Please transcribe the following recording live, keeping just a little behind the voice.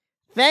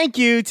Thank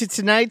you to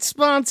tonight's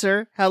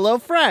sponsor,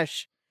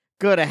 HelloFresh.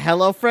 Go to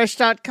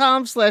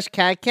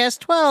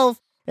HelloFresh.com/CADcast12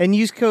 and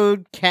use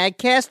code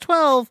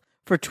CADcast12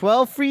 for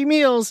 12 free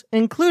meals,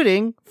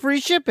 including free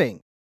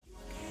shipping.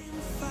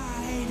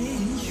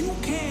 You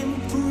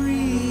can't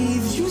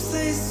breathe. You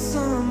say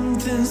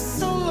something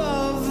so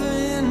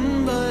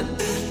loving, but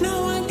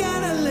now I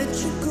gotta let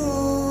you go.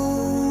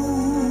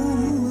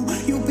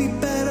 You'll be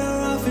better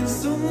off in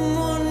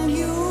someone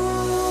new.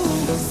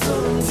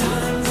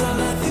 Sometimes all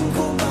I think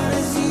about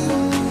is you.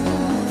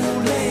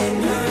 Late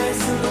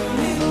nights in the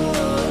middle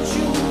of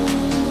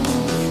June.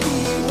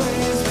 He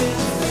always been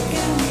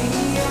faking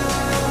me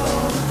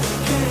out.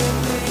 Can't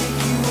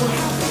make you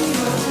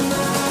happier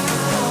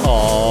now.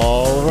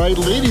 All right,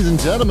 ladies and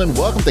gentlemen,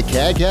 welcome to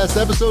CADcast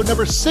episode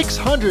number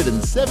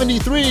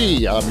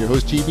 673. I'm your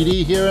host,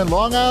 GBD, here in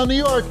Long Island, New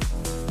York.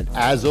 And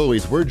as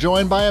always, we're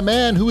joined by a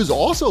man who is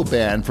also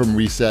banned from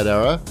Reset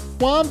Era,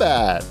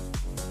 Wombat.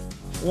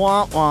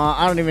 Wah, wah.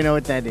 I don't even know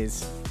what that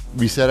is.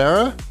 Reset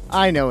Era?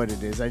 I know what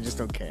it is. I just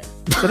don't care.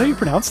 Is that how you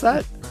pronounce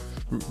that?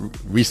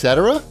 Reset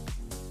Era?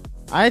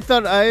 I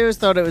always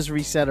thought it was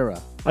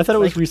Resetera. I thought it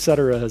was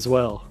Resetera as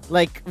well.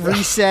 Like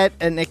reset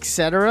and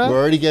etc. We're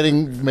already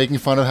making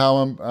fun of how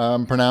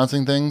I'm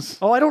pronouncing things.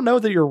 Oh, I don't know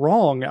that you're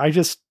wrong. I've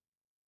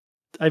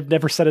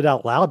never said it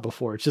out loud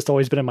before. It's just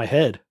always been in my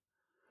head.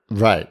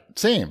 Right.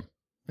 Same.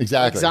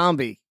 Exactly. Like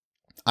zombie.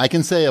 I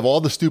can say of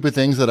all the stupid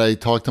things that I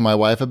talk to my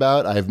wife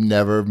about, I've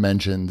never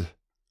mentioned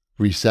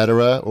Reset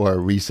Era or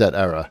Reset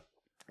Era.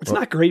 It's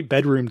not great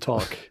bedroom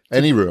talk.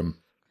 Any room.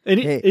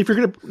 If you're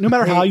gonna, no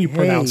matter how you Hey,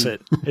 pronounce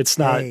it, it's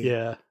not. hey.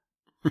 Yeah.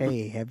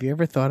 Hey, have you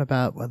ever thought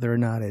about whether or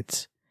not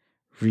it's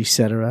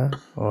Resetera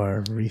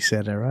or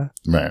Resetera?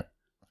 Right.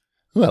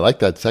 Ooh, I like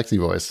that sexy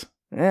voice.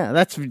 Yeah,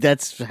 that's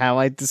how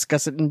I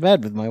discuss it in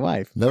bed with my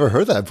wife. Never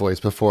heard that voice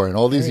before in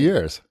all these Hey.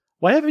 years.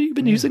 Why haven't you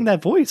been using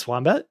that voice,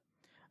 Wombat?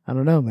 I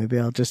don't know. Maybe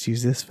I'll just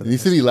use this for It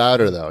needs to be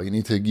louder, though. You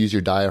need to use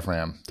your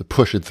diaphragm to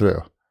push it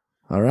through.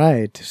 All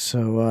right.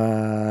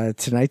 So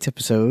tonight's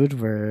episode,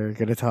 we're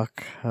going to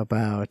talk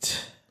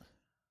about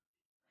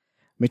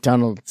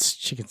McDonald's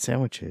chicken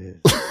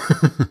sandwiches.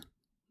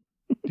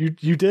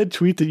 You did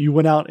tweet that you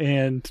went out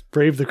and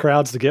braved the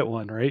crowds to get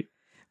one, right?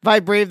 If I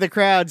brave the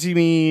crowds, you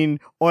mean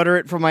order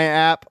it from my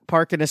app,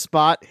 park in a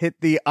spot, hit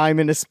the I'm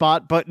in a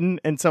spot button,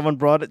 and someone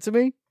brought it to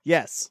me?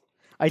 Yes.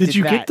 Did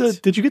you get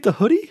the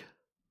hoodie?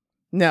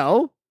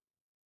 No.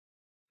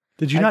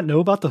 Did you not know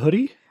about the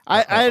hoodie?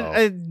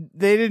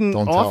 They didn't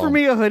Don't tell offer 'em.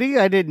 me a hoodie.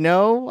 I didn't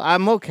know.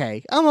 I'm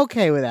okay. I'm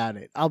okay without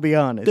it. I'll be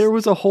honest. There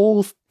was a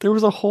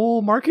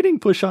whole marketing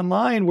push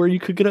online where you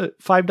could get a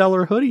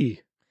 $5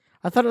 hoodie.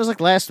 I thought it was like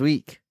last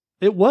week.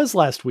 It was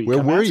last week. Where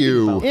I'm were asking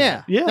you? about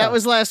that. Yeah. That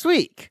was last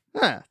week.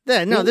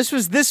 This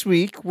was this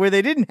week where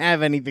they didn't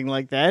have anything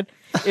like that.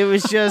 It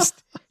was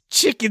just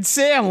chicken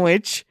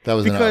sandwich. That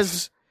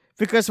was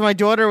because my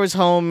daughter was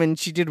home and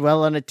she did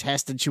well on a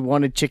test and she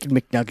wanted chicken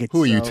McNuggets.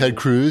 Who are you, so- Ted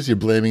Cruz? You're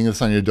blaming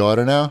this on your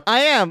daughter now?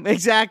 I am,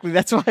 exactly.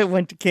 That's why I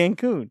went to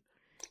Cancun.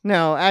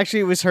 No, actually,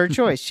 it was her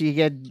choice.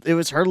 It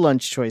was her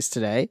lunch choice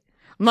today.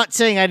 I'm not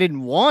saying I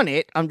didn't want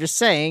it. I'm just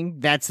saying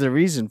that's the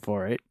reason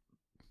for it.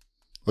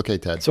 Okay,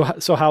 Ted.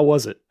 So how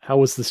was it? How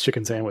was this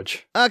chicken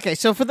sandwich? Okay,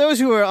 so for those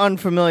who are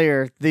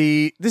unfamiliar,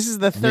 this is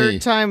the third Me.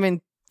 time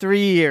in 3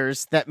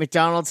 years that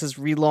McDonald's has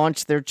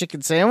relaunched their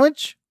chicken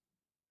sandwich.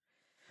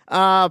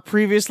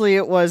 Previously,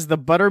 it was the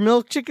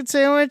buttermilk chicken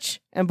sandwich,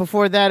 and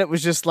before that, it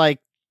was just like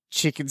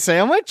chicken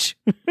sandwich.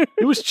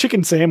 It was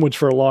chicken sandwich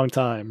for a long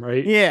time,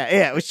 right? Yeah,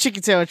 it was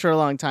chicken sandwich for a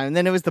long time. And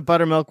then it was the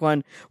buttermilk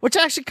one, which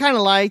I actually kind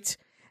of liked.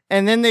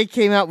 And then they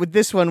came out with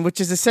this one, which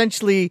is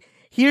essentially,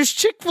 here's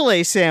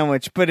Chick-fil-A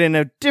sandwich, but in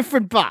a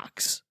different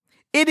box.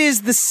 It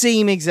is the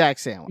same exact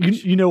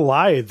sandwich. You know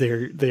why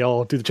they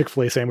all do the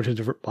Chick-fil-A sandwich in a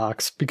different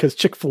box? Because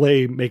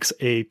Chick-fil-A makes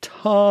a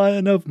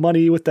ton of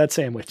money with that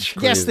sandwich.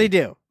 Yes, they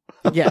do.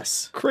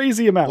 Yes.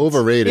 Crazy amounts.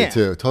 Overrated, Yeah.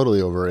 too.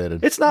 Totally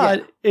overrated. It's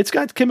not. It's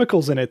got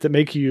chemicals in it that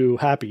make you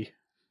happy.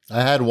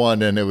 I had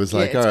one, and it was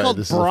like, it's all right, called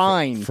this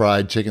brine. is a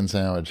fried chicken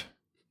sandwich.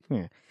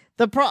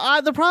 The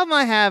problem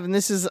I have, and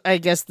this is, I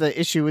guess, the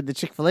issue with the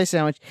Chick-fil-A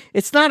sandwich,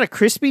 it's not a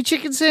crispy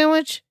chicken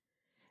sandwich.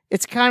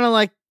 It's kind of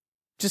like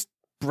just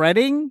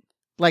breading,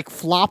 like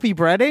floppy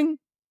breading.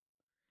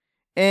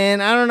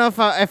 And I don't know if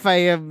I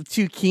am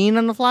too keen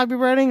on the floppy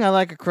breading. I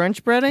like a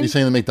crunch Are you breading.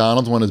 saying the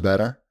McDonald's one is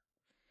better?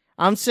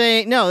 I'm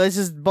saying, no, this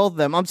is both of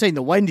them. I'm saying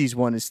the Wendy's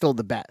one is still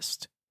the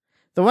best.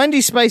 The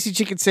Wendy's spicy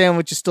chicken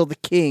sandwich is still the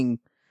king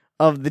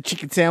of the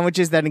chicken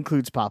sandwiches. That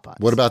includes Popeyes.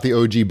 What about the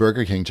OG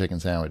Burger King chicken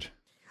sandwich?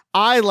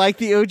 I like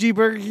the OG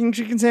Burger King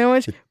chicken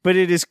sandwich, but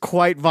it is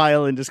quite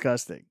vile and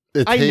disgusting.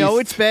 I know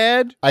it's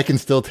bad. I can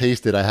still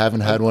taste it. I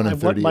haven't had one in I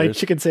want 30 my years.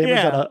 chicken sandwich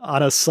Yeah.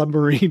 on a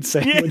submarine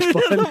sandwich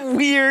bun. The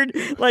weird,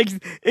 like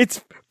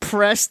it's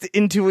pressed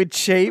into its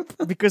shape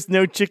because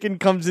no chicken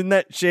comes in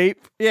that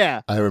shape.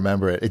 Yeah. I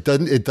remember it. It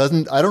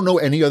doesn't, I don't know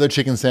any other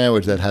chicken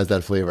sandwich that has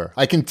that flavor.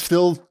 I can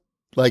still,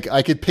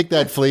 I could pick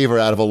that flavor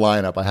out of a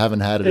lineup. I haven't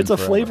had it It's in a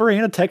forever. flavor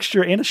and a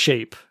texture and a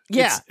shape.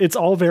 Yeah. It's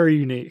all very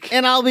unique.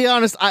 And I'll be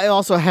honest, I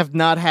also have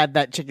not had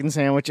that chicken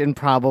sandwich in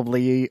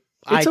probably.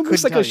 It's almost like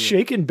couldn't a tell you.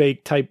 shake and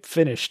bake type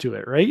finish to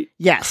it, right?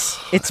 Yes,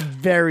 it's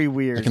very I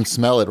weird. can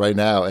smell it right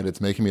now, and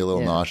it's making me a little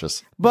Yeah.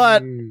 nauseous.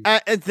 But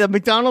the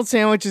McDonald's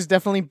sandwich is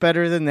definitely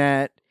better than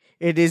that.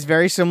 It is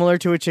very similar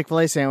to a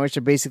Chick-fil-A sandwich.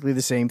 They're basically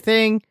the same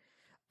thing.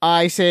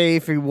 I say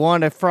if you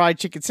want a fried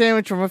chicken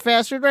sandwich from a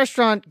fast food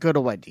restaurant, go to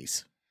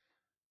Wendy's.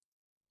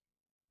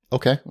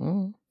 Okay.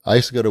 Mm. I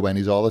used to go to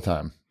Wendy's all the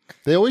time.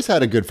 They always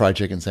had a good fried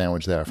chicken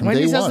sandwich there from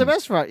Wendy's day has one. the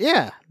best fried.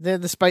 Yeah,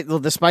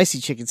 the spicy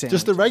chicken sandwich.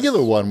 Just the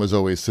regular one was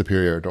always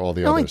superior to all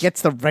the No one others.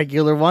 gets the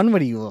regular one.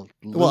 What are you?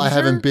 Well, I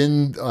haven't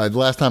been. The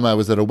last time I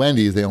was at a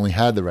Wendy's, they only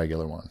had the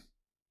regular one,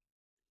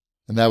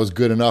 and that was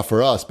good enough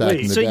for us back Wait,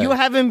 in the So day. you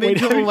haven't been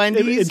to a in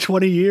Wendy's?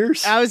 20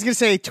 years? I was gonna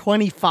say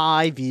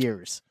 25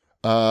 years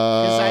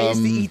because I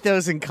used to eat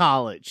those in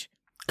college.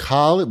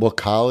 college. Well,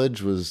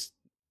 college was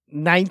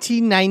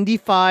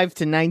 1995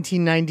 to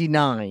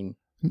 1999.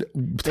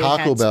 Taco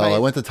had Bell. spice- I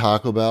went to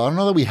Taco Bell. I don't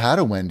know that we had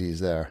a Wendy's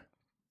there.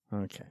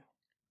 Okay.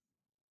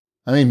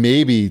 I mean,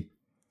 maybe,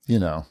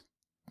 I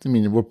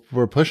mean,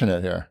 we're pushing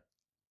it here.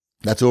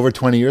 That's over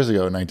 20 years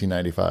ago,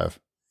 1995.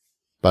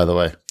 By the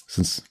way,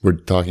 since we're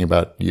talking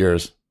about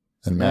years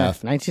and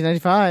math,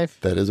 1995.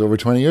 that is over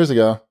 20 years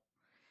ago.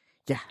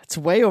 Yeah, it's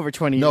way over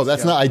 20 years. No,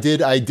 that's ago. not.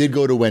 I did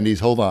go to Wendy's.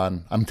 Hold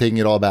on, I'm taking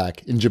it all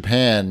back. In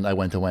Japan, I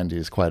went to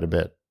Wendy's quite a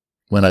bit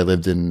when I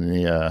lived in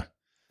the.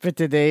 But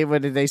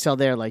what did they sell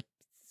there? Like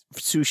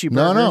sushi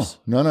No. burgers?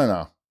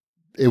 No.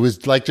 It was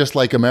just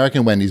like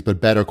American Wendy's, but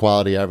better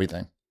quality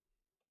everything.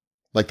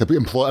 Like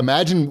the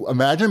imagine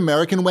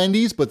American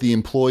Wendy's, but the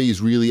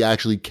employees really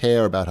actually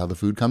care about how the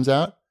food comes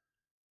out,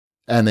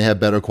 and they have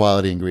better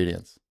quality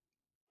ingredients.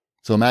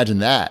 So imagine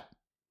that.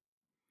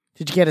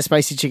 Did you get a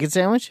spicy chicken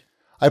sandwich?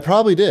 I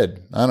probably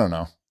did. I don't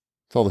know.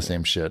 It's all the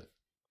same shit.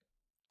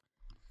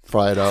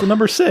 Fry it up. So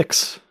number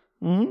 6.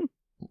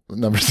 Mm-hmm.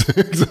 Number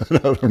 6. I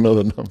don't know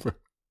the number.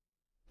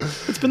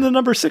 It's been the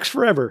number 6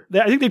 forever.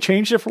 I think they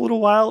changed it for a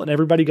little while, and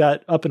everybody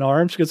got up in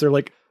arms because they're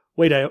like,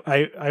 wait,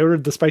 I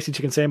ordered the spicy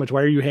chicken sandwich.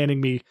 Why are you handing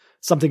me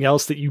something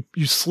else that you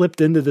slipped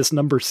into this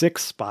number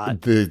 6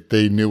 spot?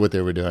 They knew what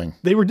they were doing.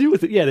 They were doing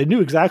with it. Yeah, they knew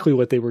exactly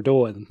what they were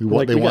doing. They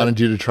Like, we got- wanted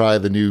you to try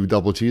the new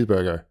double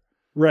cheeseburger.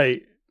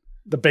 right,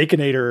 the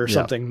Baconator or Yeah.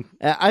 something.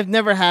 I've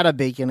never had a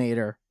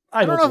Baconator.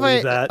 I don't know if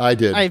believe that. I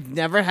did. I've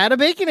never had a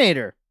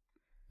Baconator.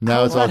 Now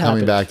How it's did all that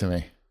coming happen? back to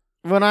me.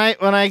 When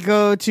I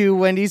go to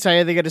Wendy's, I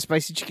either get a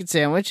spicy chicken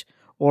sandwich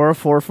or a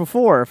 4 for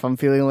 $4 if I'm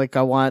feeling like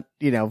I want,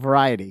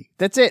 variety.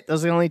 That's it.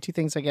 Those are the only two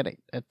things I get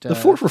at The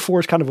 4 for $4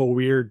 is kind of a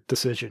weird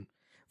decision.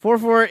 4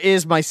 for $4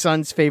 is my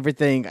son's favorite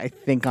thing, I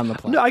think, on the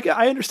planet. No,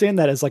 I understand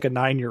that as like a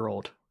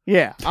 9-year-old.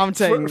 Yeah, I'm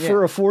saying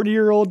For a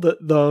 40-year-old,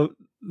 the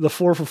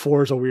 4 for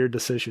 $4 is a weird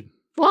decision.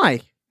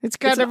 why? It's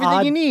got It's an everything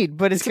odd- you need,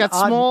 but it's it's an got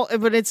odd- small,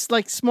 but it's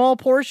like small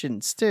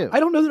portions too. I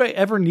don't know that I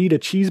ever need a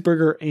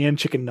cheeseburger and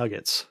chicken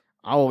nuggets.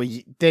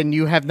 Then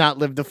you have not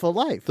lived a full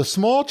life. The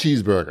small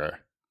cheeseburger.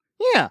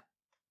 Yeah.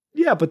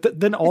 Yeah, but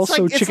then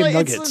also chicken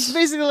nuggets. It's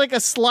basically like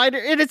a slider,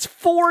 and it's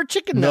 4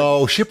 chicken nuggets.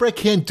 No, Shipwreck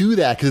can't do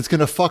that because it's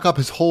going to fuck up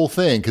his whole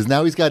thing. Because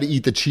now he's got to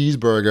eat the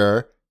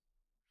cheeseburger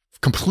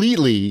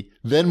completely,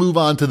 then move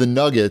on to the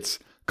nuggets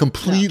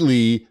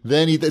completely,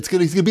 then he's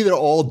gonna be there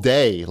all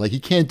day. Like he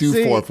can't do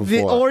See, 4 for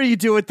 4 or you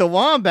do it the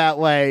Wombat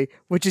way,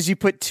 which is you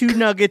put 2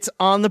 nuggets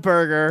on the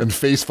burger and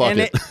face fuck and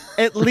it.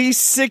 at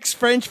least 6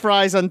 French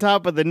fries on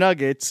top of the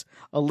nuggets,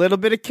 a little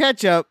bit of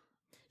ketchup,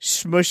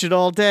 smush it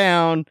all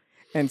down,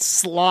 and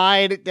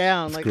slide it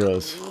down. Like,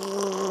 Gross.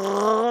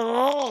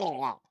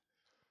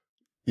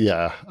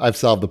 Yeah, I've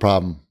solved the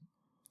problem.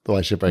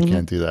 Why Shipwreck Mm-hmm.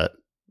 can't do that?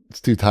 It's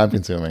too time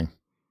consuming.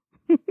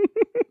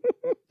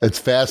 It's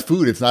fast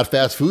food. It's not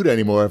fast food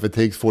anymore if it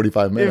takes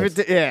 45 minutes.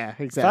 Yeah,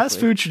 exactly. Fast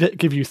food should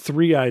give you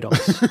 3 items.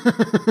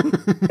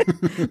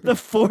 The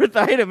 4th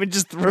item and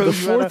just throws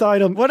The you out 4th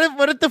item. What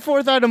if the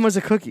 4th item was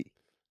a cookie?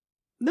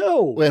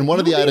 No. And one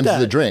of you the don't items need is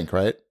that. a drink,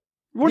 right?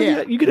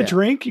 You get a Yeah.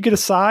 drink, you get a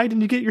side,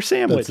 and you get your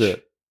sandwich. That's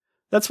it.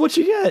 That's what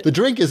you get. The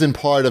drink isn't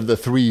part of the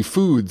 3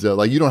 foods.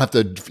 Like you don't have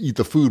to eat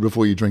the food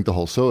before you drink the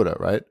whole soda,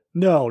 right?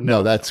 No.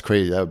 No, that's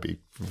crazy. That would be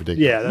ridiculous.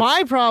 Yeah. That's,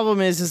 My problem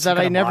is that kind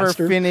I of never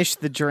monster. finish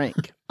the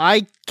drink.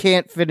 I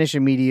can't finish a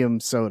medium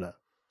soda.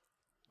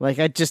 Like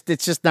it's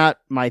just not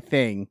my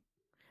thing.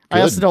 I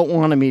Good. also don't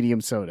want a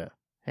medium soda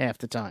half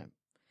the time.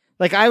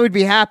 Like I would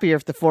be happier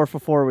if the 4 for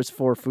 $4 was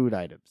 4 food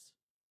items.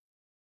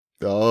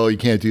 Oh, you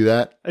can't do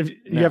that? you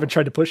No. haven't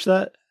tried to push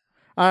that?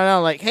 I don't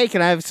know, like, hey,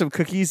 can I have some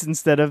cookies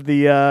instead of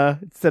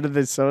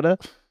the soda?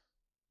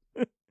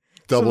 Double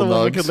so the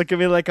woman nugs. could look at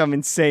me like I'm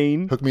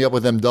insane. Hook me up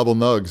with them double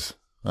nugs.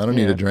 I don't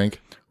need Yeah. a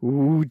drink.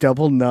 Ooh,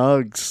 double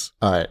nugs.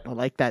 All right. I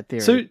like that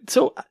theory.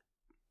 So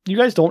you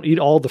guys don't eat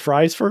all the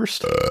fries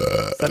first?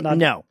 Is that not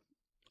No.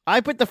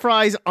 I put the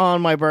fries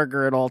on my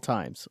burger at all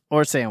times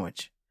or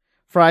sandwich.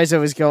 Fries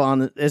always go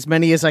on as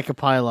many as I could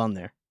pile on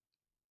there.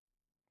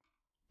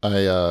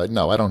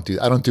 No, I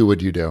don't do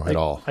what you do at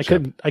all. I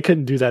Shep.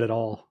 couldn't do that at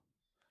all.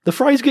 The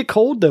fries get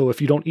cold though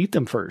if you don't eat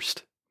them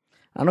first.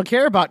 I don't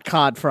care about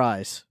cod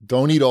fries.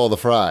 Don't eat all the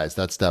fries.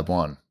 That's step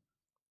one.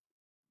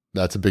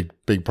 That's a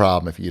big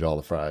problem if you eat all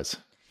the fries.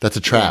 That's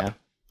a trap, Yeah.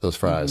 those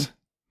fries.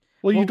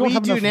 Well, you What don't we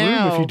have do enough room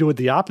now- if you do it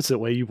the opposite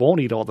way. You won't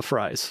eat all the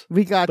fries.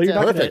 We got But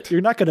Perfect.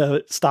 you're not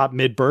gonna stop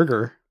mid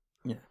burger.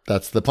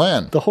 That's the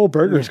plan. The whole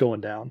burger's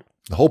going down.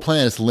 The whole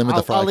plan is to limit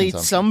the fry I'll eat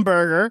consumption. some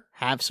burger,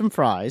 have some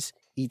fries,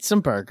 eat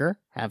some burger,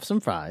 have some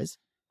fries,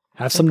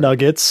 Have some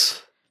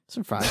nuggets.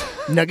 some fries.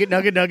 Nugget.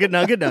 Don't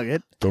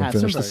have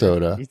finish some the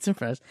soda. Eat some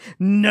fries.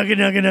 Nugget.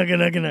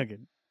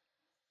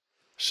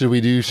 Should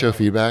we do show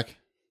feedback?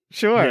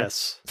 Sure.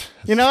 Yes.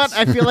 You know what?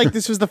 I feel like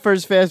this was the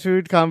first fast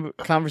food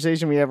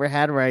conversation we ever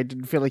had where I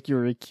didn't feel like you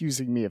were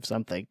accusing me of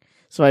something.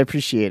 So I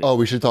appreciate it. Oh,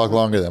 we should talk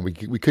longer then. We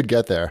could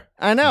get there.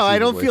 I know. I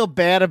don't conceivably. feel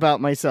bad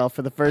about myself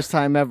for the first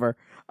time ever.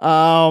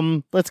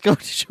 Let's go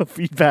to show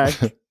feedback.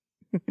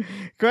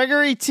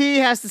 Gregory T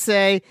has to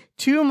say,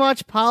 too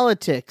much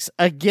politics.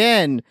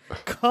 Again.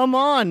 Come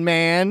on,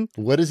 man.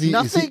 What is he?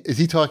 Nothing- Is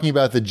he talking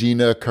about the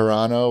Gina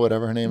Carano,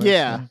 whatever her name is?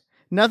 Yeah.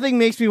 Nothing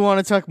makes me want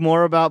to talk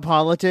more about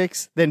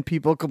politics than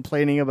people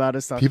complaining about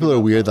us. People are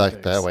weird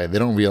like that way. They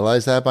don't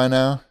realize that by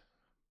now.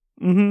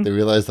 Mm-hmm. They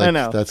realize I like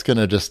know. that's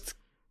gonna just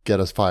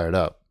get us fired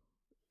up.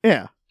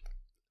 Yeah.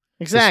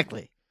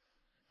 Exactly.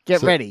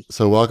 Get So- ready.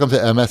 So welcome to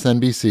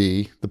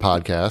MSNBC, the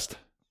podcast.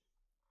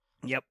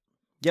 Yep.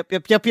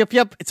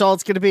 It's all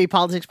it's going to be.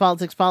 Politics.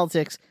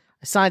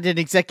 I signed an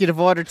executive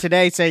order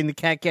today saying the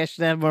CatCast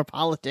should have more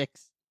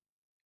politics.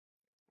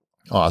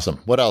 Awesome.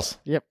 What else?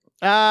 Yep.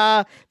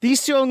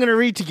 These two I'm going to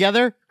read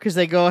together because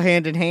they go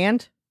hand in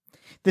hand.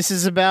 This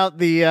is about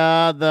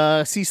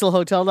the Cecil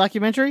Hotel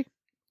documentary.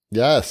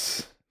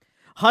 Yes.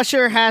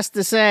 Husher has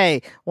to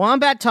say,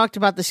 Wombat talked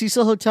about the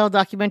Cecil Hotel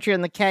documentary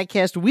on the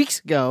CatCast weeks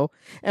ago,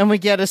 and we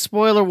get a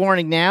spoiler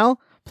warning now.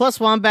 Plus,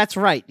 Wombat's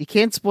right. You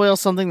can't spoil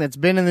something that's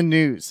been in the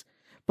news.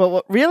 But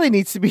what really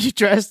needs to be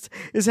addressed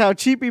is how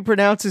Cheapy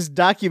pronounces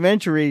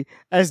documentary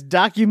as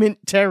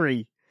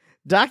documentary.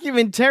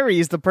 Documentary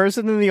is the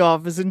person in the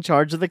office in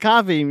charge of the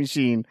copy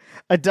machine.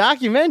 A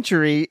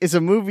documentary is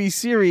a movie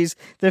series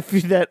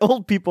that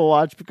old people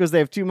watch because they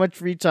have too much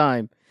free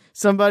time.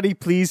 Somebody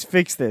please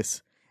fix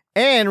this.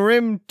 And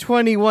Rim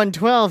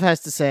 2112 has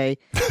to say,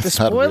 the It's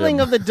not spoiling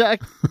Rim. of the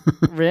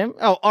Rim?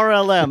 Oh,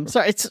 RLM.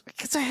 Sorry, it's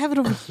because I have it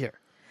over here.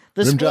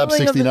 The Rim job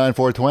spoiling of the-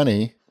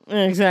 69420.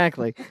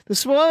 Exactly. The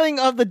spoiling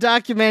of the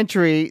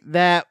documentary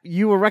that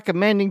you were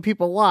recommending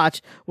people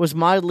watch was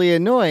mildly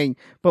annoying,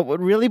 but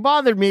what really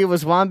bothered me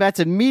was Wombat's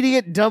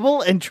immediate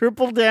double and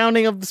triple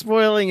downing of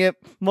spoiling it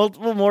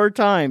multiple more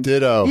times.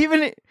 Ditto.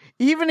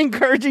 Even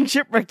encouraging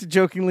Shipwreck to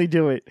jokingly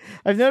do it.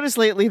 I've noticed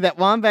lately that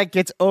Wombat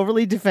gets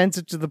overly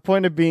defensive to the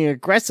point of being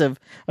aggressive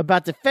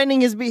about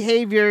defending his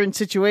behavior in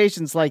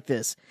situations like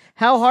this.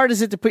 How hard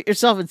is it to put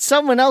yourself in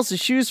someone else's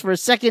shoes for a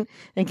second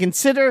and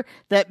consider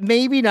that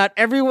maybe not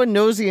everyone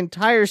knows the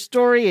entire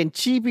story, and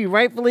Cheapy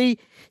rightfully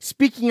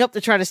speaking up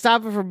to try to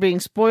stop it from being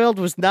spoiled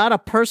was not a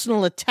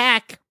personal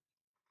attack?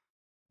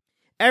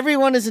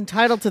 Everyone is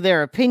entitled to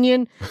their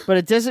opinion, but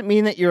it doesn't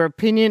mean that your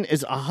opinion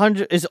is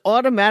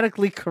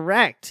automatically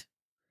correct.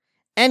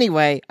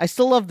 Anyway, I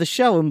still love the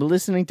show and been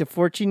listening to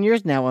 14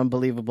 years now,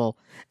 unbelievable.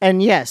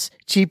 And yes,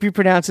 Cheapy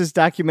pronounces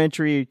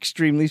documentary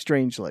extremely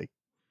strangely.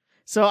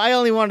 So I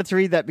only wanted to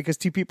read that because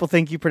two people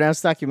think you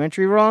pronounced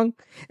documentary wrong,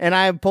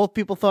 and both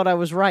people thought I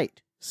was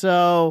right.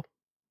 So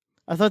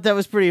I thought that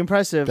was pretty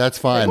impressive. That's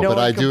fine, And no but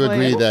one I do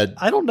agree complained. that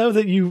I don't know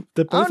that you.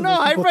 That both Oh of no, those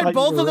I people read thought you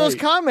both were of those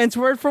right. comments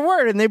word for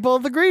word, and they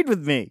both agreed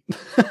with me.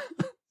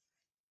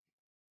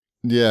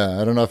 yeah,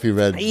 I don't know if you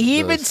read He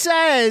even those.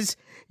 says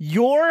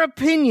your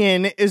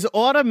opinion is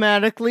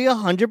automatically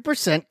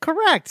 100%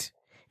 correct.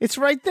 It's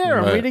right there.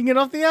 I'm Right. reading it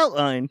off the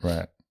outline.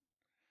 Right.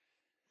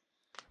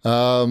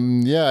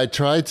 Yeah, I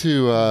tried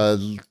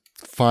to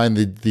find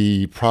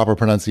the proper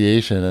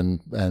pronunciation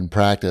and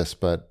practice,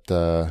 but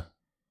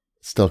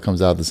still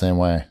comes out the same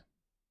way.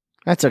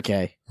 That's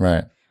okay.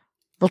 Right.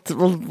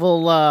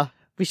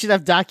 We should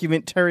have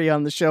documentary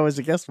on the show as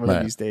a guest one Right.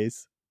 of these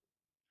days.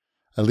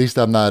 At least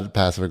I'm not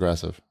passive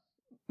aggressive.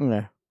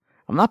 Yeah.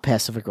 I'm not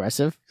passive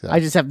aggressive. Exactly. I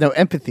just have no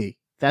empathy.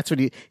 That's what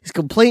his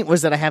complaint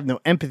was, that I have no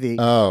empathy,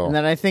 Oh. and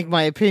that I think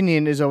my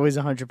opinion is always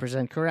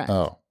 100% correct.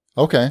 Oh.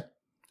 Okay.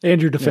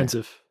 And you're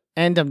defensive.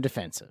 And I'm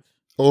defensive.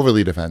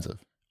 Overly defensive.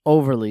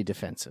 Overly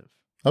defensive.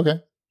 Okay.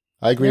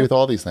 I agree Yep. with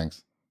all these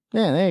things.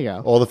 Yeah, there you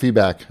go. All the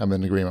feedback I'm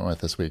in agreement with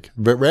this week.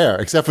 But rare,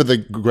 except for the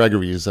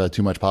Gregory's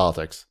too much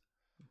politics.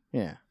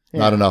 Yeah.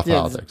 Not enough Yeah,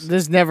 politics.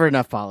 There's never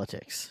enough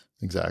politics.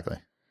 Exactly.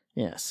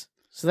 Yes.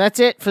 So that's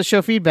it for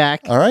show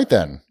feedback. All right,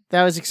 then.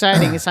 That was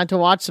exciting. It's time to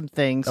watch some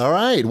things. All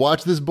right.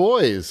 Watch this,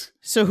 boys.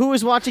 So who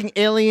is watching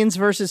Aliens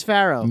versus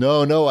Pharaoh?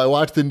 No. I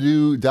watched the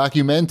new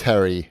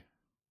documentary.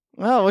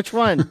 Oh, which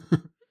one?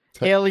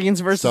 Aliens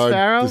versus Starred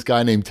Pharaoh? this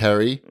guy named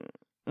Terry.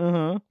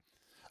 Uh-huh.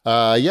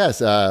 Yes,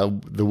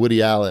 the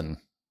Woody Allen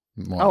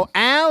one. Oh,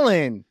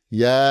 Alan.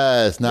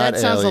 yes, not That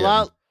sounds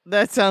alien.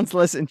 that sounds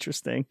less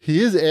interesting.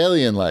 He is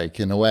alien-like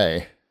in a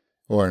way,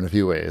 or in a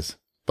few ways.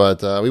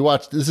 But we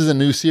watched. This is a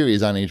new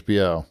series on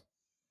HBO.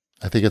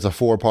 I think it's a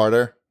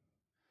 4-parter.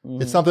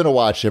 It's something to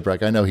watch,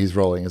 Shipwreck. I know he's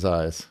rolling his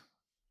eyes.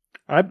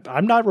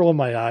 I'm not rolling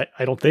my eye.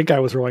 I don't think I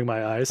was rolling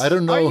my eyes. I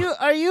don't know.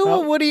 Are you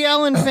a Woody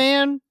Allen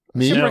fan?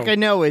 Me? Shipwreck, No. I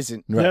know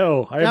isn't. Right.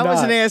 No, I am not.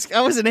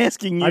 I wasn't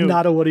asking you. I'm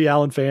not a Woody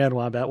Allen fan,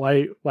 Wombat.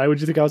 Why would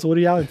you think I was a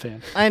Woody Allen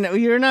fan? I know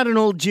you're not an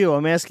old Jew.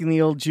 I'm asking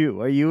the old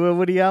Jew. Are you a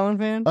Woody Allen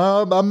fan?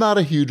 I'm not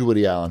a huge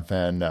Woody Allen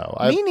fan. No,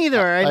 Me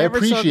neither. I never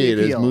saw the appreciate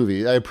his appeal.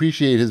 movies. I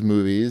appreciate his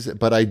movies,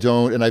 but I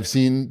don't. And I've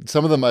seen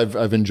some of them.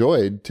 I've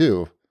enjoyed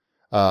too.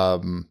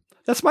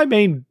 That's my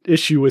main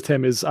issue with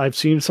him is I've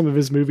seen some of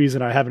his movies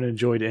and I haven't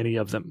enjoyed any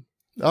of them.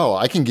 Oh,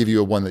 I can give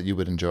you one that you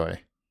would enjoy.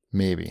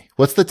 Maybe.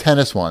 What's the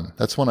tennis one?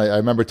 That's one I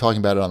remember talking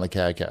about it on the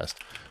CADcast.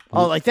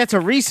 Oh, like that's a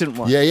recent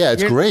one. Yeah,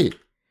 it's You're- great.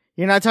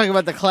 You're not talking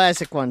about the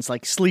classic ones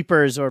like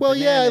Sleepers or Well,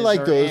 yeah, I Bananas like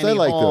or those. I Annie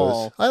like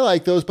Hall. those. I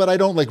like those, but I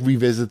don't like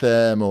revisit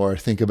them or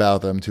think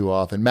about them too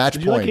often. Match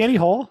Did you Point. like Annie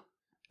Hall?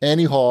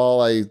 Annie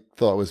Hall, I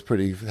thought was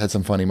had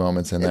some funny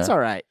moments in there. It's all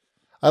right.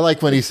 I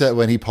like when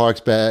he parks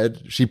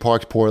bad. She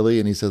parks poorly,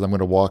 and he says, "I'm going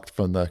to walk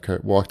to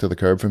the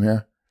curb from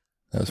here."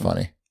 That was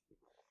funny.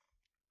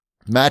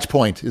 Match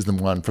Point is the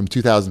one from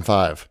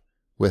 2005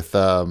 with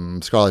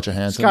Scarlett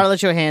Johansson. Scarlett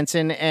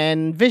Johansson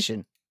and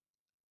Vision.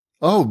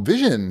 Oh,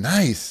 Vision,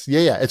 nice.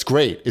 Yeah, it's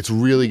great. It's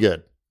really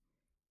good.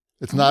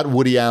 It's not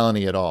Woody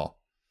Allen-y at all.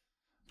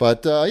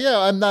 But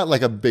I'm not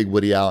like a big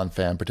Woody Allen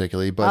fan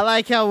particularly. But I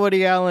like how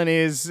Woody Allen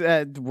is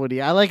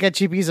Woody. I like how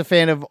Chippy's a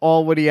fan of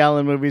all Woody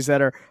Allen movies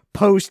that are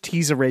post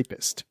he's a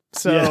rapist.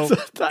 So Yes.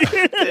 I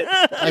was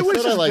said I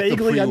just liked the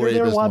vaguely under there,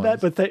 pre-rapist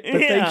Wombat, ones. but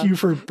Yeah. thank you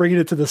for bringing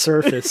it to the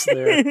surface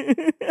there.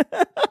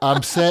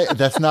 I'm saying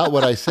that's not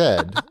what I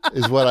said.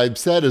 Is what I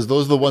said is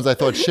those are the ones I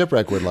thought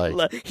Shipwreck would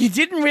like. he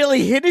didn't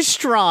really hit his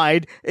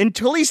stride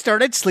until he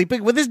started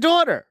sleeping with his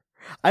daughter.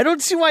 I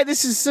don't see why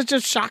this is such a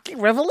shocking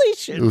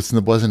revelation.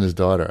 It wasn't his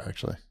daughter,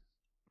 actually.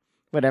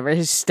 Whatever,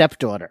 his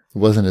stepdaughter. It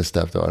wasn't his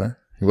stepdaughter.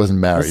 He wasn't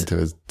married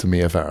to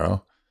Mia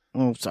Farrow.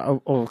 Oh,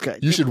 so, okay.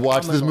 You should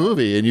watch this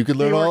movie and you could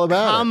learn They were all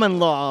about it. common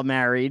law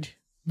married.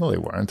 No, they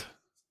weren't.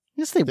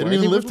 Yes, they They were. didn't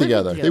even were live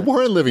together. living They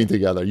weren't living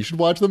together. You should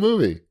watch the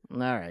movie. All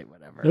right,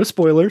 whatever. No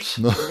spoilers.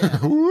 No.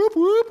 Whoop,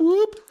 whoop,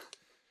 whoop.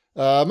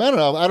 I don't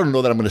know. I don't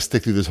know that I'm going to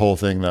stick through this whole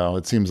thing, though.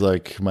 It seems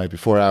like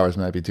 4 hours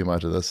might be too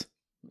much of this.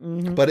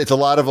 Mhm. But it's a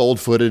lot of old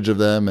footage of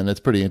them, and it's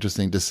pretty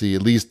interesting to see.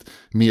 At least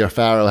Mia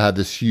Farrow had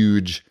this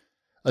huge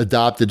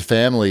adopted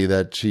family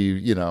that she,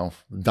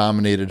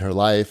 dominated her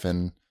life,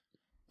 and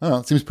I don't know,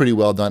 it seems pretty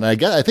well done.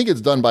 And I think it's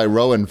done by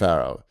Rowan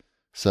Farrow.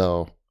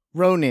 So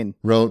Ronin.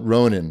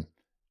 Ronan.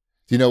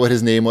 Do you know what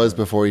his name was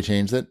before he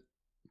changed it?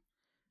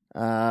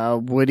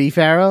 Woody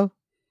Farrow.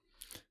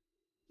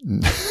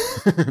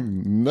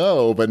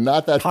 No, but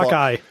not that far.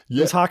 Hawkeye.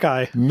 Yeah. It's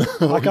Hawkeye. No.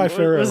 Hawkeye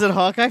Pharaoh. Was it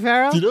Hawkeye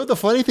Farrow? Do you know what the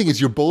funny thing is?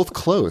 You're both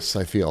close,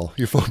 I feel.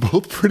 You're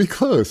both pretty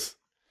close.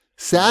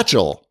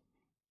 Satchel.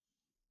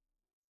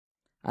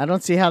 I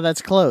don't see how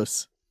that's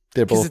close.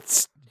 They're Because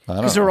both.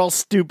 I don't they're know. all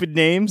stupid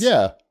names.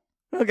 Yeah,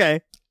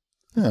 Okay.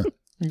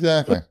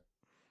 exactly.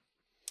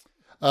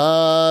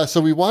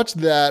 So we watched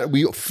that.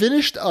 We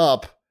finished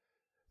up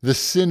The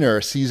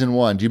Sinner season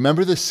 1. Do you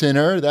remember The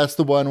Sinner? That's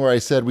the one where I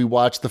said we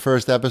watched the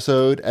first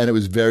episode and it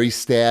was very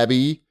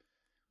stabby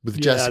with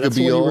Jessica that's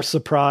when you Biel. were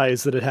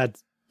surprised that it had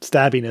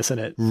stabbiness in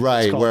it.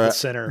 Right, It's called where The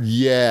Sinner.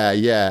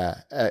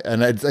 Yeah,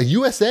 and it's a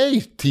USA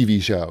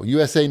TV show,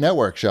 USA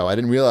Network show. I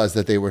didn't realize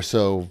that they were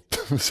so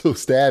so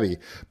stabby,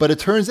 but it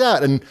turns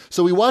out. And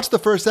so we watched the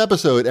first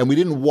episode, and we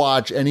didn't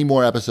watch any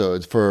more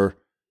episodes for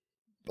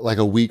like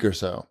a week or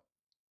so.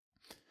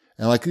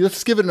 And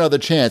let's give it another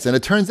chance. And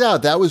it turns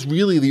out that was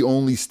really the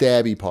only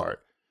stabby part.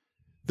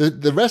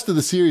 The rest of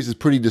the series is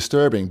pretty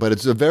disturbing, but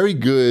it's a very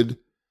good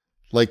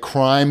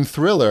crime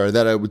thriller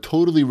that I would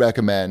totally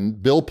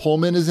recommend. Bill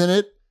Pullman is in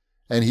it,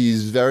 and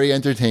he's very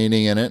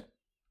entertaining in it.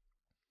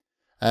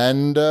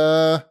 And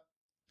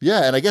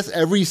and I guess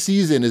every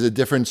season is a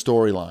different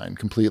storyline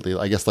completely,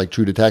 I guess like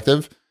True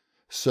Detective.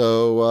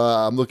 So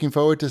I'm looking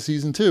forward to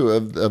season 2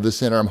 of The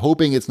Sinner. I'm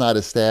hoping it's not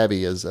as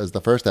stabby as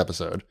the first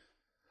episode.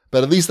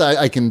 But at least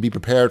I can be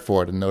prepared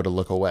for it and know to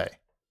look away.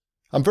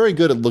 I'm very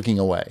good at looking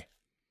away.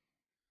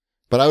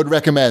 But I would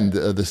recommend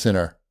The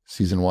Sinner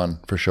season 1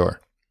 for sure.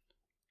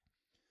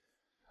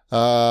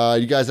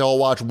 You guys all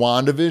watch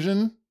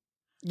WandaVision?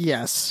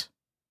 Yes.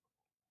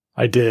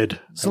 I did.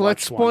 So I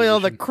let's watched spoil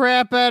the WandaVision.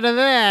 crap out of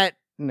that.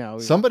 No.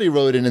 Somebody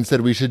wrote in and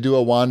said we should do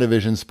a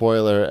WandaVision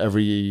spoiler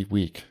every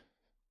week.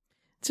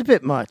 It's a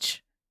bit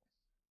much.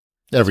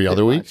 Every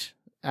other week? Much.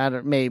 I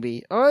don't,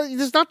 maybe. Or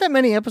there's not that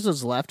many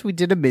episodes left. We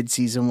did a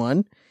mid-season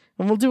one,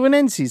 and we'll do an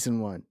end-season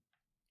one.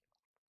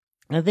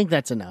 I think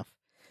that's enough.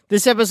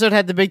 This episode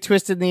had the big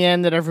twist in the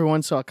end that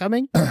everyone saw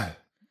coming.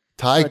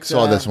 Ty But,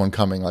 saw this one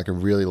coming like a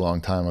really long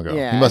time ago.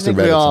 Yeah, He must I have think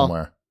read we it all-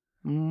 somewhere.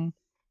 Mm.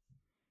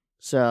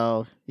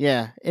 So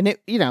yeah, and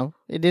it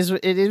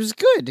was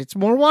good. It's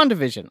more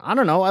WandaVision. I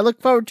don't know. I look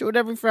forward to it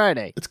every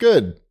Friday. It's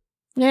good.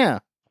 Yeah,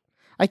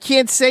 I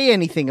can't say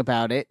anything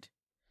about it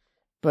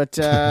But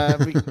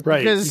Right.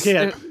 because You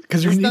can't,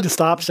 because you there's need not- to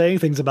stop saying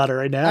things about it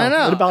right now. I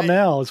know. What about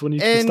now is when you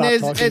can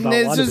stop talking about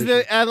this is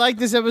WandaVision. I like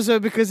this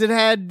episode because it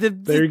had the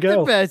There you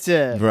go.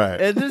 better.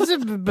 Right. And there's a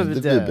The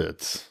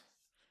bits.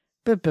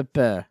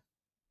 better.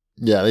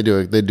 Yeah, they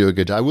do a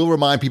good job. I will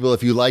remind people,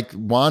 if you like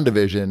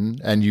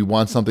WandaVision and you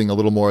want something a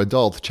little more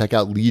adult, check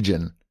out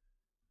Legion,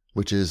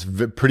 which is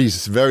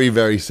very,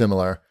 very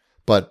similar,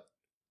 but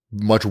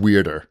much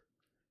weirder.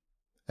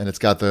 And it's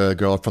got the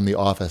girl from The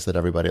Office that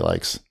everybody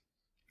likes.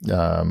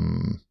 No,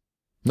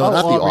 not The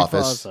Aubrey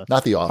Office. Plaza.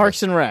 Not The Office.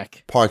 Parks and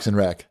Rec. Parks and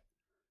Rec.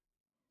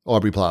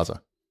 Aubrey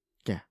Plaza.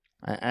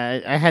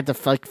 I had to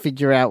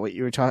figure out what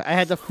you were talking. I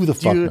had to. Who the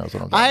fuck knows what I'm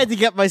talking I had to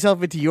get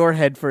myself into your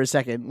head for a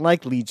second,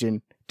 like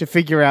Legion, to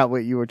figure out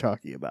what you were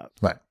talking about.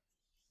 Right.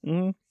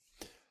 hmm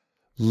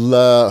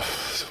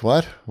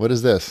What? What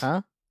is this?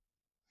 Huh?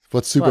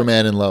 What's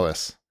Superman and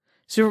Lois?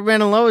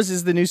 Superman and Lois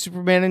is the new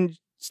Superman and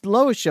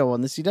Lois show on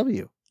the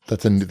CW.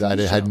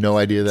 I had no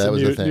idea It's that a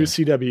was new, a thing. new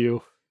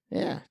CW.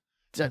 Yeah.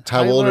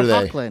 How old are they?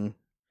 Hoechlin.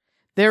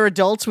 They're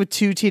adults with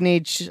two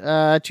teenage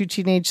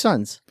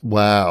sons.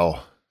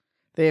 Wow.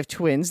 They have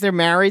twins. They're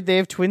married. They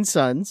have twin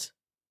sons,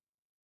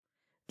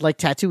 like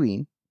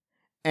Tatooine,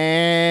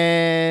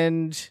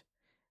 and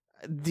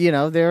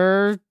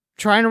they're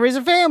trying to raise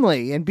a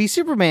family and be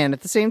Superman at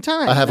the same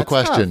time. I have a That's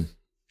question. tough.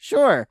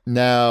 Sure.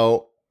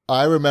 Now,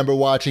 I remember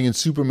watching in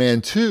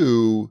Superman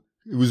 2,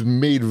 it was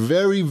made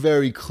very,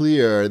 very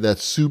clear that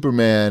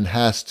Superman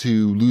has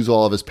to lose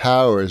all of his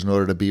powers in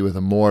order to be with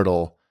a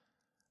mortal.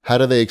 How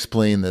do they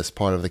explain this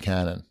part of the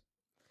canon?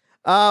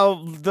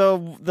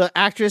 The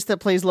actress that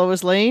plays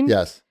Lois Lane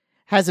Yes.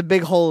 has a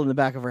big hole in the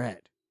back of her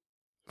head.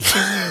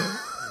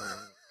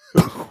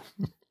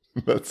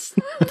 That's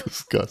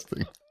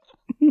disgusting.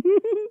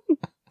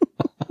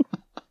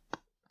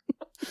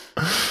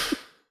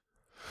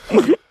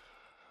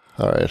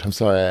 All right. I'm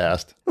sorry I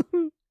asked.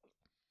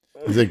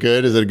 Is it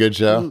good? Is it a good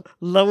show?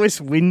 Lois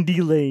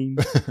Windy Lane.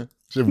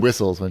 She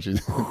whistles when she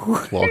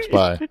walks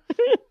by.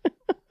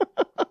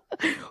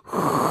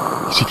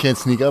 She can't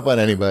sneak up on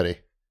anybody.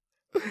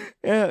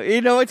 Yeah,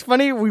 it's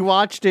funny. We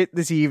watched it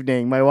this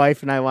evening. My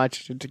wife and I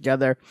watched it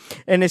together.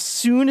 And as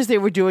soon as they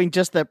were doing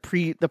just the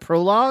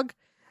prologue,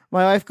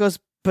 my wife goes,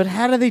 "But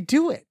how do they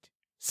do it?"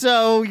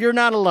 So you're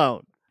not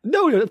alone.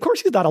 No, of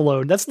course he's not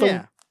alone. That's the.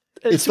 Yeah.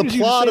 as It's the soon as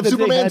you plot say of that they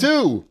Superman had-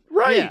 2.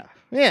 Right.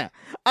 Yeah.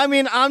 I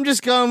mean, I'm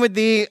just going with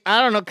I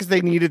don't know, because they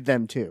needed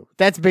them to.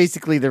 That's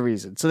basically the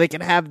reason. So they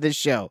can have this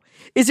show.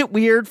 Is it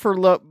weird for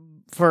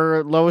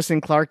Lois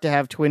and Clark to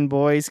have twin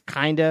boys?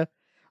 Kinda.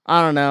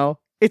 I don't know.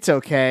 It's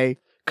okay.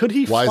 Could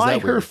he Why is fly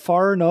that her weird?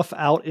 far enough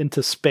out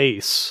into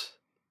space?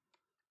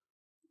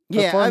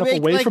 Yeah, far enough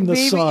away from the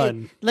maybe,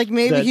 sun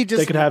maybe that he just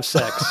they could have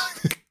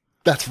sex.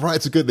 That's right.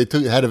 It's good.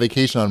 They had a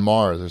vacation on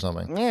Mars or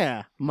something.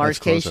 Yeah, That's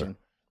closer.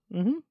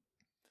 Marscation.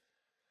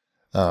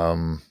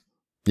 Mm-hmm.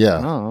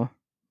 Yeah. Oh,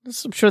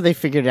 I'm sure they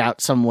figured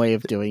out some way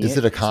of doing it. Is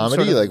it a Some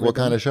comedy? sort of Like, what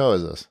rhythm. kind of show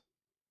is this?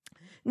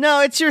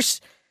 No, it's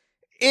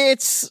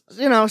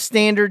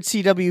standard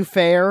CW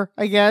fare,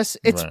 I guess.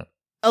 It's Right.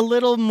 a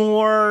little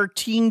more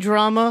teen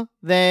drama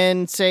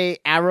than, say,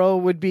 Arrow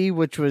would be,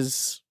 which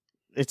was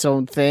its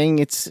own thing.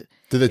 Do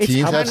the it's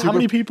teens how have How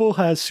many people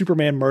has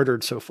Superman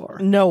murdered so far?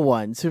 No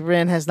one.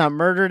 Superman has not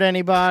murdered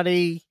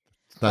anybody.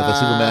 Not the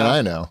Superman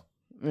I know.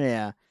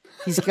 Yeah.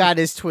 He's got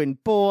his twin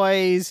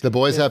boys. The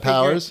boys They have figure-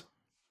 powers.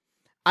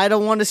 I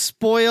don't want to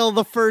spoil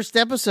the first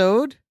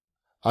episode.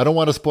 I don't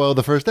want to spoil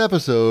the first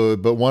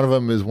episode, but one of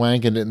them is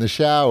wanking it in the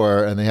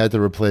shower, and they had to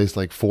replace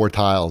like 4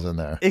 tiles in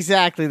there.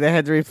 Exactly. They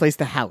had to replace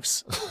the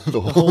house. The The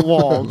whole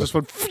wall just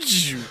went.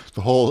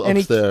 the whole And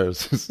he-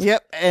 upstairs.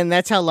 Yep. And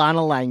that's how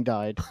Lana Lang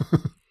died.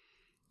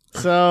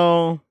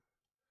 So,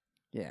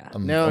 yeah.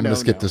 I'm gonna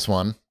skip this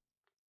one.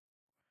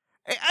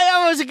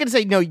 I wasn't going to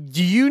say, no,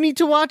 do you need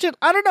to watch it?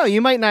 I don't know.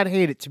 You might not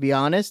hate it, to be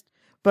honest.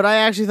 But I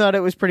actually thought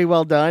it was pretty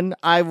well done.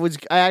 I'll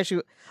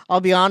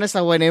be honest,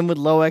 I went in with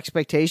low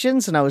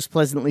expectations, and I was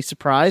pleasantly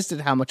surprised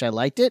at how much I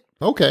liked it.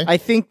 Okay. I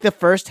think the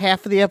first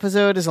half of the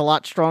episode is a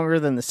lot stronger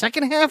than the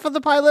second half of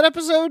the pilot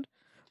episode.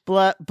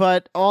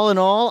 But all in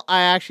all,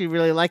 I actually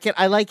really like it.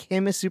 I like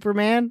him as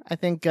Superman. I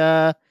think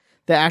the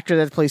actor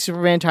that plays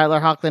Superman, Tyler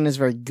Hoechlin, is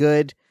very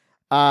good.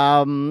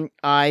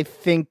 I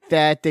think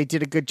that they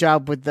did a good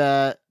job with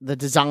the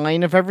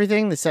design of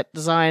everything, the set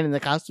design and the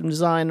costume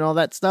design and all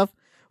that stuff,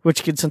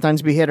 which can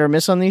sometimes be hit or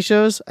miss on these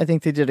shows. I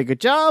think they did a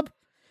good job.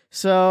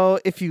 So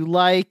if you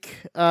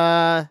like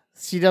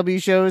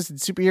CW shows and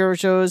superhero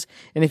shows,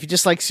 and if you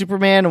just like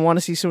Superman and want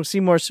to see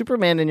more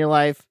Superman in your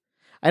life,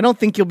 I don't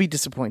think you'll be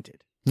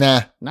disappointed.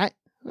 Nah. Not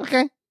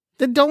okay.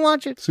 Then don't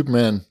watch it.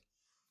 Superman.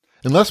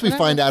 Unless we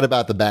Whatever. find out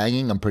about the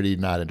banging, I'm pretty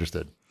not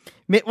interested.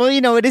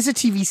 Well, it is a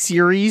TV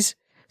series,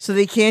 so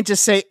they can't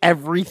just say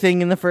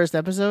everything in the first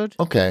episode.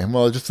 Okay.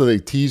 Well, just so they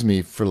tease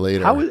me for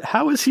later.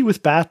 How is he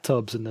with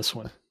bathtubs in this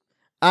one?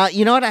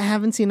 You know what? I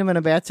haven't seen him in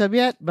a bathtub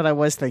yet, but I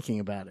was thinking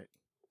about it.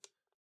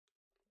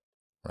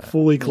 Right.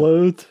 Fully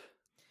clothed?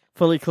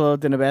 Fully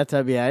clothed in a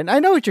bathtub, yeah. And I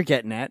know what you're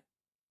getting at.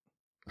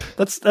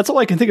 That's all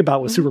I can think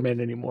about with Superman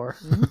anymore.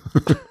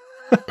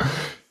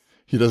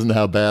 He doesn't know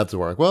how baths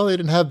work. Well, they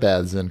didn't have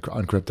baths on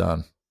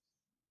Krypton.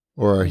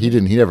 Or he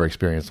never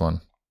experienced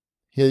one.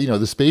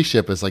 The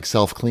spaceship is like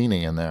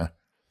self-cleaning in there.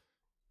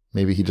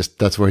 Maybe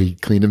that's where he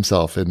cleaned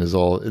himself in his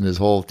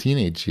whole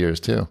teenage years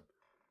too.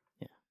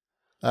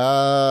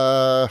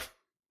 Yeah.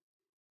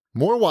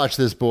 More Watch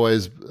This,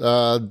 boys.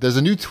 There's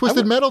a new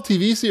Twisted Metal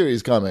TV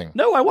series coming.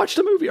 No, I watched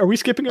a movie. Are we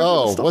skipping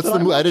over the stuff what's that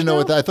the movie? I didn't know now?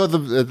 what that. I thought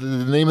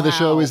the name of the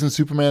show isn't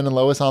Superman and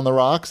Lois on the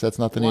Rocks. That's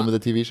not the name of the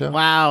TV show.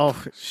 Wow.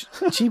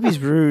 Chibi's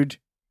rude.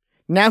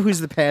 Now who's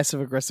the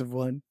passive-aggressive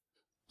one?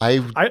 I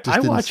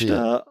watched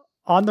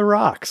On the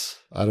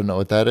Rocks. I don't know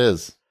what that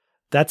is.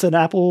 That's an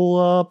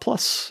Apple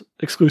Plus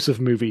exclusive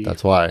movie.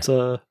 That's why. It's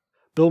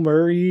Bill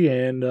Murray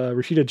and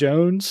Rashida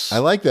Jones. I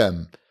like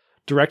them.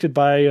 Directed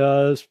by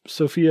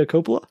Sofia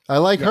Coppola. I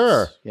like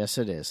her. Yes,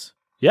 it is.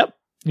 Yep.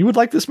 You would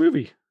like this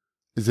movie.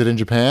 Is it in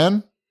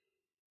Japan?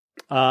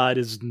 It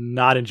is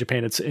not in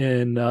Japan. It's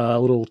in a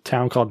little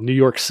town called New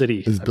York City.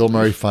 Is Bill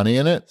Murray funny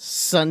in it?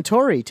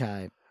 Suntory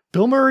time.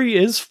 Bill Murray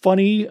is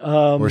funny.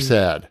 Or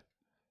sad?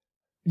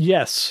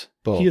 Yes.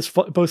 Both. He is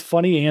both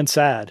funny and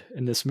sad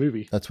in this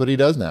movie. That's what he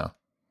does now.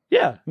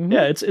 Yeah. Mhm.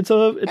 Yeah. It's a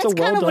well That's kind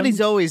done. of what he's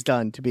always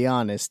done, to be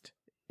honest.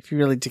 If you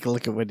really take a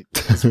look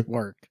at his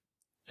work.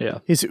 Yeah.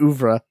 His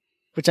oeuvre,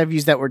 which I've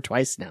used that word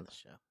twice now. The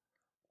show.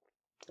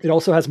 It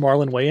also has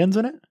Marlon Wayans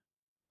in it.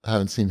 I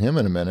haven't seen him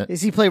in a minute.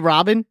 Does he play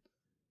Robin?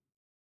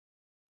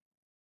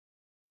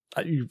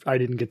 I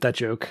didn't get that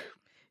joke.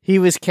 He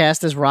was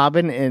cast as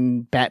Robin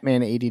in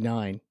Batman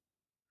 '89.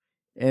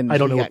 And I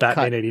don't he know what got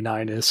Batman cut.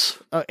 '89 is.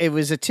 It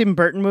was a Tim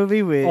Burton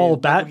movie with Oh,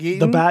 Michael the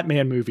Keaton.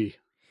 Batman movie.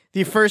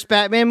 The first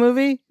Batman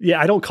movie. Yeah,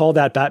 I don't call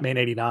that Batman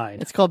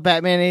 '89. It's called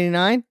Batman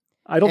 '89.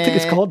 I don't think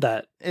it's and- Called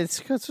that. That's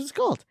what it's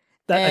called.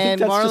 I think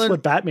and that's Marlon- just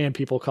what Batman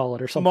people call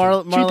it or something.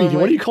 Marlon GP, what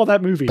Wayans- do you call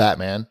that movie?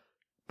 Batman.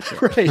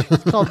 Right.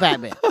 It's called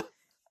Batman.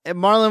 And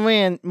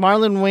Marlon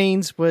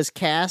Wayans was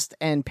cast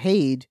and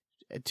paid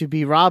to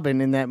be Robin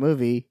in that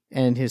movie,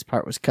 and his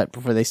part was cut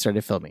before they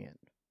started filming it.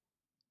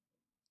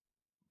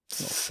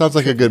 Sounds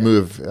like a good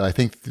move. I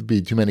think there'd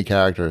be too many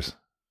characters.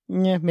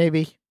 Yeah,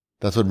 maybe.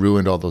 That's what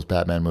ruined all those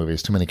Batman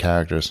movies. Too many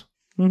characters.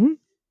 Mm-hmm.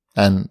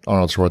 And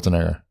Arnold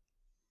Schwarzenegger.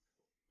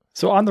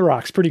 So On the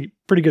Rocks, pretty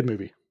good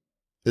movie.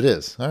 It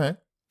is. All right.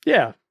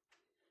 Yeah,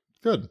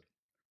 Good.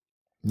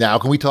 Now,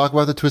 can we talk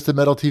about the Twisted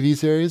Metal TV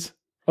series?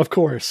 of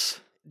course.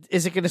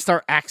 Is it going to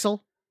star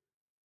Axel?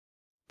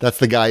 That's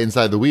the guy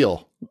inside the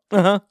wheel.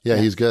 Uh-huh. Yeah,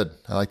 he's good.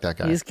 I like that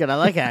guy. He's good. I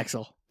like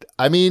Axel.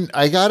 I mean,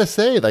 I gotta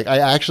say, I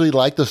actually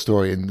like the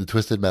story in the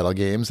Twisted Metal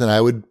games, and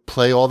I would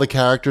play all the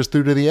characters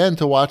through to the end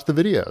to watch the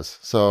videos.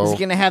 So Is he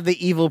going to have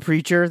the evil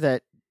preacher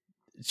that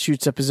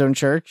shoots up his own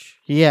church?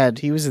 He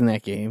was in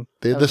that game.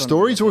 That the was one of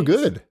stories were things.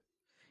 good,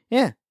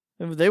 Yeah.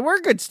 They were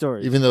good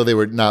stories. even though they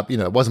were not.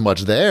 It wasn't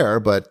much there,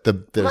 but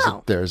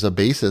No. there's a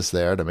basis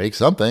there to make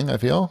something. I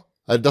feel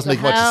it doesn't So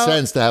make much how-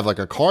 sense to have like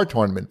a car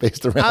tournament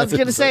based around. I was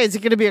going to it, say, is it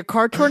going to be a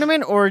card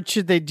tournament, or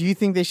do you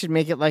think they should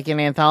make it like an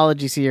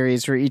anthology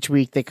series where each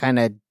week they kind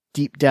of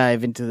deep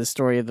dive into the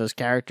story of those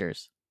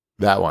characters?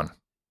 that one.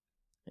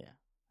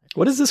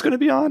 What is this going to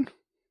be on?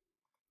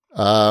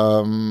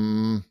 I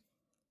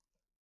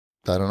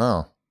don't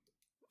know.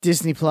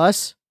 Disney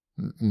Plus?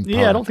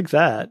 Yeah, I don't think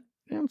that.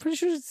 I'm pretty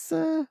sure it's,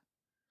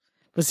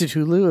 was it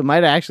Hulu? It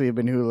might actually have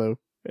been Hulu,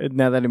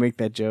 now that I make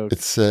that joke.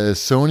 It's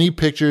Sony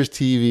Pictures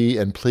TV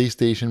and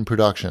PlayStation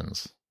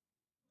Productions.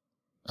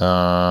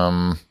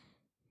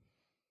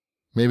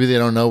 Maybe they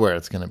don't know where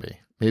it's going to be.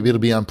 Maybe it'll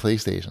be on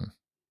PlayStation.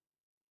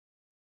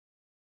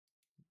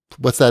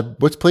 What's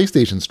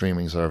PlayStation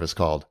streaming service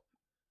called?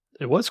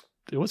 It was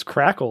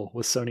Crackle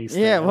with Sony's.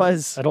 Yeah, thing. it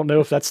was. I don't know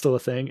if that's still a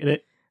thing. And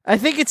I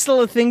think it's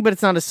still a thing, but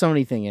it's not a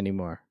Sony thing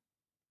anymore.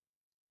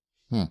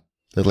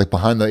 They're like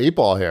behind the eight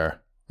ball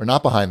here. Or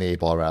not behind the eight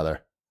ball, rather.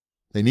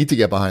 They need to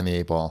get behind the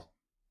eight ball.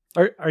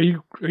 are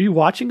you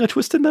watching a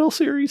Twisted Metal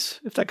series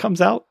if that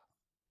comes out?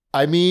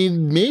 I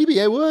mean,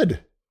 maybe I would.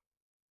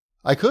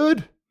 I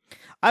could.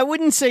 I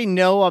wouldn't say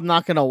no, I'm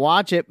not going to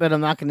watch it, but I'm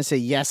not going to say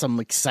yes, I'm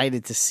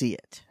excited to see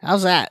it.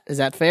 How's that? Is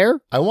that fair?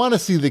 I want to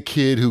see the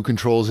kid who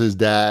controls his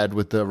dad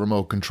with the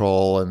remote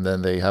control, and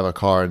then they have a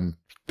car and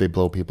they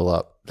blow people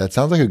up. That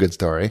sounds like a good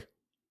story.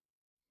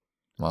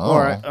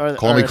 Or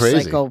call me a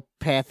crazy.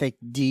 psychopathic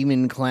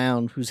demon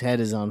clown whose head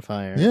is on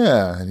fire.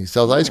 Yeah, and he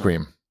sells ice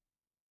cream.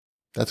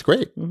 That's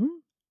great. Mm-hmm.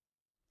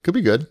 Could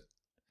be good.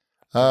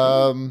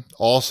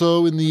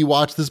 Also, in the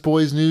Watch This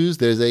Boys news,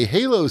 there's a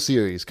Halo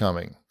series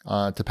coming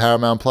to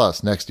Paramount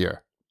Plus next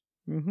year.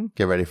 Mm-hmm.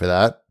 Get ready for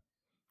that.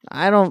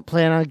 I don't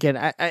plan on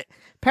getting.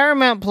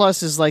 Paramount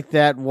Plus is like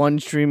that one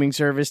streaming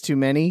service too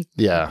many.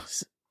 Yeah.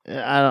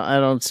 I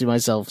don't see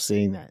myself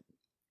seeing that.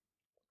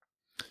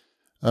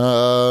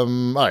 All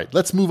right,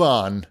 let's move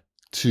on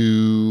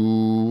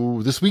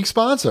to this week's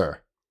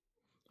sponsor.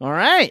 All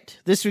right.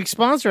 This week's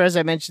sponsor, as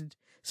I mentioned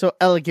so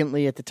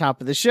elegantly at the top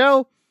of the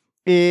show,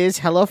 is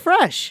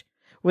HelloFresh.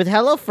 With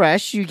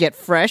HelloFresh, you get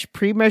fresh,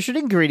 pre-measured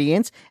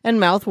ingredients and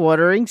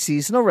mouth-watering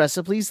seasonal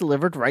recipes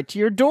delivered right to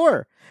your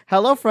door.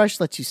 HelloFresh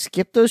lets you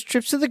skip those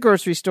trips to the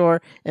grocery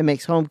store and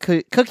makes home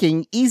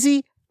cooking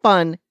easy,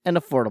 fun, and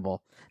affordable.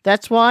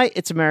 That's why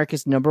it's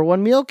America's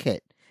 #1 meal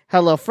kit.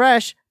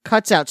 HelloFresh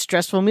cuts out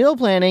stressful meal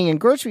planning and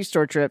grocery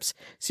store trips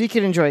so you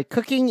can enjoy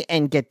cooking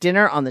and get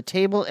dinner on the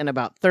table in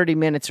about 30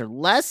 minutes or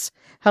less.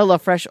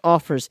 HelloFresh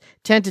offers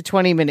 10 to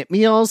 20-minute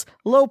meals,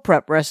 low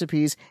prep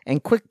recipes,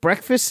 and quick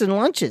breakfasts and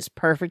lunches,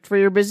 perfect for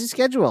your busy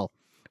schedule.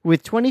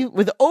 With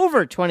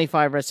over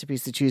 25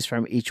 recipes to choose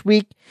from each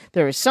week,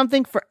 there is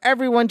something for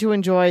everyone to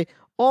enjoy.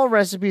 All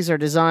recipes are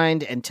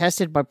designed and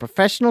tested by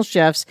professional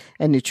chefs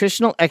and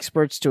nutritional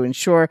experts to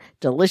ensure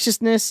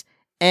deliciousness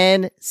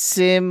and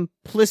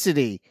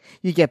simplicity.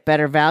 You get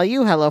better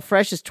value.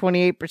 HelloFresh is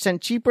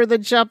 28% cheaper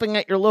than shopping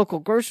at your local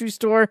grocery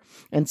store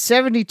and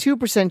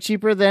 72%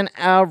 cheaper than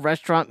a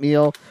restaurant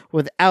meal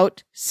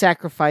without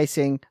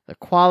sacrificing the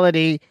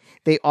quality.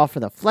 They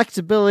offer the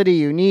flexibility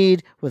you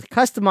need with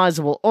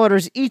customizable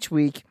orders each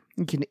week.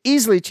 You can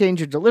easily change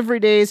your delivery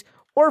days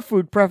or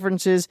food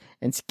preferences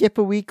and skip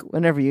a week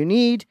whenever you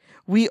need.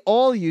 We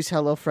all use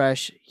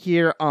HelloFresh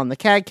here on the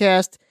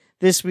CADcast.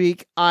 This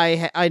week,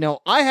 I know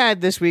I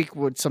had this week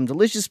with some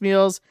delicious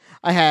meals.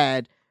 I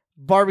had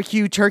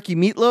barbecue turkey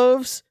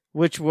meatloaves,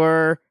 which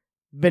were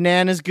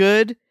bananas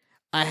good.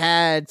 I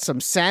had some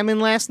salmon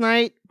last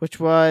night, which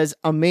was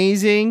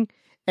amazing.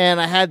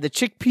 And I had the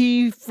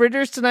chickpea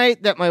fritters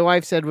tonight that my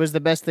wife said was the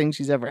best thing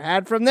she's ever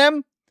had from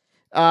them.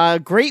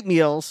 Great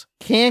meals.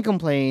 Can't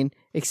complain.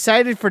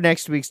 Excited for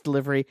next week's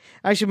delivery.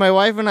 Actually, my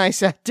wife and I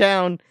sat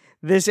down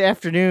this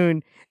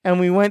afternoon and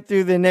we went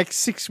through the next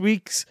 6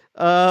 weeks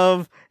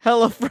of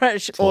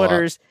HelloFresh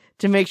orders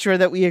to make sure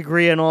that we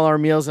agree on all our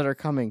meals that are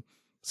coming.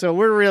 So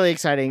we're really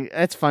excited.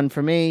 That's fun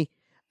for me.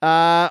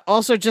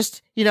 Also,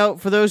 just,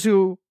 for those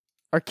who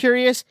are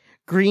curious,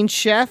 Green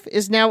Chef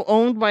is now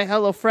owned by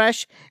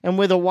HelloFresh, and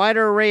with a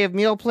wider array of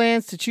meal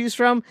plans to choose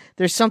from,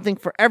 there's something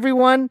for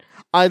everyone.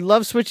 I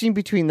love switching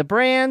between the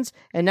brands,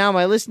 and now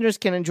my listeners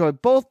can enjoy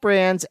both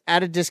brands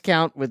at a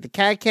discount with the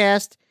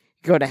CADcast.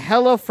 Go to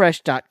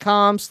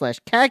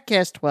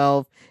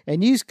HelloFresh.com/CADcast12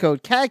 and use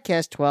code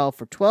CADcast12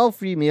 for 12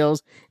 free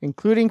meals,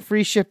 including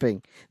free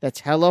shipping.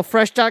 That's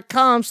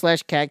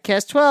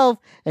HelloFresh.com/CADcast12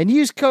 and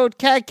use code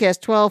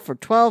CADcast12 for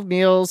 12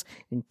 meals,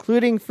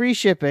 including free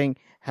shipping.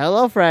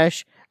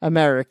 HelloFresh,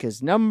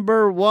 America's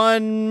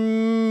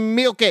 #1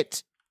 meal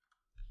kit.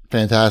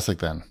 Fantastic,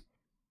 then.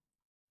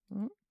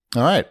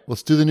 All right,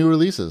 let's do the new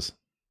releases.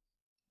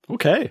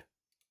 Okay.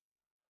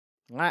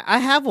 I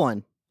have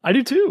one. I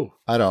do too.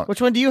 I don't.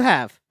 Which one do you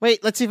have?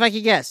 Wait, let's see if I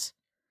can guess.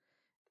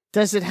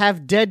 Does it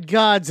have Dead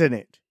Gods in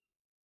it?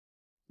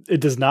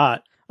 It does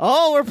not.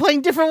 Oh, we're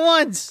playing different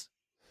ones.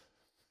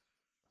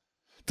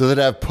 Does it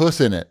have Puss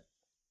in it?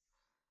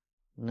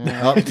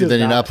 No. Oh, It does then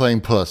you're not. not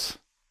playing Puss.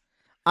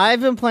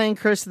 I've been playing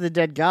Curse of the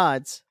Dead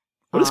Gods.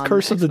 What is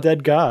Curse of the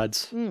Dead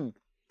Gods?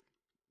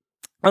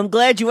 I'm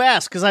glad you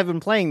asked because I've been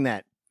playing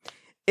that.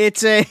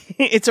 It's a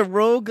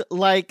rogue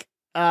like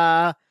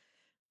hack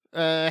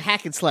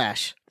and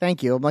slash.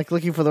 Thank you. I'm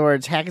looking for the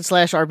words hack and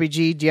slash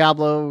RPG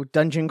Diablo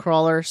dungeon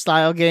crawler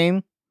style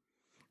game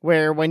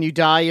where when you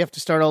die you have to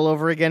start all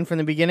over again from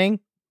the beginning.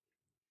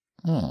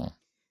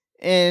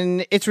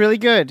 And it's really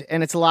good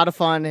and it's a lot of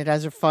fun. It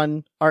has a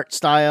fun art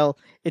style.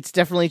 It's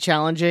definitely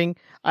challenging.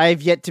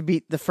 I've yet to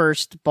beat the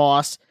first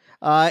boss.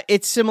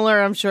 It's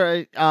similar. I'm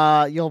sure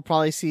you'll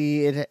probably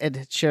see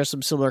it shares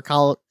some similar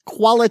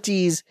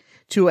qualities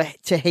to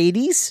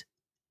Hades,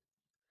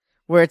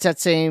 where it's that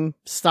same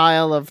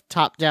style of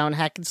top-down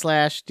hack and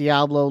slash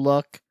Diablo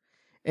look,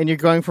 and you're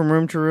going from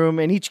room to room.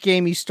 In each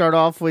game, you start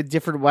off with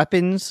different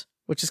weapons,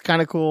 which is kind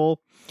of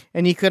cool,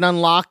 and you can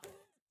unlock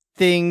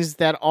things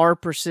that are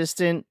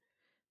persistent,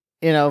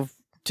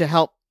 to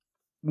help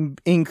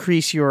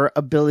increase your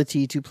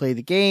ability to play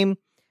the game.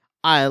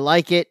 I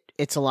like it.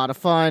 It's a lot of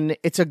fun.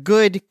 It's a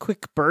good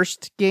quick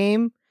burst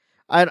game.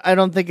 I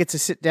don't think it's a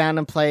sit down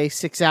and play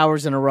 6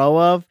 hours in a row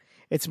of.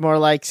 It's more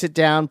like sit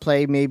down,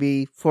 play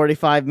maybe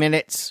 45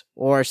 minutes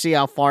or see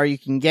how far you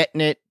can get in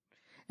it.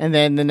 And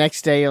then the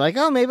next day you're like,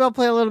 oh, maybe I'll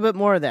play a little bit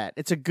more of that.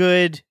 It's a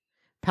good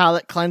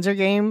palate cleanser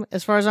game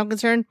as far as I'm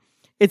concerned.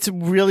 It's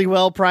really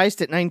well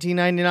priced at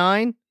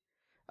 $19.99.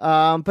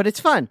 But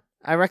it's fun.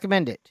 I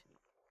recommend it.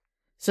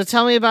 So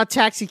tell me about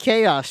Taxi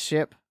Chaos,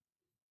 Ship.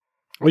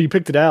 Well, you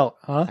picked it out,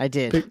 huh? I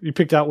did. You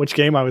picked out which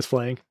game I was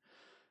playing.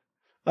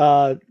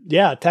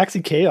 Yeah,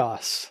 Taxi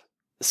Chaos.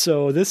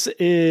 So this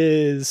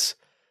is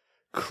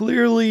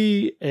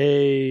clearly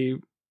a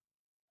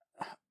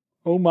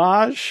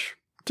homage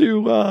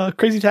to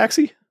Crazy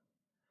Taxi.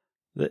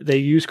 They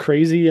use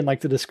crazy in the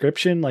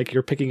description, like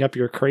you're picking up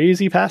your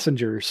crazy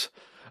passengers.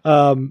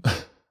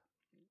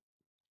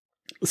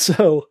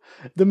 So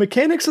the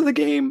mechanics of the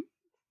game,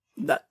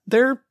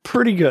 they're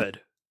pretty good.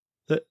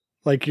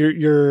 Like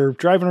you're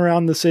driving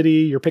around the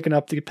city, you're picking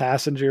up the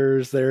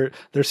passengers. They're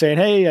saying,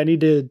 "Hey, I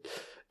need to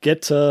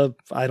get to,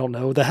 I don't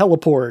know, the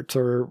heliport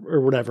or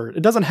whatever."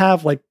 It doesn't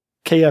have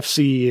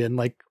KFC and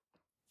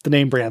the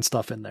name brand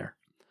stuff in there.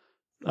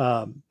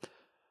 So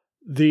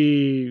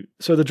the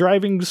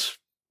driving's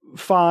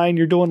fine.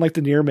 You're doing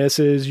the near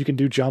misses. You can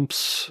do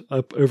jumps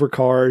up over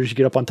cars. You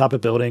get up on top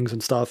of buildings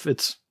and stuff.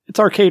 It's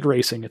arcade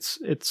racing.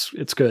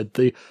 It's good.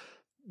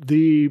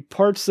 The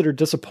parts that are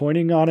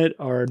disappointing on it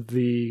are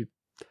the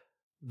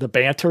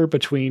banter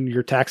between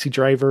your taxi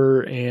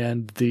driver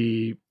and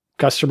the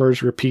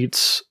customers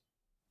repeats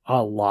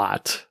a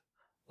lot.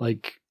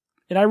 Like,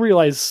 and I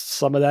realize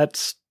some of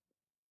that's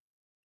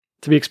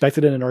to be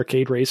expected in an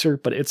arcade racer,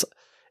 but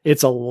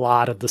it's a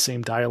lot of the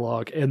same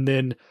dialogue. And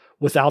then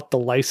without the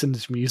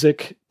licensed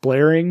music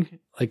blaring,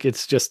 like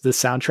it's just the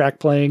soundtrack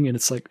playing, and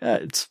it's like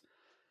it's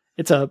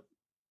a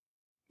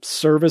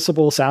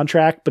serviceable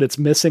soundtrack, but it's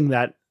missing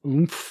that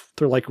oomph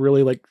to like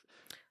really like.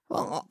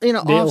 Well,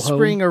 nail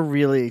Offspring are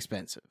really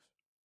expensive.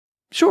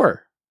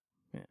 Sure,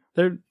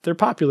 Yeah. they're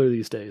popular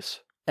these days.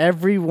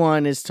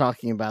 Everyone is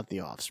talking about the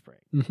Offspring.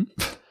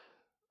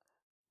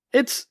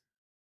 It's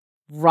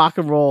Rock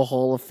and Roll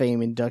Hall of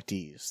Fame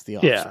inductees, the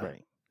Yeah.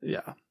 Offspring.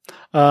 yeah.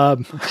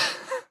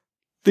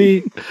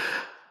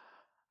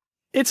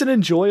 It's an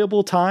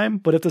enjoyable time,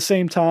 but at the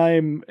same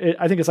time,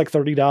 I think it's like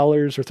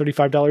 $30 or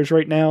 $35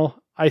 right now.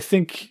 I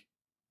think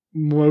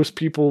most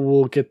people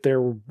will get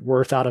their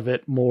worth out of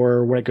it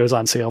more when it goes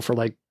on sale for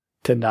like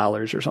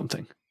 $10 or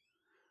something.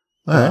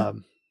 All right.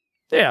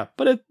 Yeah,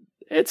 but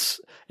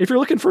it's if you're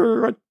looking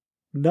for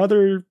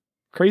another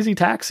crazy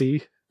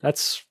taxi,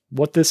 that's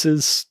what this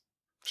is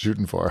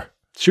Shooting for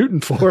shooting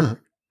for.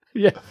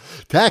 Yeah.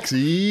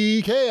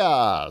 Taxi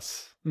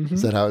Chaos. Mhm.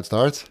 Is that how it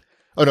starts?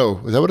 Oh no,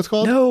 is that what it's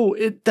called? No,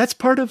 that's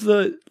part of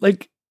the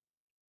like.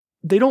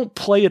 They don't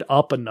play it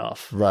up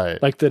enough,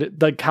 Right. like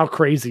that, like how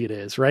crazy it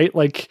is, right?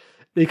 Like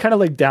they kind of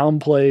like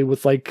downplay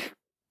with like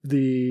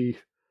the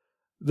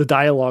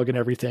dialogue and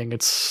everything.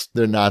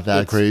 They're not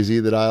that it's- crazy,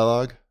 the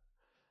dialogue.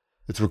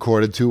 It's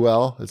recorded too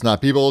well. It's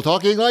not people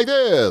talking like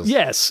this.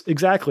 Yes,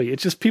 exactly.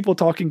 It's just people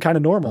talking kind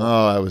of normal.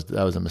 Oh,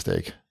 that was a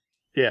mistake.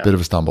 Yeah. Bit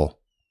of a stumble.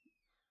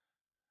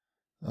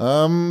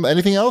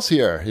 Anything else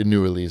here in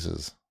new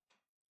releases?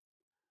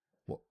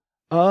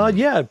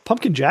 Yeah.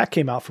 Pumpkin Jack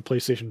came out for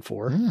PlayStation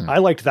 4. Hmm. I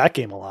liked that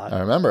game a lot.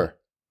 I remember.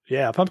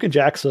 Yeah, Pumpkin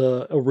Jack's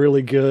a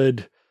really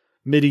good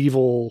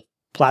medieval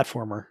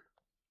platformer.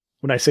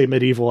 When I say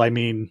medieval, I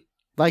mean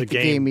Like The the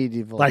game. game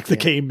Medieval. like the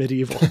yeah. game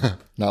medieval.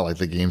 Not like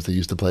the games they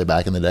used to play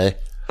back in the day.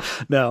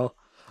 No.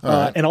 All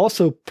right. And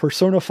also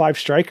Persona 5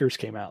 Strikers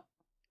came out.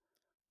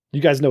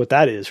 You guys know what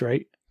that is,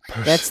 right?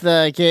 That's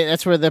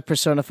where the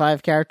Persona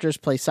 5 characters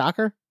play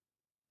soccer?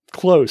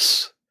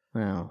 Close.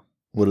 Wow.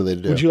 What do they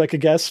do? Would you like a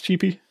guess,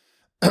 Cheapy?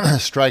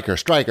 Striker.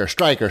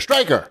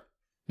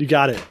 You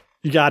got it.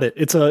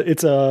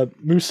 It's a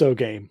Muso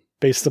game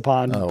based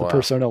upon Oh, the wow.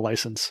 Persona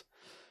license.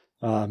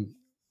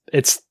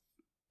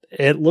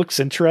 It looks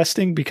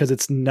interesting because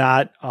it's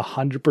not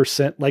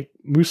 100% like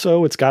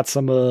Muso. It's got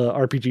some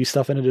RPG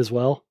stuff in it as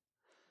well,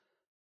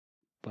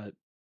 but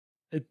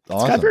it's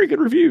Awesome. got very good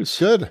reviews.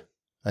 Good.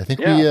 I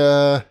think we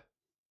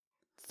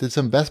did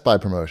some Best Buy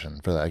promotion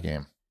for that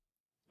game.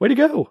 Way to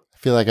go! I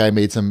feel like I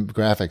made some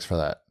graphics for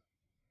that.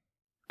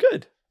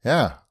 Good.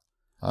 Yeah.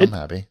 I'm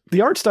happy.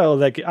 The art style of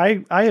that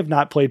I have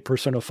not played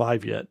Persona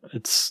 5 yet.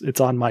 It's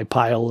on my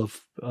pile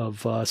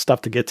of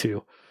stuff to get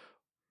to.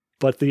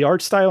 But the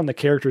art style and the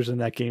characters in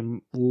that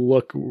game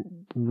look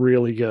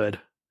really good.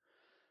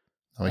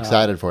 I'm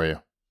excited for you.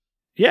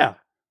 Yeah.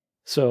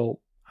 So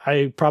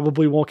I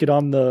probably won't get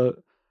on this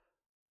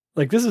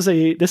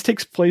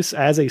takes place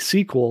as a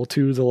sequel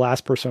to the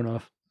last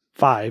Persona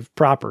 5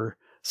 proper.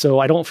 So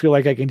I don't feel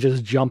like I can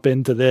just jump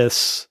into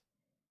this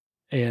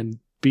and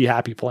be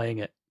happy playing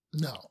it.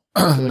 No.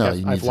 I feel like No, I've,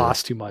 you need I've to.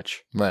 lost too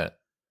much. Right.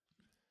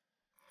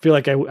 I feel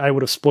like I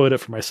would have spoiled it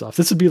for myself.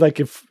 This would be like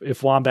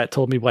if Wombat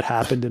told me what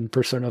happened in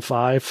Persona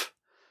 5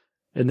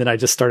 and then I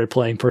just started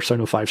playing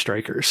Persona 5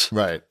 Strikers.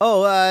 Right.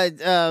 Oh,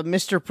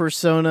 Mr.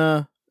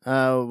 Persona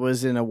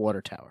was in a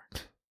water tower.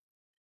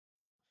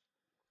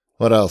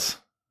 What else?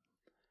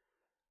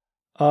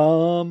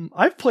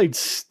 I've played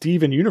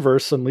Steven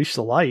Universe Unleash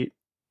the Light.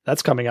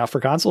 That's coming out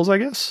for consoles, I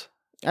guess.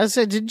 I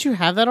said, didn't you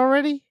have that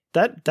already?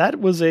 That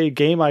was a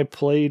game I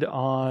played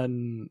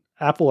on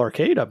Apple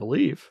Arcade, I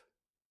believe.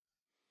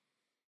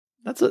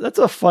 That's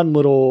a fun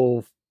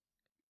little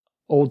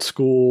old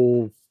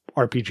school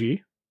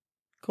RPG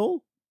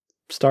Cool.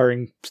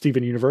 starring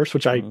Steven Universe,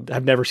 which I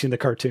have never seen the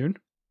cartoon.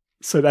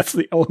 So that's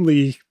the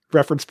only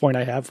reference point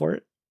I have for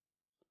it.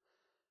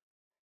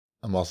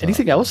 I'm also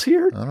Anything else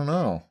here? I don't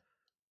know.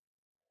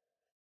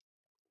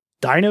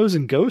 Dinos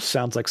and Ghosts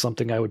sounds like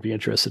something I would be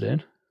interested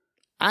in.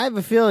 I have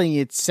a feeling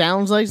it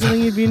sounds like something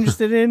you'd be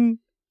interested in,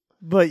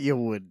 but you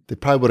would. They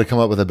probably would have come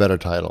up with a better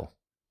title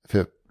if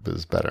it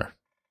was better.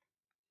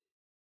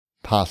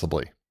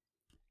 Possibly.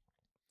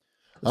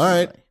 All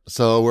right.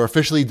 So we're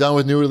officially done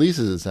with new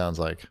releases, it sounds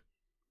like.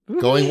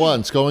 Going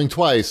once, going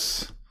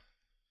twice.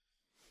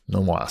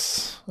 No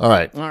mas. All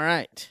right. All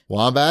right.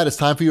 Wombat, it's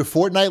time for your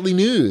fortnightly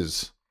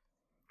news.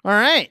 All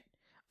right.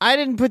 I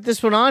didn't put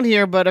this one on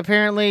here, but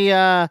apparently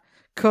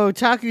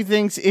Kotaku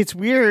thinks it's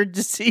weird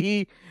to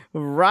see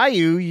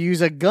Ryu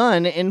use a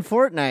gun in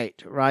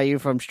Fortnite. Ryu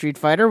from Street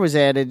Fighter was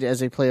added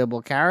as a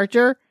playable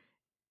character.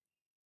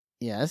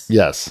 Yes.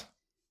 Yes.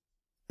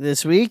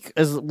 This week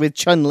with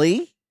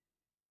Chun-Li.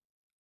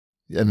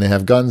 And they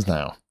have guns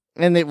now.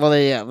 And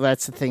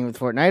that's the thing with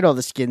Fortnite. All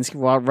the skins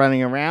while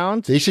running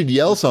around. They should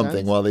yell Makes something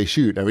sense. while they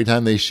shoot. Every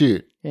time they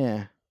shoot.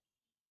 Yeah.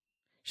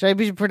 Should I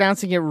be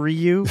pronouncing it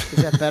Ryu? Is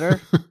that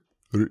better?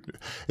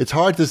 It's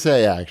hard to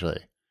say,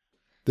 actually.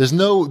 There's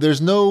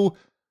no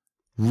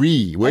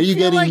re. Where are you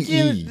feel getting like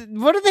e?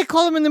 what do they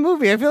call him in the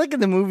movie? I feel like in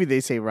the movie they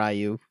say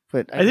Ryu,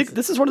 but I think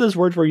this is one of those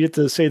words where you have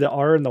to say the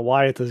R and the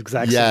Y at the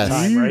exact Yes.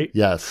 same time, right?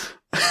 Yes.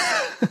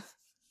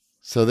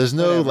 So there's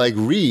no Whatever. like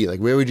re. Like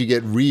where would you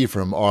get re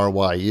from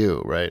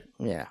RYU, right?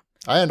 yeah.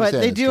 I understand. But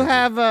they it's do tricky.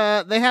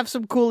 have they have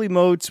some cool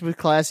emotes with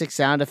classic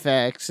sound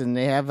effects, and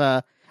they have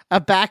a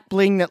back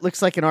bling that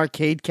looks like an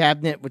arcade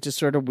cabinet, which is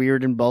sort of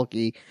weird and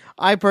bulky.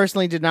 I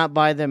personally did not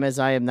buy them as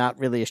I am not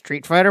really a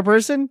Street Fighter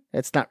person.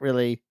 That's not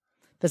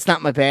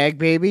my bag,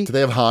 baby. Do they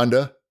have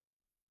Honda?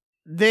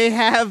 They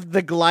have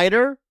the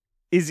glider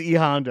is E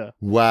Honda.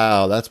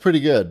 Wow, that's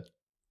pretty good.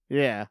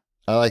 Yeah.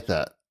 I like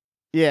that.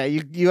 Yeah,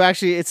 you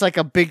actually it's like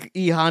a big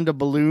E Honda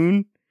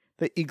balloon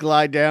that you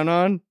glide down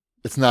on.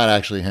 It's not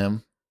actually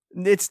him.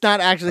 It's not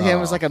actually him,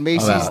 it's Oh, like a I'm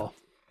Macy's out. Oh,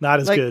 not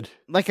as Like- good.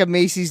 like a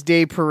Macy's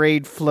Day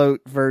Parade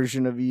float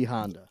version of E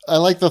Honda. I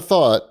like the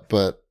thought,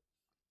 but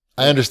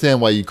I understand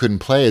why you couldn't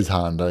play as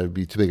Honda. It'd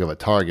be too big of a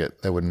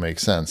target. That wouldn't make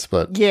sense.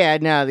 But Yeah,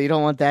 no, you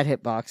don't want that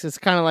hitbox. It's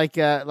kind of like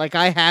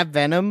I have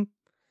Venom,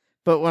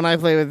 but when I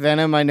play with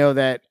Venom, I know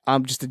that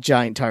I'm just a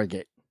giant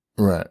target.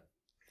 right,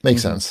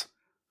 makes Mhm. sense.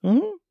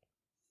 Mm-hmm.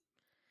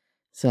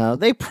 So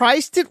they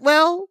priced it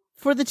well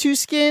for the two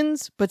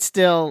skins, but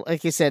still,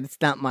 like I said, it's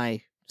not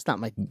my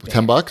bag.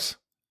 $10.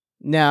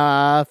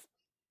 Nah,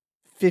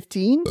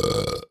 15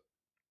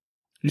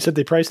 You said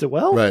they priced it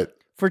well? Right.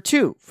 for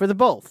the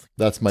both.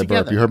 That's my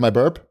Together. burp. You heard my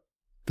burp?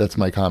 That's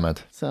my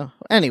comment. So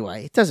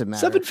anyway, it doesn't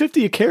matter.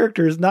 $7.50 a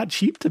character is not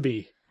cheap to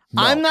be.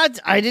 No.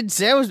 I didn't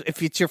say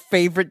if it's your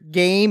favorite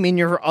game in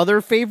your other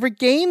favorite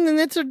game, then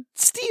it's a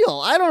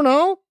steal. I don't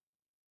know.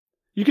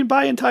 You can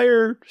buy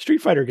entire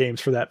Street Fighter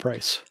games for that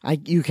price.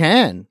 You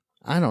can.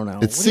 I don't know.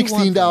 It's What do you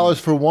want from $16 me?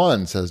 for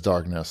one, says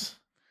Darkness.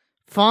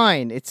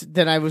 Fine.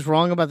 Then I was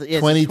wrong about the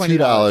it's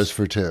 $22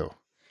 for two.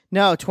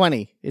 No,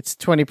 20. It's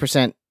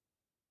 20%.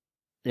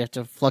 You have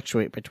to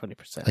fluctuate by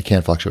 20%. I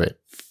can't fluctuate.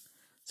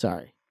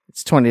 Sorry.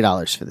 It's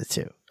 $20 for the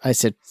two. I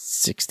said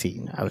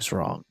 16. I was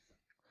wrong.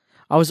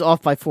 I was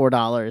off by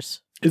 $4.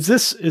 Is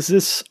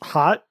this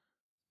hot,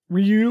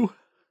 Ryu?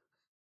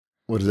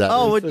 What does that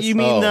Oh, mean? what, you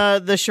mean Oh.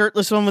 the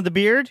shirtless one with the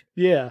beard?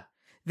 Yeah.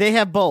 They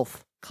have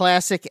both.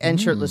 Classic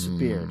and shirtless with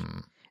beard.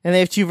 Mm. And they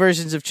have two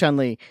versions of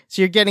Chun-Li.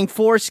 So you're getting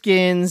 4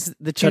 skins,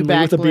 the 2 Chun-Li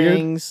back with a beard?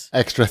 blings.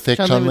 Extra thick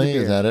Chun-Li with a Chun-Li, is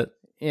beard. that it?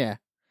 Yeah.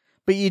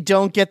 But you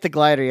don't get the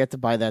glider. You have to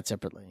buy that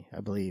separately, I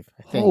believe.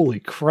 I think. Holy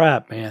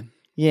crap, man.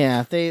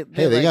 Yeah. Hey,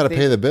 they got to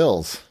pay the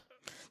bills.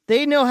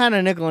 They know how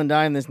to nickel and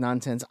dime this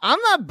nonsense.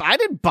 I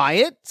didn't buy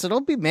it, so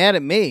don't be mad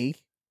at me.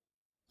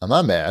 I'm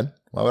not mad.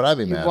 Why would I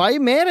be mad? Why are you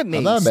mad at me?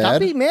 I'm not Stop mad.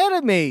 being mad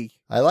at me.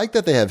 I like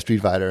that they have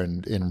Street Fighter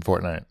in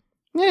Fortnite.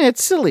 Yeah,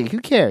 it's silly. Who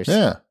cares?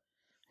 Yeah.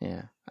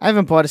 Yeah. I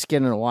haven't bought a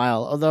skin in a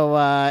while,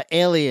 although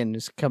Alien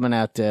is coming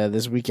out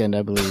this weekend,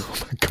 I believe.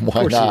 Of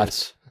Why course he not?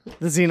 is.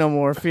 The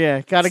Xenomorph,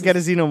 yeah. Gotta get a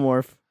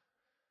Xenomorph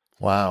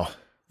Wow.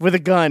 with a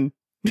gun.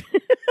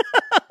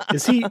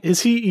 Is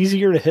he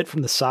easier to hit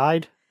from the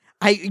side?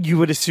 You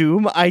would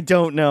assume. I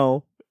don't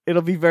know.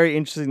 It'll be very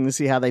interesting to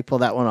see how they pull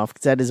that one off,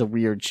 because that is a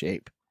weird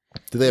shape.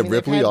 Do they have I mean, they've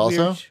Ripley had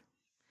also? weird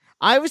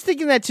I was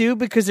thinking that too,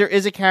 because there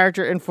is a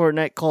character in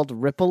Fortnite called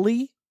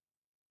Ripley.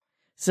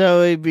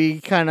 So it'd be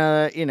kind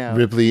of,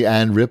 Ripley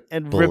and Ripley.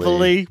 And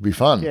Ripley. Be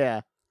fun.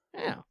 Yeah.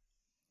 Yeah.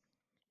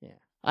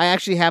 I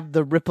actually have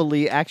the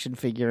Ripley action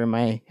figure in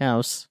my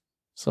house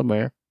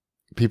somewhere.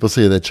 People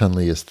say that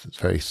Chun-Li is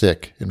very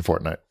thick in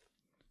Fortnite.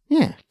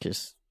 Yeah,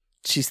 because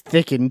she's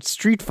thick in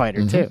Street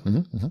Fighter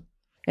too,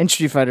 and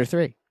Street Fighter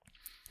 3.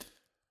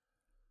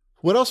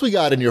 What else we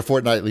got in your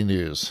fortnightly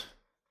news?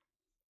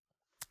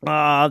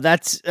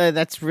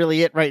 That's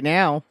really it right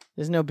now.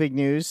 There's no big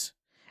news.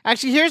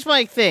 Actually, here's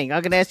my thing.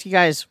 I'm gonna ask you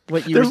guys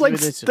what you There's would like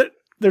do with this.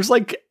 there's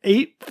like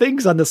 8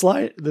 things on this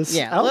line. This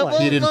Yeah,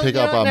 outline. He didn't well, pick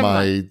you up know what, on never my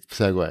mind.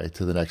 segue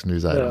to the next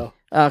news item. No.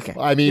 Okay.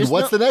 I mean, There's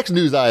what's no- the next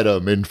news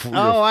item in your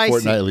I see.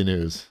 fortnightly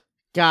news?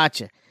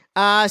 Gotcha.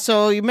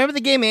 So you remember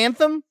the game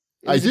Anthem?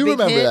 It I was a do big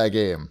remember hit. that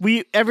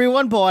game.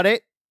 Everyone bought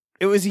it.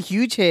 It was a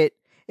huge hit.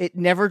 It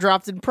never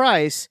dropped in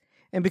price,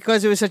 and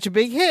because it was such a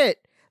big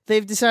hit,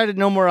 they've decided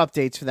no more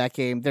updates for that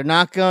game. They're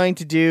not going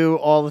to do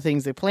all the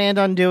things they planned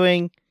on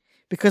doing,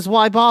 because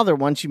why bother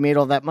once you made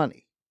all that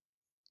money?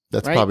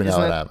 That's Right? probably not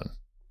Isn't what that- happened.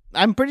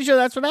 I'm pretty sure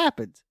that's what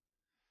happened.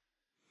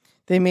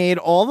 They made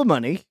all the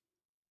money.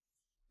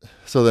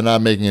 So they're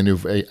not making a new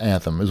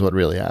Anthem is what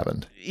really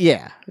happened.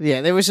 Yeah.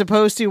 They were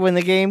supposed to when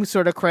the game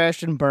sort of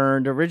crashed and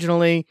burned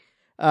originally,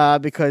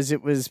 because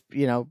it was,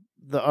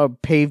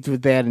 paved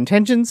with bad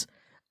intentions.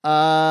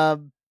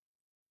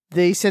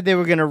 They said they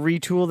were going to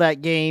retool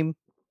that game.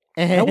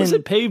 And How was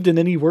it paved in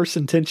any worse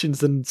intentions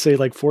than say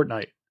like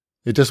Fortnite?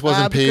 It just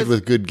wasn't paved because-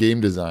 with good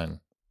game design.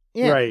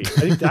 Yeah. Right.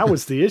 I think that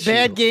was the issue.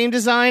 Bad game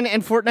design,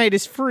 and Fortnite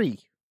is free.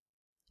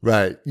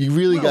 Right. You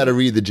really Well, got to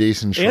read the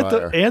Jason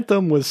Schreier.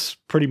 Anthem was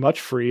pretty much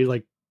free.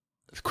 Like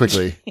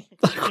quickly.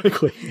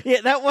 quickly.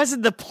 Yeah, that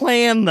wasn't the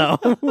plan, though.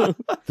 Well,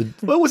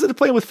 it wasn't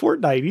playing with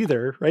Fortnite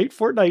either, right?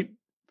 Fortnite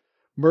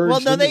merged.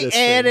 Well, no, into they this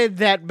thing. added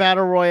that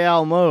battle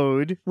royale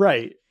mode,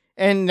 right.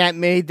 and that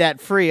made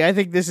that free. I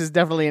think this is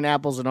definitely an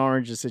apples and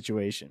oranges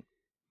situation.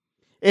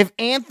 If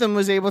Anthem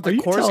was able to Are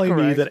you course telling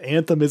me correct, that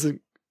Anthem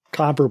isn't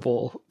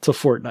comparable to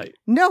Fortnite?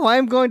 no,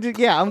 I'm going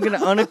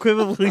to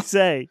unequivocally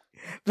say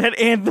that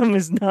Anthem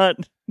is not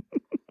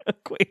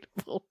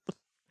equatable.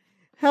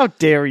 How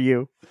dare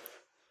you?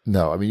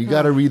 No, I mean, you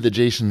got to read the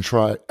Jason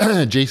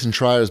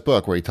Schreier's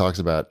book where he talks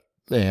about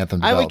the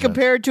Anthem I development. would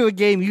compare it to a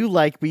game you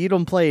like, but you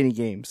don't play any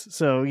games,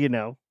 so you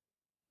know.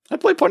 I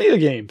play plenty of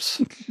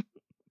games.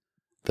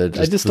 They're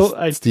I just the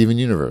don't- Steven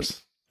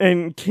Universe.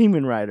 And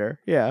Kamen Rider,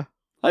 yeah.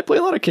 I play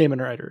a lot of Kamen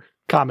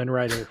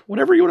Rider,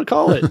 whatever you want to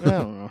call it. I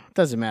don't know.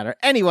 Doesn't matter.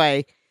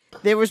 Anyway,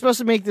 they were supposed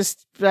to make this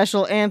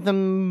special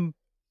Anthem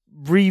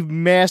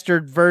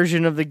remastered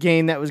version of the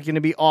game that was going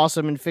to be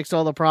awesome and fix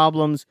all the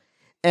problems,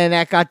 and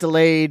that got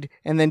delayed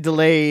and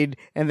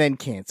then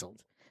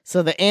canceled.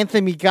 So the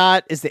Anthem you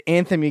got is the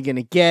Anthem you're going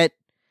to get.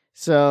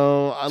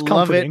 So I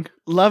It's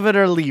love it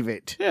or leave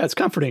it. Yeah, it's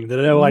comforting that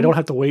I don't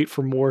have to wait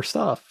for more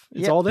stuff.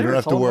 It's Yep. all there. You don't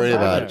have It's to all in worry one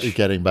about package. it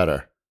getting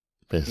better,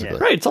 basically.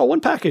 Right, it's all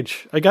one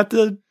package. I got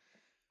the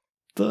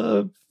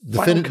final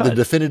cut. The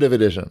definitive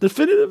edition.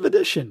 Definitive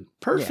edition.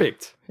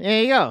 Perfect.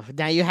 There you go.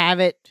 Now you have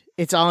it.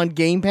 It's on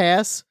Game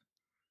Pass,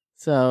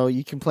 so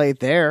you can play it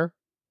there.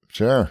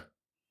 Sure.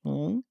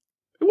 Mhm.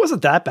 It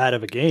wasn't that bad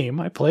of a game.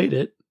 I played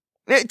it.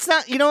 It's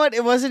not, you know what?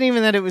 It wasn't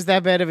even that it was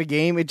that bad of a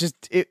game. It just,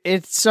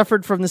 it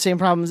suffered from the same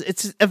problems.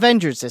 It's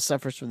Avengers that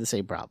suffers from the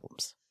same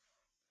problems.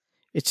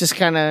 It's just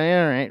kind of,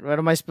 all right, what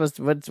am I supposed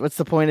to, what's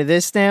the point of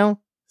this now?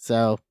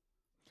 So,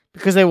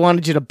 because they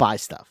wanted you to buy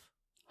stuff.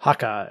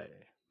 Hawkeye.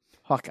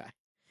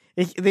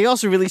 They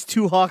also released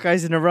 2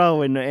 Hawkeyes in a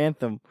row in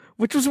Anthem,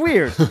 which was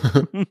weird.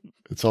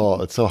 It's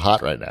so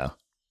hot right now.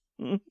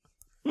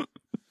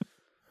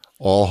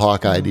 All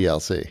Hawkeye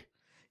DLC.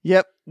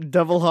 Yep,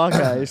 double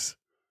Hawkeyes.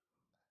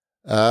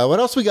 What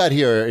else we got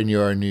here in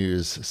your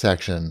news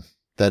section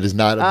that is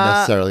not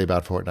necessarily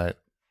about Fortnite?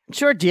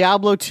 Sure,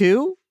 Diablo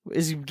 2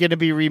 is going to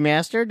be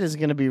remastered, is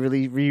going to be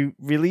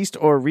released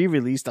or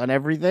re-released on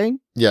everything.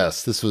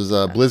 Yes, this was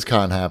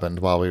BlizzCon happened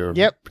while we were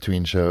Yep.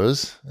 between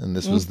shows, and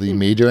this was the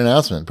major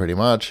announcement, pretty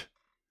much.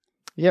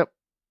 Yep.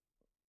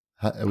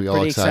 Are we all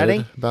Pretty excited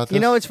exciting. about this?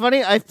 You know, it's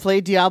funny. I've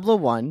played Diablo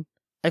 1.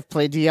 I've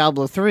played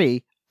Diablo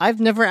 3. I've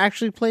never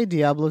actually played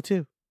Diablo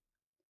 2.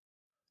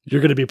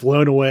 You're going to be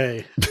blown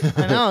away.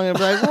 I know. I'm going to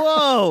be like,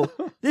 whoa,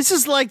 this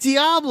is like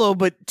Diablo,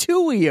 but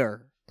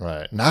 2-ier.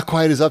 Right. Not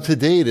quite as up to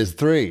date as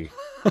 3.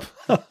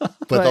 But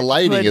the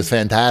lighting is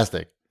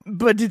fantastic.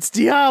 But it's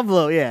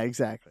Diablo. Yeah,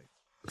 exactly.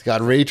 It's got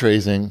ray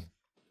tracing.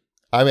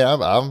 I mean,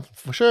 I'm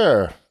for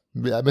sure.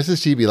 Mrs.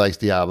 Chibi likes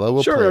Diablo.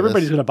 We'll sure, play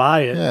everybody's this. going to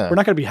buy it. Yeah. We're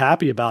not going to be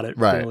happy about it,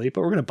 Right. really,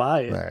 but we're going to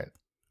buy it. Right.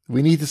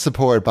 We need to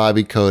support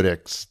Bobby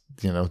Kodak's,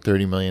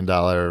 $30 million.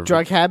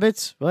 Drug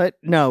habits? What?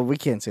 No, we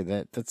can't say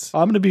that. That's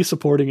I'm going to be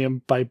supporting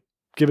him by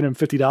giving him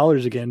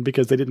 $50 again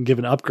because they didn't give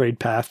an upgrade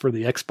path for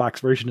the Xbox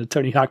version of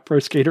Tony Hawk Pro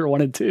Skater 1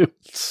 and 2.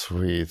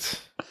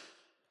 Sweet.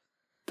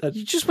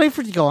 you just wait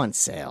for it to go on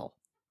sale.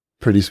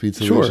 Pretty sweet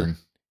Sure. solution.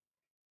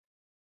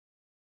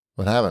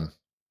 What happened,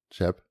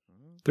 Shep?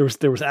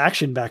 There was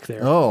action back there.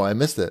 Oh, I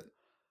missed it.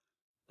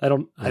 I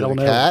don't Was it know. a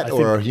cat I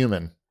or a think-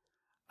 human?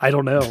 I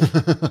don't know.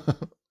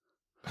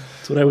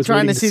 That's what I was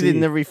Trying to waiting see in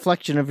the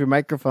reflection of your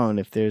microphone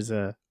if there's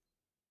a.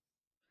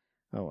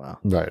 Oh wow.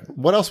 Right.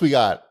 What else we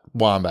got,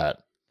 Wombat?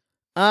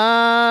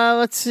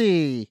 Let's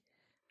see.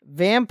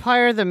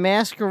 Vampire the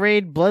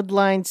Masquerade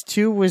Bloodlines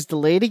 2 was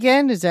delayed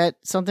again. Is that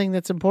something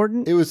that's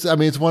important?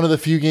 It's one of the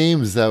few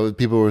games that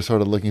people were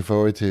sort of looking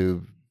forward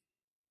to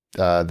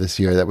this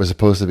year that was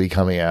supposed to be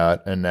coming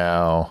out, and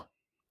now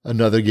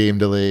another game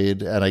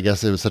delayed. And I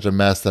guess it was such a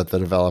mess that the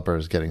developer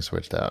is getting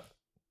switched out.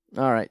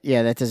 All right.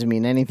 Yeah, that doesn't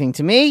mean anything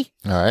to me.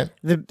 All right.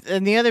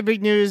 And the other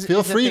big news. Feel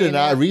is that free they to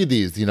not announced- read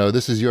these.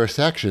 This is your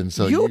section.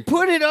 So you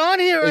put it on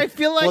here. I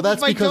feel like well,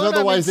 that's if I because don't, I'm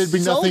otherwise there'd be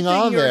nothing on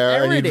insulting your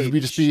there, and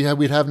heritage.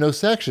 we'd have no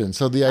section.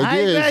 So the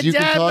idea is you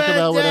can talk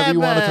about whatever you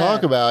want to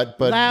talk about,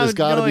 but there's Loud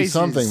got to be noises.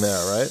 something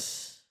there,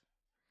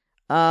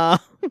 right?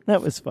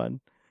 That was fun.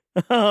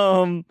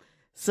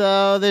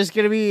 So there's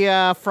gonna be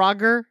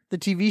Frogger, the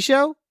TV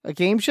show, a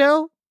game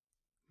show,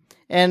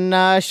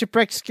 and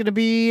Shipwreck's gonna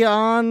be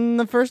on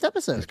the first It's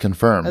episode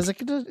confirmed.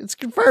 it's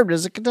confirmed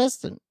as a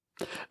contestant.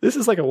 This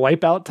is like a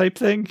Wipeout type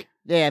thing.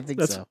 Yeah, I think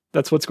That's so.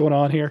 that's what's going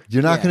on here.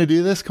 You're not Yeah. going to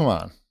do this? Come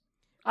on.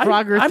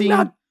 Frogger I'm theme.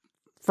 not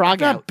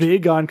Frog out.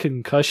 big on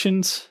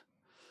concussions.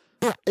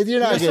 You're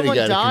not going to Someone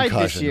get a died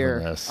concussion this year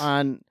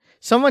from this.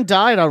 someone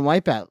died on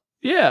Wipeout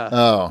Yeah.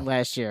 Oh,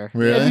 last year.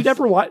 really? Have you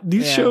never watched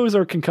these Yeah. shows?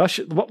 Are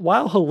concussion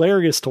while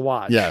hilarious to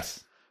watch.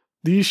 Yes.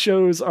 These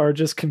shows are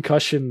just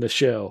concussion the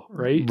show,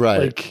 right?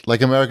 Right.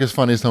 Like America's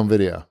Funniest Home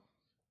Video.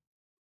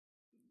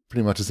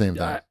 Pretty much the same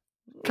thing.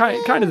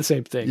 Kind of the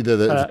same thing. Either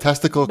the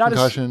testicle not as-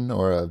 concussion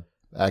or a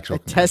actual A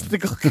concussion.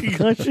 testicle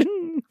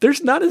concussion.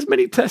 There's not as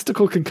many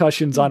testicle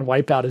concussions on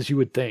Wipeout as you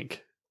would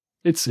think.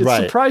 It's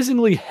Right.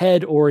 surprisingly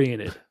head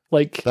oriented.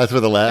 Like, That's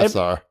where the laughs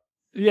are.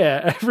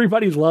 yeah,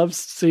 everybody loves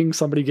seeing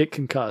somebody get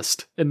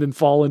concussed and then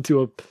fall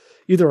into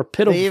either a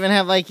pit of They even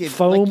have like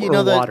foam you or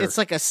know, water. it's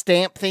like a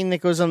stamp thing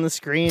that goes on the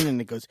screen and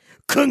it goes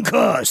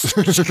concussed.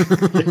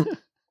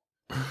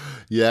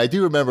 Yeah, I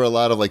do remember a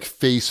lot of like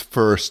face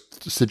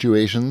first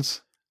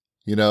situations.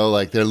 You know,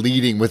 like they're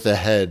leading with the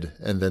head,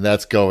 and then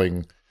that's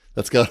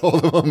got all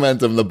the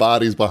momentum. The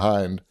body's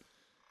behind.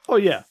 Oh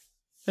yeah,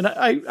 and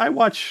I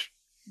watch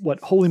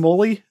Holy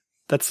Moly.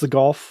 That's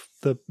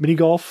the mini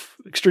golf,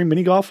 extreme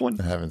mini golf one,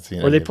 I haven't seen.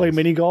 where any they of play these.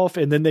 mini golf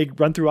and then they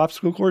run through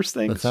obstacle course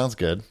things. That sounds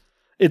good.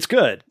 It's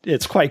good.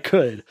 It's quite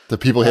good. Do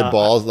people hit Uh,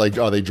 balls? Like,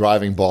 are they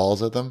driving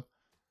balls at them?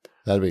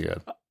 That'd be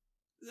good.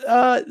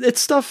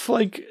 It's stuff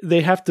like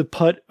they have to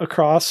putt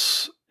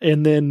across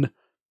and then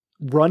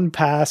run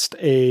past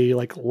a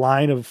like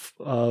line of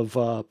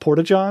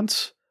porta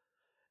johns,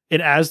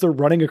 and as they're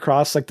running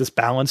across like this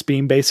balance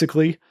beam,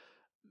 basically,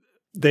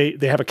 they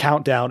have a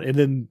countdown, and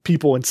then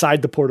people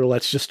inside the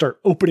portalets just start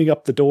opening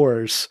up the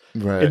doors,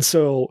 Right. and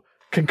so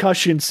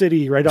concussion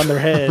city right on their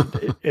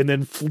head, and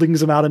then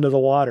flings them out into the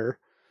water.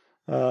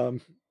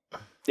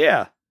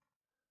 Yeah,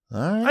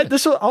 All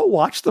right. I'll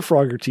watch the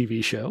Frogger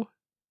TV show.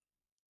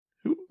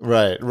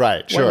 Right.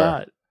 Why Sure.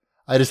 not?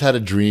 I just had a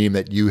dream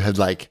that you had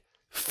like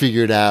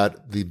figured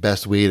out the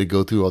best way to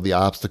go through all the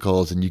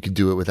obstacles, and you could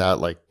do it without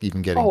like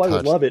even getting Oh, I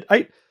touched. would love it.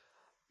 I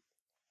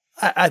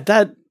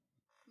that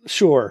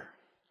sure.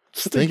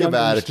 Just think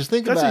about it. Just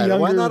think that's a about it.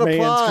 Why younger not man's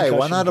apply? Why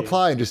concussion not game.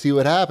 apply and just see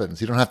what happens?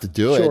 You don't have to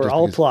do it. Sure, just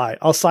I'll because- apply.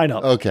 I'll sign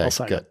up. Okay, I'll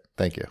sign good. up.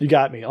 Thank you. You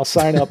got me. I'll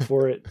sign up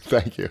for it.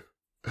 Thank you.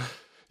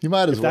 You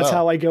might as If well. that's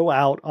how I go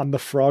out on the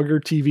Frogger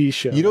TV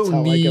show. You That's don't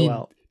how need, I go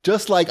out.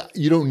 just like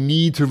you don't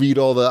need to read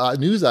all the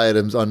news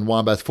items on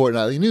Wombat's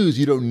Fortnightly News,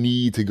 you don't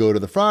need to go to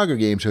the Frogger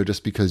game show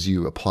just because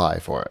you apply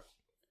for it.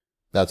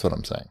 That's what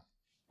I'm saying.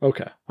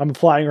 Okay. I'm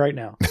applying right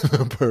now.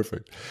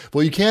 Perfect.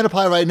 Well, you can't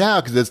apply right now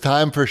because it's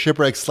time for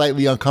Shipwreck's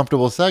Slightly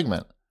Uncomfortable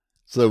segment.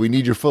 So we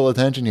need your full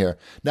attention here.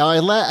 Now, I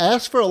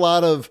asked for a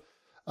lot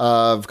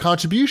of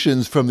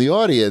contributions from the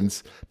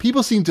audience.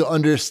 People seem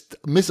to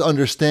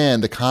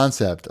misunderstand the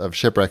concept of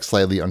Shipwreck's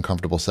Slightly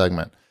Uncomfortable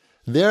segment.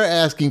 They're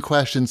asking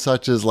questions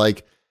such as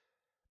like,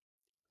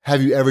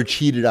 have you ever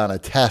cheated on a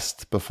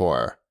test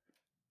before?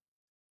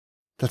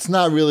 That's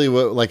not really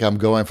what like I'm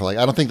going for. Like,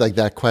 I don't think like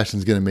that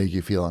question's going to make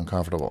you feel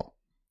uncomfortable.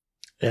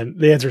 And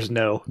the answer is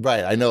no.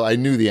 Right. I know. I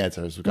knew the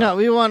answer was No,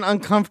 we want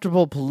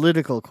uncomfortable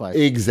political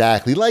questions.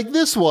 exactly like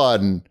this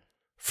one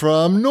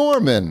from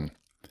Norman.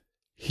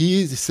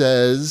 He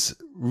says,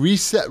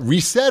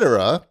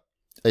 Resetera,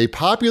 a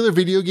popular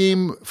video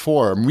game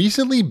forum,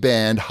 recently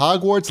banned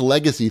Hogwarts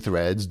Legacy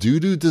threads due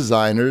to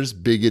designers'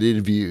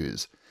 bigoted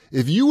views.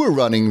 If you were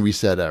running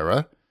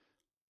Resetera,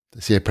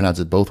 see I pronounce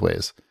it both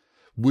ways,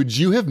 would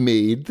you have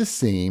made the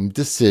same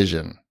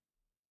decision?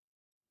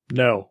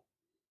 No.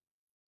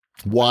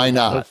 Why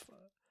not?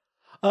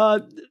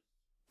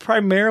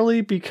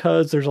 Primarily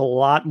because there's a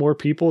lot more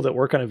people that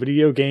work on a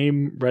video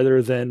game rather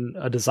than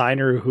a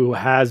designer who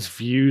has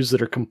views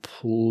that are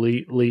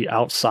completely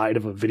outside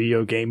of a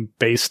video game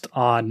based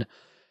on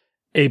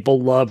a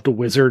beloved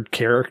wizard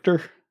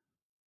character.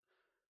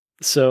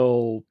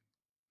 So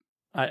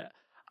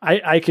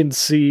I can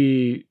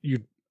see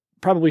you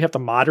probably have to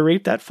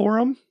moderate that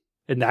forum,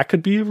 and that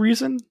could be a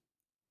reason,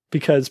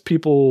 because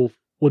people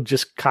would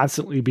just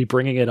constantly be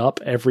bringing it up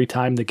every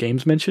time the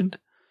game's mentioned.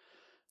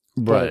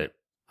 Right.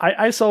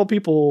 I saw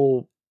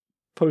people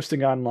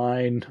posting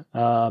online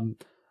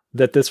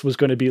that this was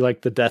going to be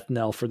like the death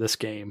knell for this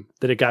game,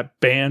 that it got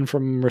banned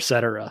from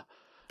Resetera.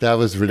 That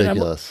was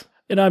ridiculous.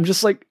 And I'm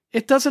just like,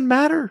 it doesn't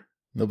matter.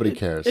 Nobody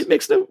cares. It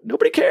makes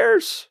nobody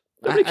cares.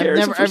 Nobody cares.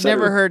 if I've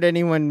never Resetera- heard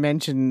anyone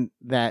mention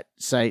that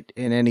site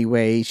in any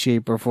way,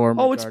 shape, or form.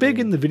 Oh, it's big regarding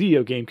in the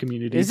video game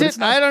community. Is but it? it's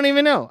not- I don't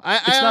even know. I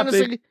not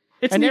honestly, big.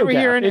 It's I never NeoGAF.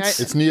 hear any-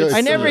 It's Neo. I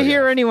it's never Neo,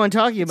 hear yeah. anyone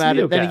talking about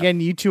it. Then NeoGAF.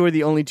 again, you two are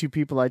the only two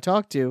people I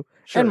talk to,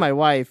 Sure. and my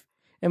wife.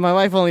 And my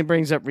wife only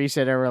brings up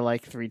Reset Era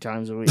like 3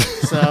 times a week.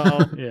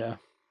 So Yeah.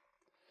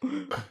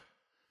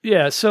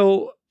 Yeah,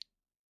 so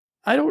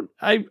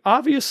I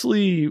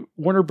obviously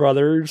Warner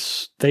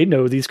Brothers, they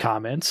know these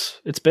comments.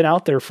 It's been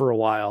out there for a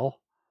while.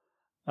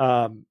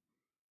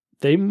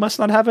 They must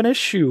not have an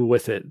issue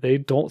with it. They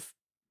don't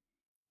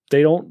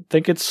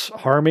think it's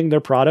harming their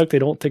product. They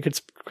don't think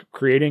it's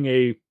creating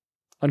a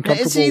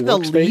uncomfortable is he the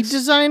workspace. lead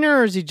designer,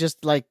 or is he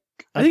just like?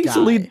 I think it's the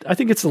guy? lead. I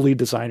think it's the lead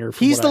designer.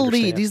 From He's what I the lead.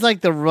 understand. He's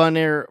like the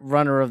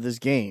runner of this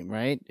game,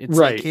 right? It's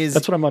right. Like his.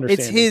 That's what I'm It's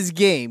understanding. his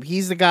game.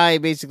 He's the guy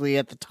basically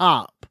at the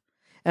top,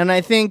 and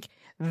I think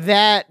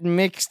that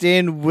mixed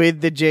in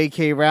with the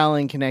J.K.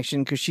 Rowling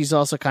connection, because she's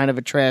also kind of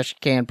a trash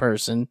can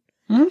person.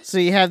 Mhm. So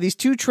you have these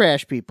two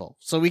trash people.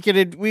 So we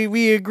could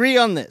we agree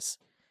on this.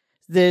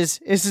 This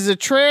is a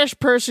trash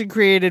person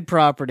created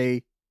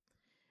property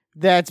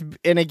that's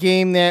in a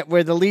game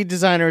where the lead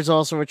designer is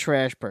also a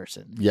trash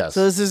person. Yes.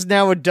 So this is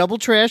now a double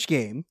trash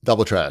game.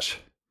 Double trash.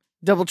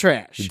 Double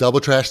trash. Double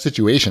trash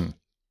situation.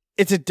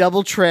 It's a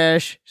double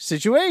trash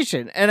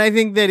situation. And I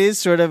think that is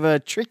sort of a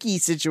tricky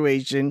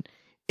situation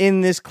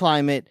in this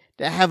climate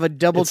to have a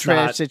double It's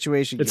trash not.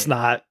 situation. It's game.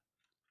 not.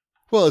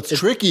 Well, it's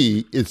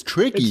tricky. It's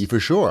tricky for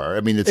sure.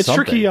 I mean, it's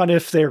something. tricky on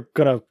if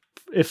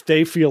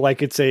they feel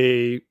like it's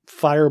a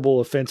fireable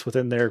offense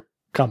within their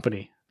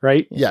company,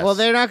 right? Yes. Well,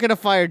 they're not going to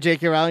fire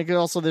J.K. Rowling because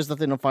also there's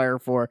nothing to fire her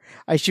for.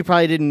 She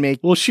probably didn't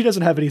make. Well, she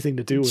doesn't have anything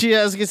to do with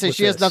I was going to say with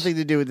she has this. nothing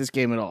to do with this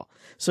game at all.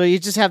 So you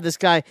just have this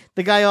guy.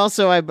 The guy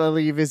also, I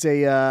believe, is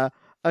a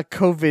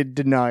COVID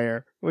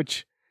denier,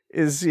 which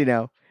is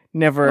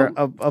never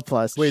a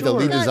plus. Wait, the Sure.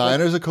 lead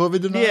designer is a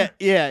COVID denier?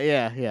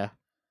 Yeah.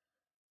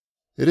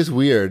 It is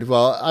weird.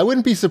 Well, I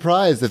wouldn't be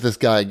surprised if this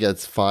guy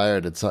gets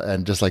fired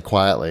and just like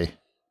quietly.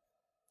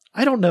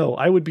 I don't know.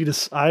 I would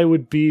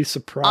be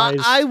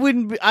surprised. I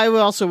wouldn't. I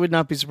also would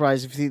not be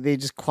surprised if they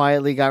just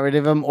quietly got rid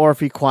of him, or if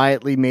he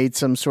quietly made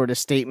some sort of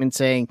statement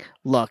saying,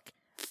 "Look,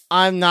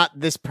 I'm not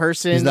this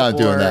person." He's not or-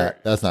 doing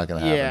that. That's not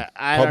going to happen. Yeah,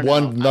 I don't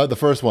know. No, the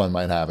first one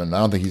might happen. I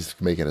don't think he's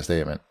making a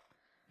statement.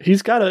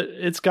 It's got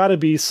to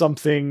be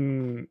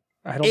something.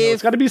 I don't know.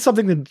 It's got to be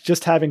something than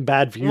just having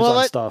bad views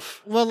on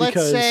stuff. Well, let's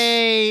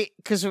say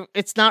because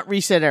it's not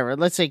Reset Era.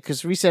 Let's say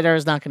because Reset Era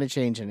is not going to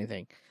change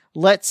anything.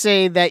 Let's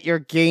say that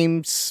your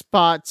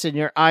GameSpots and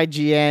your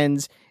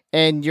IGNs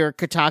and your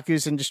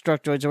Kotakus and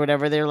Destructoids or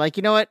whatever, they're like,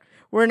 you know what?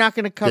 We're not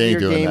going to cover They ain't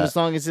your doing game that. as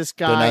long as this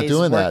guy They're not is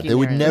doing that. working They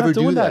would there. never They're not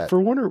doing do that.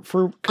 for Warner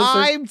because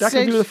I'm that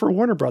can do saying- that for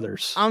Warner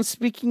Brothers. I'm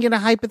speaking in a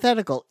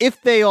hypothetical.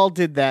 If they all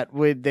did that,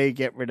 would they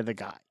get rid of the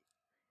guy?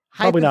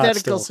 Probably not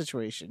Hypothetical still.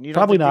 situation. You don't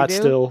Probably think they not do?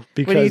 still What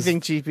do you because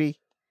think, Cheapy?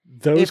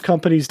 those If-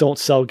 companies don't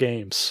sell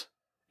games,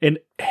 and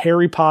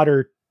Harry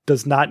Potter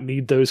does not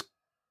need those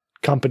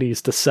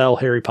companies to sell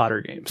Harry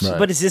Potter games. Right.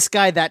 But is this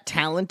guy that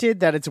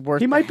talented that it's worth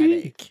He the might be.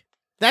 headache?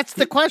 That's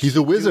the question. He's a Do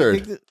you wizard.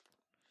 think that-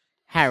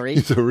 Harry.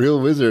 He's a real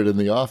wizard in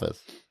the office.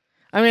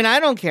 I mean, I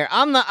don't care.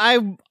 I'm not.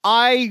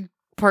 I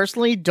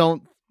personally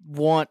don't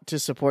want to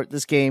support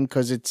this game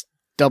because it's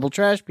double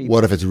trash people.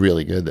 What if it's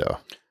really good though?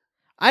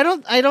 I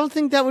don't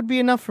think that would be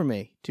enough for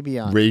me, to be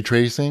honest. Ray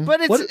tracing? But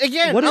it's What-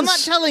 again, what I'm is- not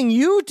telling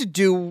you to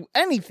do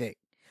anything.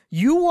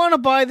 You want to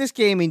buy this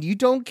game and you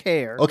don't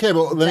care. Okay,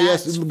 but let me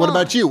ask. That's What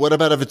about fine. you? What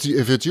about if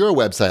it's your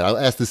website? I'll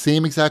ask the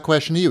same exact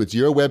question to you. It's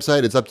your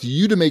website. It's up to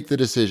you to make the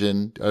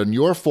decision on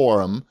your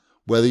forum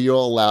whether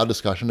you'll allow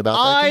discussion about that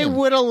I game.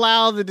 would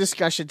allow the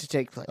discussion to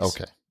take place.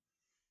 Okay.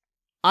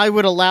 I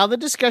would allow the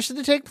discussion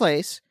to take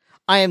place.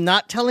 I am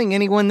not telling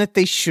anyone that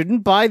they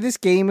shouldn't buy this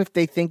game if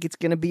they think it's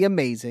going to be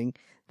amazing.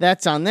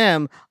 That's on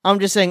them. I'm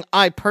just saying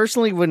I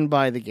personally wouldn't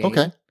buy the game.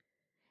 Okay.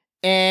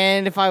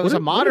 And if I was a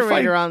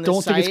moderator on this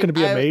don't think it's site, going to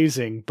be I-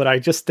 amazing, but I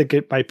just think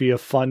it might be a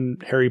fun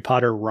Harry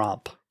Potter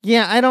romp.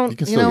 Yeah, I don't. You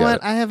can You, still know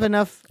get what? I have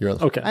enough. You're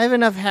Okay. I have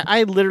enough.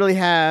 I literally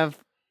have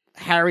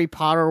Harry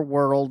Potter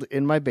World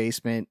in my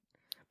basement.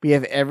 We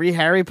have every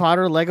Harry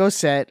Potter Lego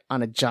set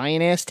on a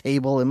giant ass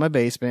table in my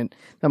basement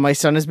that my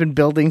son has been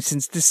building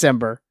since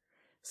December.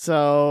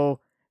 So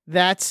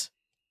that's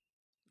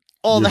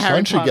all your the Harry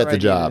son should Potter get the I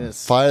need job.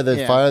 is- Fire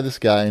yeah. this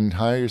guy and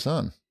hire your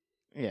son.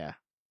 Yeah.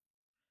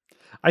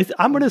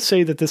 I'm going to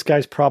say that this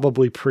guy's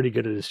probably pretty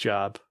good at his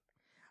job.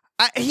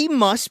 He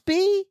must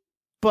be,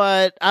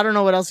 but I don't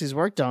know what else he's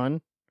worked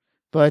on.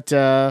 But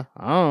I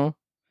don't know.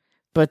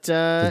 But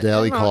The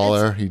Daily I don't know,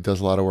 Caller. He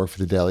does a lot of work for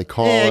the Daily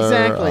Caller. Yeah,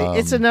 exactly.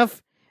 It's Um,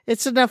 enough.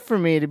 It's enough for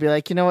me to be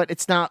like, you know what?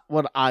 It's not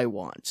what I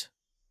want.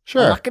 I'm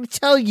Sure. not going to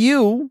tell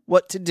you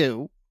what to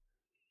do.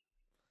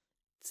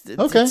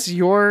 Okay. It's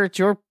your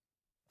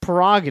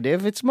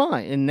prerogative. It's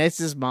mine, and this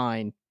is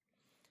mine.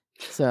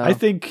 So I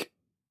think,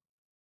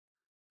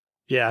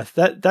 yeah,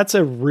 that's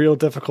a real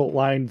difficult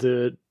line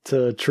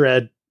to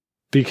tread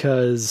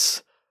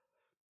because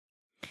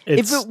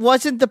it's if it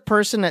wasn't the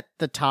person at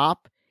the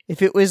top,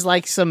 if it was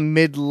like some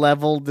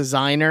mid-level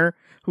designer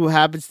who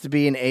happens to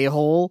be an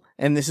a-hole,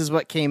 and this is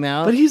what came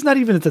out, but he's not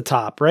even at the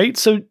top, right?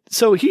 So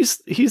he's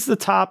the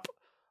top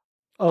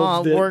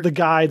of the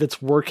guy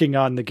that's working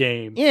on the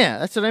game. yeah,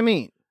 that's what I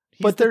mean.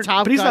 He's but the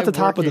top he's guy not the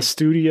top of working. the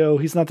studio.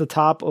 He's not the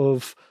top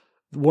of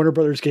Warner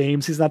Brothers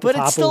games. He's not the But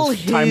it's top still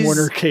of Time his-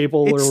 Warner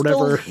Cable It's or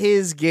whatever. still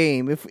his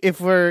game. If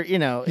we're He's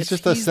if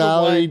just a he's the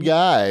salaried one-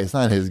 guy. It's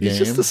not his game. He's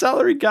just the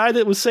salary guy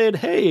that was saying,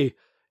 "Hey,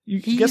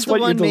 He's guess the what?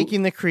 one You're the,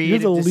 making the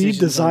creative you're the lead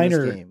decisions on this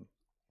designer." game.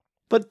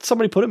 But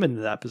somebody put him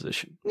into that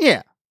position.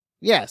 Yeah.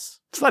 Yes.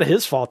 It's not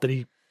his fault that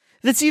he.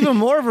 That's even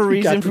more of a He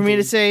reason got for me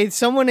to the- say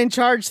someone in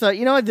charge thought,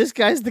 you know what, this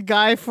guy's the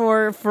guy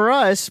for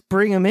us.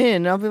 Bring him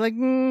in. I'll be like,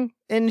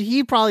 and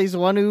he probably is the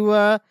one who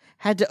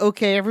had to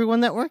okay everyone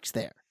that works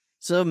there.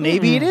 So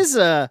maybe it is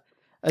a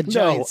giant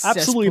No,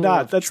 absolutely cesspool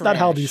not. of That's not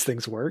how trash. these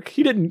things work.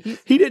 He didn't.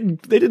 They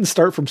didn't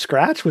start from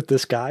scratch with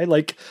this guy.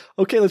 Like,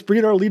 okay, let's bring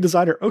in our lead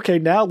designer. Okay,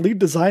 now lead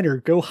designer,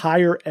 go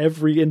hire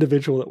every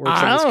individual that works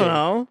on I this don't game.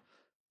 know.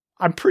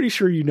 I'm pretty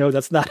sure you know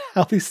that's not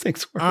how these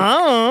things work. I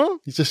don't know.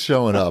 He's just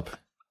showing up.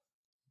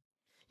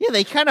 Yeah,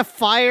 they kind of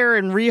fire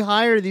and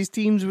rehire these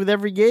teams with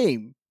every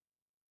game.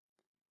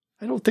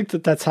 I don't think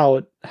that's how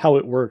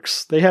it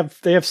works. They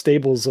have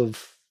stables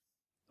of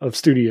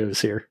studios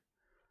here.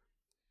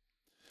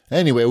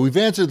 Anyway, we've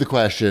answered the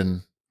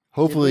question.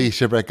 Hopefully,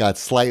 Shipwreck got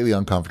slightly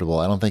uncomfortable.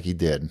 I don't think he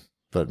did.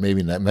 but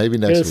maybe maybe You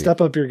gotta next week.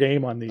 step up your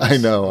game on these. I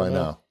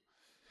know.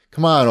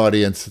 Come on,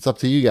 audience. It's up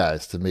to you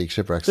guys to make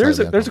Shipwreck. There's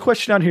Side a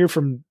question on here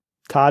from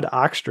Todd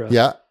Oxtra.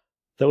 Yeah.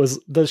 That was,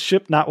 does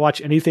Ship not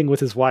watch anything with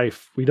his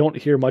wife? We don't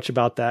hear much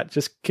about that.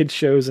 Just kids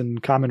shows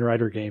and Common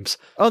Rider games.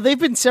 Oh, they've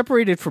been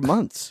separated for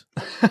months.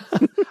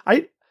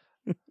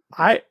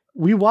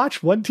 We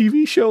watch one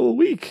TV show a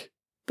week.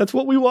 That's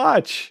what we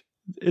watch.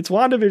 It's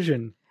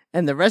WandaVision.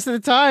 And the rest of the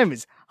time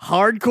is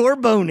hardcore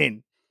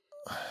boning.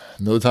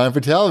 No time for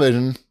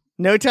television.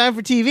 No time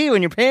for TV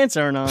when your pants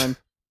aren't on.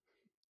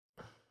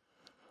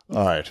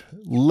 All right.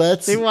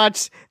 Let's.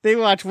 They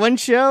watch one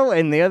show,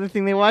 and the other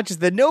thing they watch is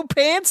the no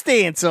pants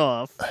dance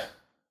off.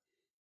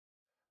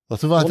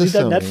 Let's move on We'll to need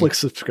that Sony. Netflix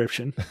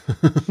subscription.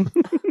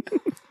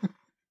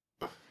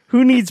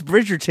 Who needs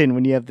Bridgerton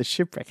when you have the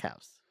Shipwreck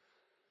House?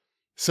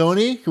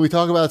 Sony? Can we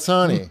talk about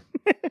Sony?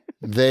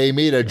 They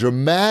made a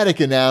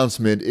dramatic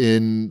announcement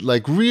in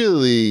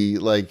really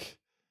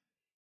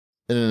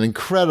in an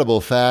incredible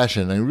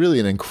fashion, and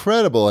really an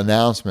incredible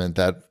announcement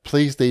that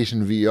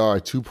PlayStation VR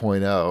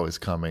 2.0 is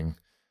coming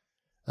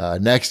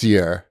next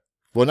year.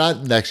 Well,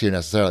 not next year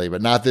necessarily,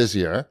 but not this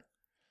year.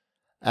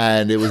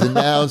 And it was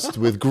announced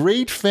with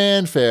great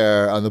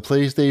fanfare on the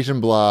PlayStation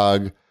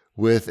blog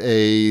with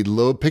a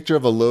picture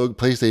of a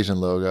PlayStation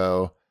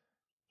logo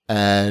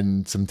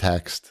and some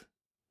text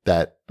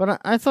that But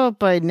I thought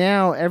by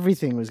now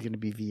everything was going to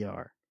be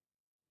VR.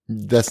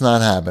 that's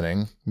not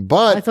happening.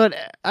 But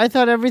I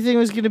thought everything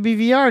was going to be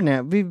VR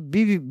now. Be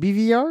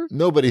VR?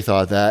 nobody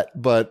thought that.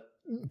 But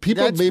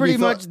people That's maybe pretty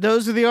thought, much,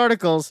 those are the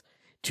articles.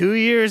 2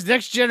 years,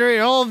 next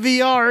generation, all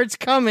VR, it's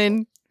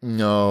coming.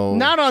 no.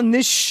 Not on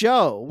this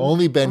show.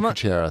 Only Ben I'm not-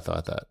 Kuchera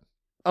thought that.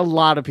 A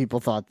lot of people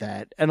thought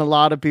that. And a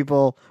lot of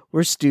people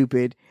were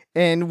stupid.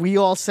 And we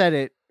all said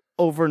it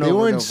over and They over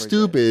and weren't over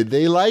stupid.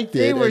 They liked it,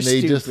 They were and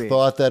they just stupid.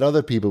 thought that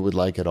other people would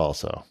like it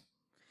also.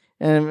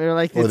 And they're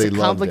like, Or it's they a loved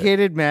it.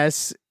 complicated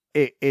mess.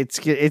 It's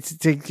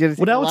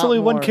Well, now it's only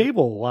one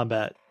cable,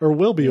 Wombat. Or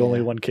will be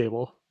only one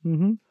cable.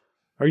 Mm-hmm.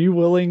 Are you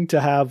willing to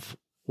have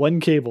one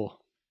cable?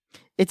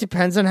 It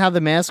depends on how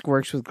the mask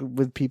works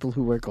with people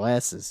who wear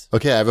glasses.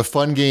 Okay, I have a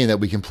fun game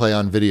that we can play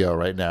on video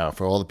right now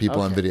for all the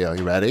people on Okay. video.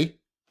 You ready?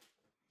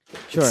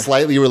 Sure.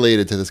 Slightly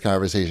related to this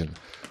conversation.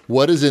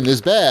 What is in this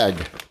bag?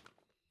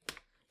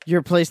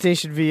 Your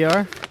PlayStation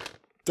VR?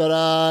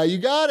 Ta-da! You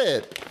got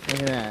it. Look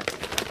at that.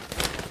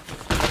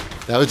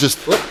 That was just.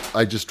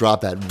 I just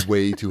dropped that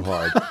way too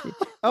hard.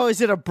 Oh,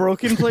 is it a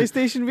broken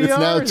PlayStation VR? It's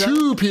now Is that-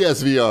 2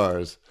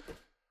 PSVRs.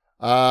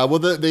 Well,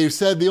 they've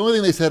said the only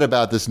thing they said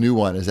about this new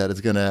one is that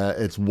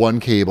it's one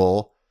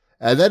cable,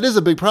 and that is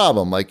a big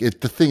problem. Like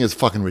the thing is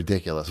fucking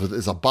ridiculous.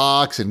 It's a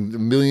box and a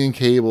million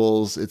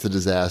cables. It's a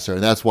disaster,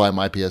 and that's why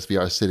my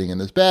PSVR is sitting in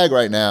this bag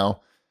right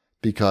now,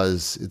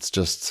 because it's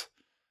just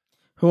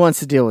Who wants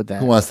to deal with that?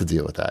 who wants to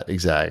deal with that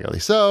exactly.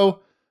 So,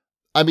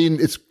 I mean,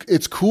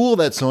 it's cool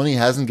that Sony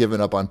hasn't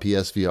given up on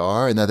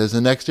PSVR and that there's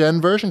a next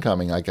gen version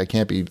coming. Like I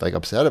can't be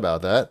upset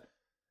about that.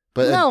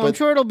 But No, I'm but,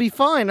 sure it'll be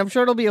fine. I'm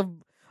sure it'll be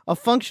a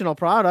functional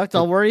product.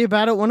 I'll worry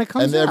about it when it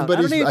comes And out.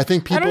 everybody's- I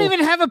think I don't people-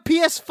 even have a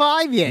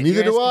PS5 yet.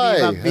 Neither You're do I.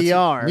 asking me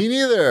about VR. Me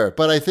neither.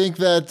 But I think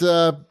that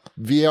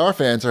VR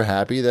fans are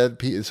happy that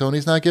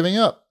Sony's not giving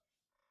up.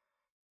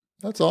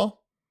 That's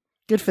all.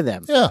 Good for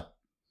them. Yeah,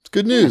 it's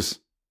good news.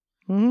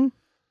 hmm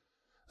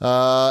In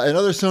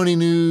other Sony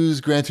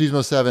news, Gran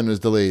Turismo 7 is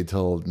delayed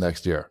till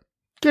next year.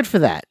 Good for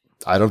that.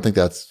 I don't think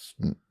that's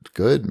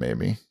good.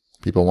 Maybe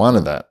people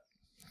wanted that.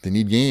 They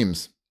need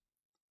games.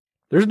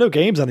 There's no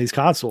games on these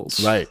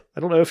consoles. Right.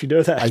 I don't know if you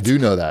know that. I do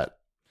know that.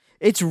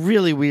 It's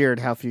really weird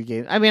how few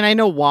games. I mean, I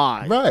know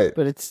why. Right.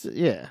 But it's,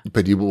 yeah.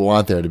 But you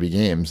want there to be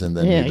games, and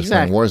then Yeah, you're just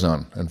playing exactly.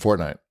 Warzone and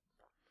Fortnite.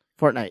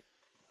 Fortnite.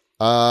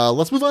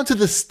 Let's move on to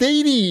the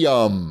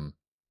Stadium,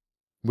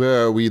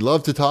 where we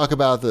love to talk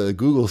about the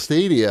Google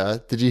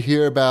Stadia. Did you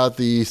hear about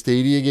the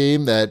Stadia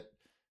game that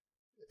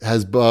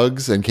has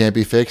bugs and can't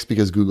be fixed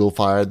because Google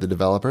fired the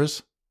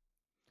developers?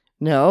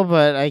 No,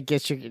 but I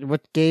guess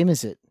what game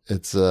is it?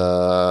 It's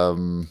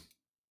Come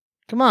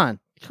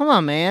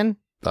on, man.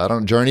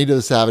 Journey to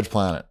the Savage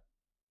Planet.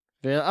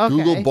 Yeah, okay.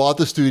 Google bought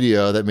the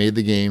studio that made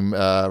the game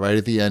right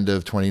at the end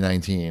of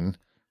 2019,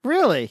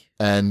 Really?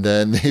 and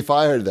then they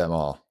fired them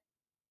all.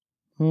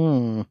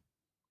 Hmm.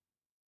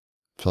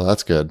 So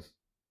that's good.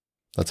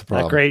 That's a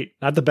problem. Not great.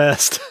 Not the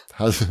best.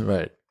 How's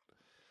right?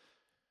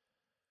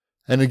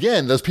 And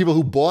again, those people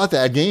who bought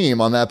that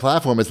game on that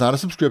platform, it's not a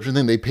subscription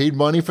thing. They paid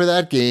money for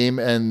that game,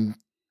 and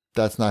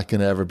that's not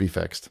going to ever be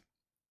fixed.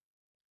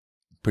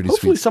 Pretty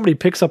Hopefully sweet. somebody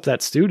picks up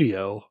that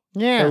studio.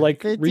 Yeah. Or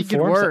like it could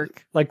reforms it.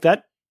 work. Like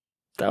that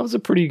was a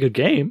pretty good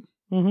game.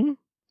 Mm-hmm.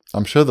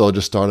 I'm sure they'll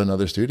just start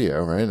another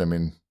studio, right? I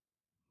mean,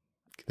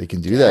 they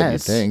can do that, you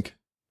Yes. think.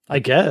 I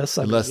guess.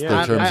 I mean, Unless yeah. they're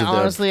I, terms I of their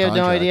honestly have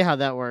no contract. idea how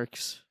that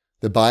works.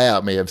 The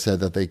buyout may have said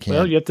that they can't.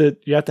 Well, you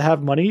have to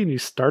have money and you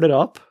start it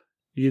up.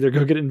 You either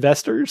go get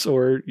investors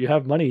or you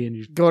have money and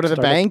you Go to the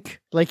start up-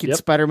 bank like in Yep.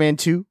 Spider-Man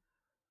 2.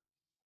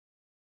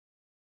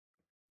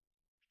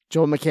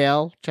 Joel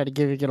McHale tried to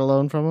get a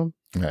loan from him.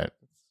 Right.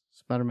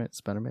 Spider-Man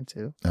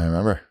 2. I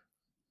remember.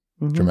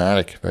 Mhm.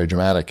 Dramatic, very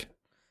dramatic.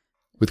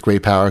 With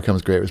great power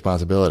comes great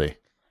responsibility.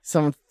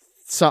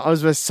 I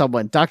was with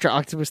someone. Dr.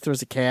 Octopus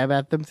throws a cab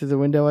at them through the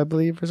window, I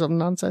believe, or something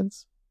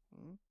nonsense.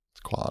 It's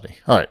quality.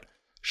 All right.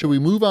 Should we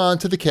move on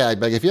to the CAG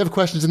bag? If you have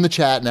questions in the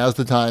chat, now's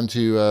the time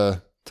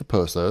to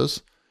post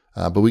those.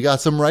 But we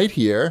got some right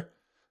here.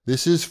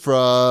 This is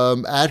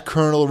from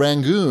 @Colonel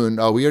Rangoon.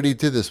 Oh, we already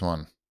did this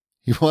one.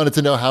 He wanted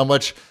to know how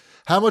much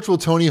will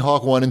Tony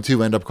Hawk 1 and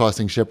 2 end up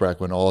costing Shipwreck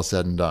when all is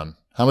said and done?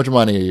 How much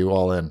money are you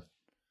all in?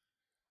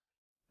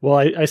 Well,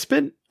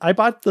 I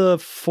bought the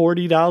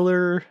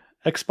 $40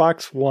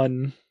 Xbox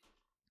One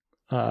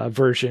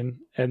version,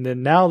 and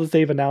then now that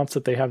they've announced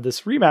that they have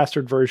this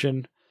remastered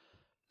version,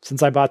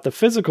 since I bought the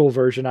physical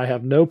version, I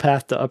have no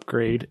path to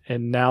upgrade,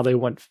 and now they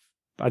want,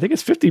 I think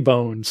it's 50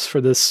 bones for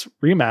this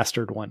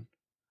remastered one.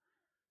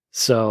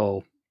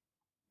 So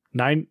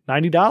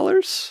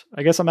 $90?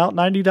 I guess I'm out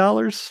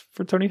 $90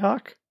 for Tony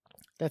Hawk.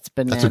 That's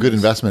bananas. That's a good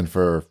investment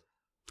for a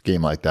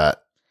game like that.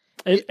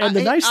 And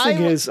the nice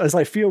thing is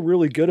I feel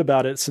really good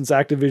about it since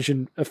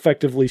Activision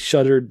effectively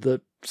shuttered the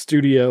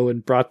studio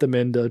and brought them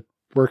in to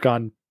work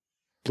on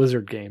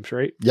Blizzard games,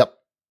 right? Yep.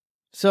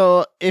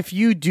 So if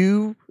you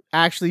do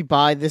actually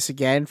buy this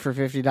again for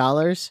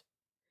 $50,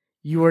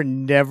 you are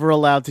never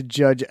allowed to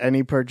judge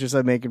any purchase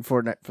I make in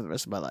Fortnite for the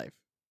rest of my life.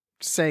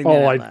 Just saying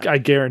that out loud. I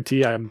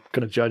guarantee I'm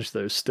going to judge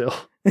those still.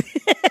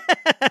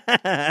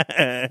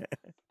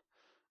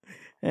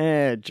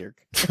 Jerk.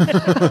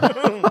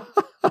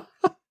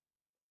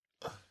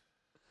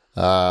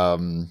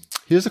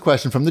 Here's a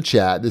question from the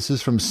chat. This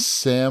is from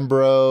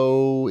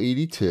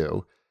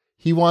Sambro82.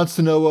 He wants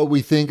to know what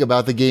we think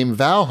about the game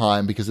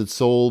Valheim because it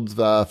sold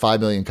 5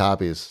 million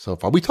copies so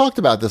far. We talked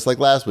about this like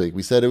last week.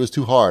 We said it was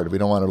too hard. We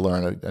don't want to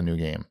learn a new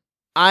game.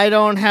 I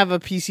don't have a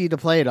PC to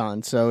play it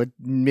on, so it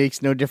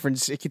makes no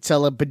difference. It could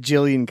sell a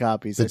bajillion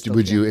copies. But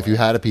would you, if you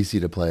had a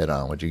PC to play it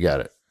on, would you get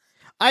it?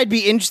 I'd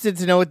be interested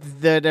to know what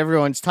that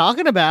everyone's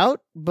talking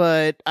about,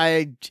 but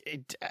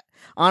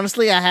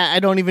honestly, I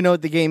don't even know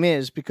what the game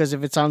is because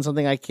if it's on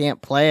something I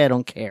can't play, I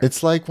don't care.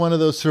 It's like one of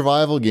those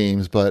survival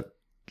games, but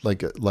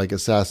like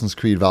Assassin's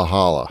Creed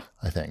Valhalla,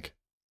 I think.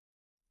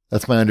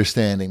 That's my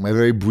understanding, my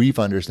very brief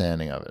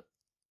understanding of it.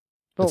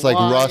 But it's like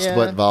why- Rust, yeah.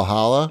 but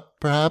Valhalla,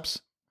 perhaps?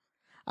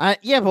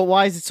 Yeah, but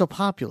why is it so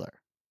popular?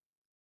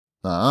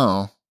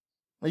 Oh,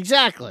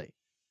 Exactly.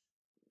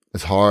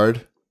 it's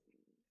hard.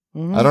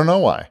 Mhm. I don't know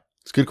why.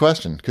 It's a good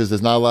question because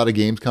there's not a lot of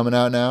games coming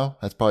out now.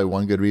 That's probably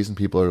one good reason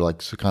people are like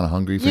kind of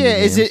hungry for new Yeah,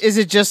 games. is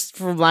it just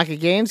from lack of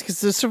games?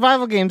 Because the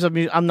survival games,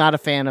 I'm not a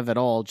fan of at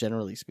all,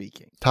 generally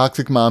speaking.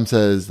 Toxic Mom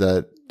says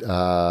that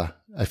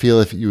I feel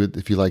if you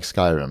like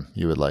Skyrim,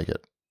 you would like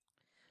it.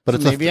 But So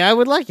it's maybe I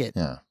would like it.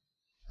 yeah.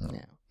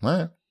 Yeah. All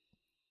right.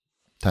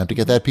 Time to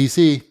get that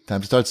PC. Time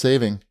to start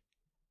saving.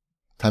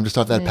 Time to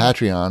start that Yeah.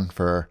 Patreon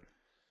for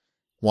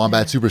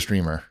Wombat Super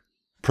Streamer,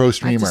 Pro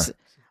Streamer.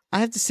 I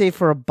have to save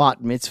for a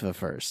bat mitzvah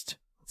first.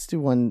 Let's do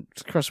one.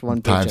 Let's cross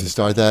one. Time page to at a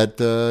start that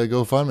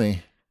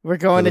GoFundMe. We're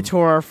going for to the-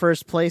 tour our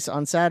first place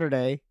on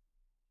Saturday.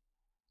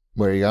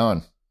 Where are you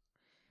going?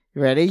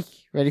 You ready?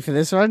 Ready for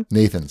this one?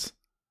 Nathan's.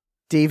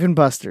 Dave and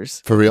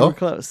Buster's. For real? We're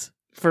close.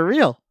 For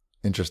real.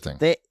 Interesting.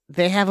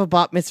 They have a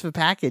bat mitzvah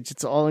package.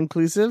 It's all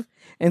inclusive,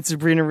 and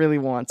Sabrina really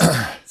wants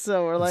it.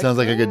 So we're like, Sounds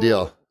like a good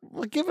deal.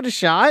 We'll give it a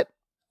shot.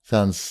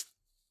 Sounds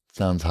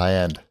high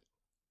end.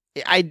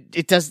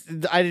 It does.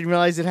 I didn't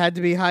realize it had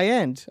to be high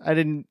end. I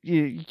didn't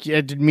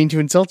mean to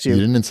insult You you.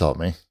 didn't insult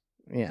me.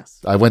 Yes,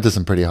 I went to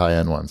some pretty high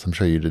end ones. I'm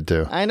sure you did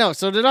too. I know.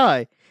 So did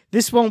I.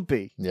 This won't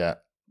be. Yeah.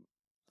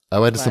 I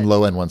went to some Right.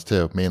 low end ones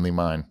too, mainly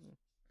mine.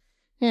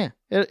 Yeah,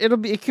 it'll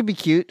be. It could be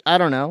cute. I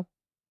don't know.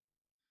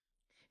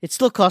 It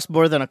still costs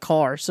more than a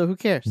car, so who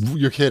cares?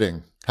 You're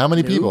kidding. How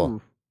many people?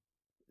 Ooh.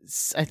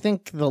 I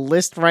think the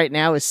list right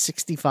now is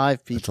 65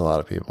 It's people. a lot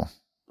of people.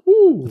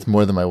 Ooh. It's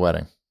more than my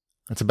wedding.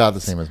 It's about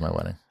the same as my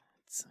wedding.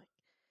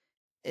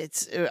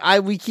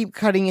 We keep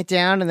cutting it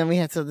down, and then we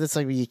have to. It's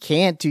like you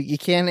can't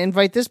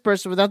invite this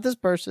person without this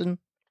person.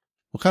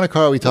 What kind of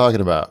car are we talking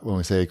about when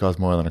we say it costs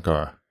more than a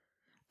car?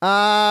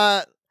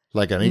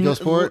 Like an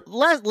EcoSport?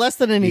 Less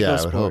than an EcoSport. Yeah,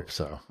 I would hope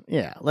so.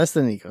 Yeah, less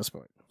than an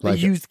EcoSport. Like a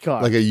used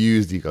car. Like a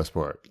used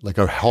EcoSport. Like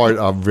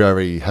a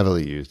very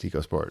heavily used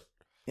EcoSport.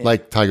 Yeah.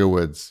 Like Tiger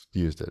Woods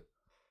used it.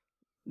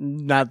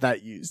 Not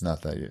that used.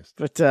 Not that used.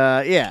 But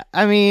yeah,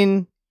 I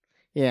mean,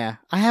 yeah,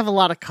 I have a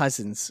lot of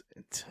cousins.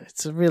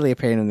 It's really a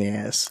pain in the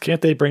ass.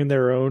 Can't they bring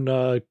their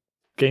own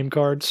game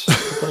cards to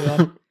play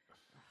on?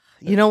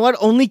 You know what?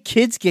 Only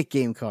kids get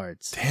game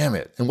cards. Damn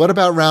it. And what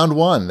about round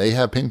one? They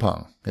have ping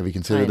pong. Have you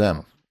considered I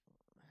them?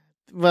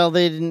 Well,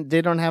 they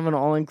don't have an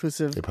all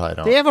inclusive. They probably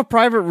don't. They have a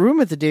private room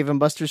at the Dave and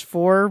Buster's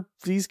for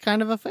these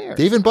kind of affairs.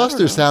 Dave and I don't know.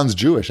 Buster's sounds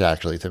Jewish,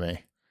 actually, to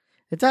me.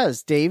 It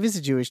does. Dave is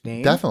a Jewish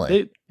name.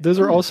 Definitely. Those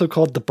are also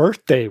called the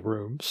birthday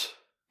rooms.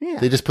 Yeah.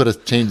 They just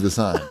change the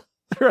sign.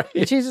 They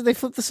Right. change it. They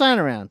flip the sign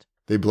around.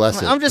 They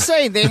bless it. I'm just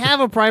saying they have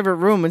a private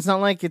room. It's not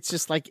like it's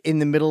just like in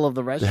the middle of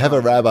the They restaurant. have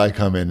a rabbi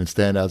come in and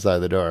stand outside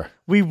the door.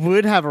 We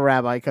would have a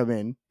rabbi come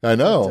in. I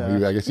know.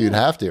 But, I guess you'd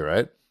have to,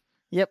 right?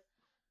 Yep.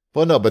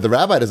 Well, no, but the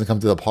rabbi doesn't come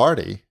to the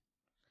party.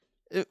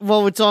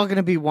 Well, it's all going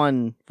to be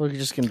one. We're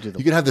just going to do You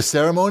the. could have the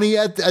ceremony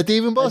at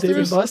Dave and Buster's. Dave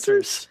and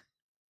Buster's.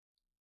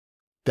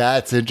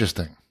 That's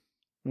interesting.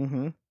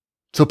 Mm-hmm.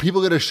 So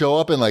people going to show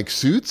up in like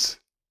suits?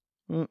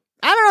 I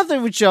don't know if they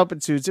would show up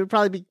in suits. It would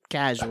probably be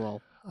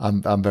casual,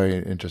 I'm very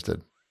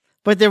interested.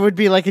 but there would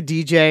be like a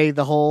DJ.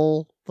 The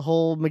whole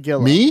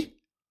Megillah. Me?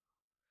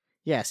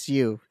 Yes,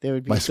 you. There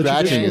would be My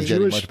scratching is traditional getting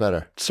Jewish- much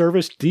better.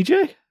 Service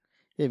DJ?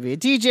 There'd be a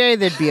DJ.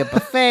 There'd be a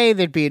buffet.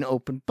 There'd be an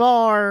open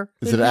bar.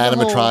 Is it there'd an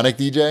be the whole- animatronic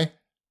DJ?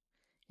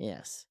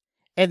 Yes,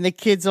 and the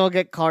kids all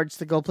get cards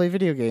to go play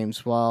video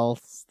games while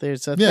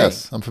there's a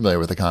Yes, I'm familiar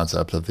with the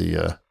concept of the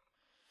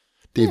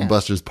Dave Yeah. and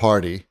Buster's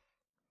party.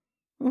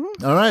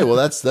 Mhm. All right, well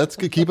that's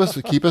good. Keep us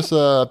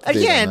up to date on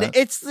Again,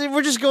 that.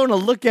 we're just going to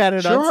look at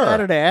it on Sure.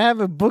 Saturday. I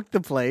haven't booked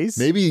the place.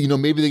 Maybe they're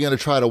going to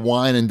try to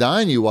wine and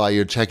dine you while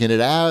you're checking it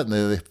out, and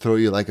they throw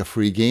you like a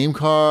free game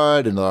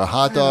card and a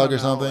hot I dog don't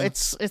or something. know.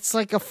 It's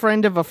like a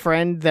friend of a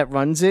friend that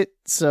runs it.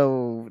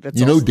 So that's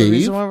You know also the Dave?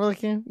 reason why we're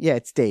looking. Yeah,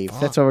 it's Dave.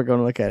 That's why we're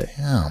going to look at it.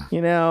 Damn.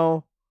 You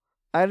know,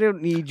 I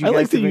don't need you. I like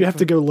guys that you make have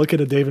to go look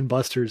at a Dave and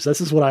Buster's.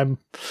 This is what I'm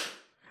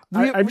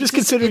I'm just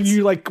considering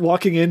you like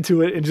walking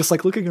into it and just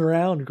like looking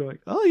around and going,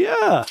 oh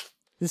yeah.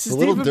 This It's is a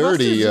little Dave and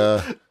dirty.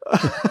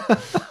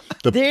 Buster's.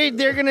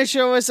 They're gonna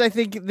show us. I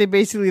think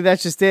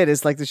that's just it.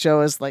 It's like to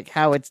show us like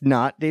how it's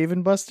not Dave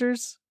and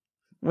Buster's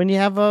when you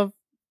have a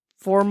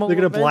formal. They're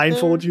gonna event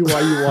blindfold there. you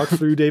while you walk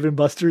through Dave and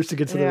Buster's to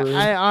get to Yeah, the room.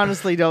 I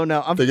honestly don't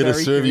know. They're going to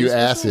very serve you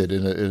curious. acid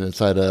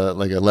inside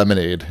like a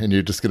lemonade, and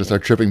you're just going to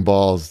start tripping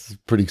balls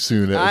pretty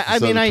soon. I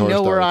mean, I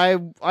know where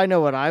I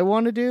know what I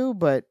want to do,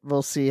 but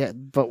we'll see.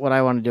 But what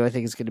I want to do, I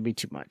think is going to be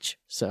too much.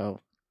 So,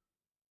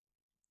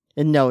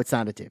 and no, it's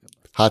not a Dave and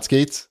Buster's. Hot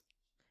skates.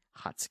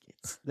 Hot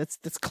Skates.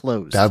 That's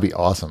closed. That would be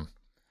awesome.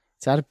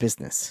 It's out of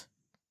business.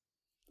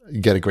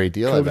 You get a great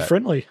deal. I COVID bet.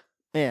 friendly.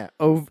 Yeah,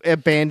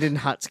 abandoned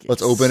Hot Skates.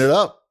 Let's open it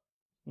up.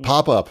 Yeah.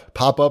 Pop up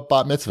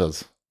bat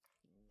mitzvahs.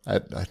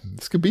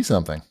 This could be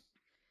something.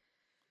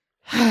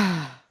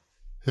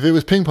 If it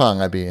was ping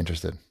pong, I'd be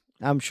interested.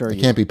 I'm sure I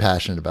you. can't be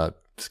passionate about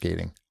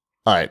skating.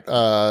 All right,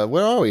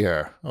 where are we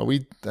here? Are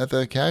we at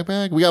the CAG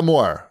bag? We got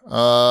more.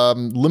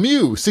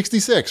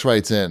 Lemieux66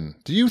 writes in,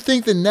 do you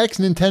think the next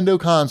Nintendo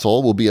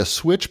console will be a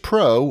Switch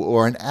Pro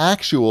or an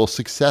actual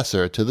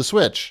successor to the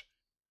Switch?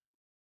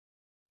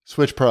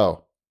 Switch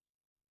Pro.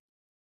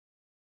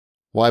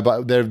 Why?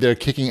 They're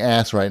kicking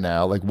ass right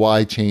now. Like,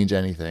 why change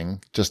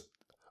anything? Just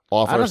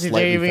offer I a don't think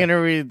they're slightly even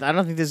going to. I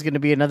don't think there's going to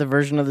be another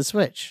version of the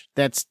Switch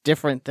that's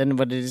different than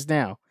what it is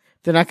now.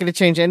 They're not going to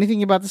change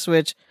anything about the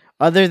Switch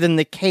other than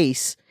the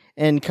case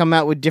and come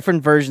out with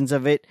different versions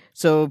of it,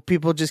 so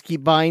people just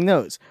keep buying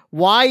those.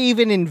 Why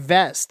even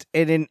invest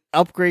in an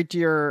upgrade to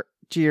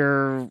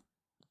your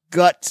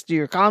guts to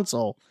your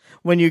console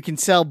when you can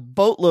sell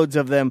boatloads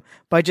of them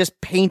by just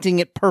painting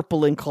it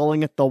purple and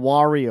calling it the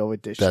Wario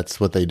edition? That's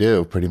what they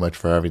do pretty much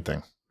for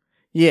everything.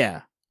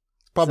 Yeah.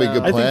 Probably a So-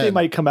 good I plan. think they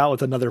might come out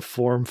with another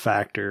form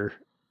factor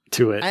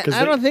to it.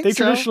 I don't think they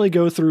so. traditionally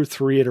go through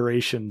 3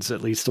 iterations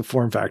at least of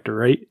form factor,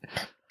 right?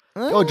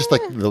 Oh, just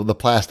like the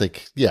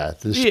plastic. Yeah,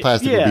 this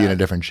plastic will be yeah. in a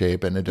different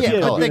shape and a Yeah, different Yeah,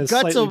 but color. the in a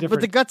guts slightly will, but the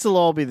different- guts will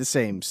all be the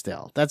same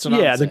still. That's what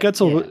I'm Yeah, the saying.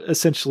 guts will Yeah.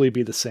 essentially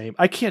be the same.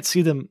 I can't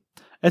see them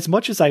as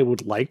much as I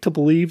would like to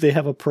believe they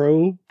have a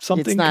pro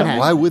something. not coming. happening.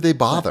 Why would they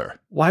bother?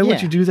 Why would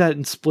Yeah. you do that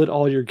and split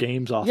all your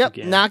games off Yep,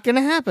 again? not going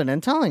to happen. I'm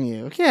telling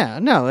you. Yeah,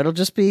 no, it'll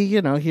just be,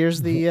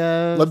 here's the.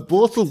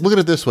 Let's look at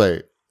it this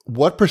way.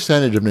 What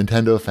percentage of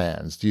Nintendo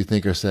fans do you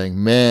think are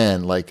saying,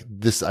 man, like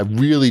this, I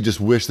really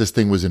just wish this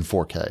thing was in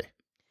 4K?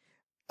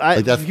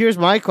 like that's- Here's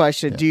my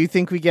question: Yeah. Do you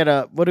think we get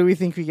what do we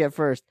think we get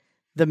first?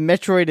 The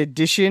Metroid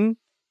Edition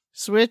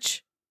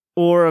Switch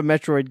or a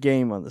Metroid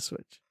game on the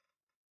Switch?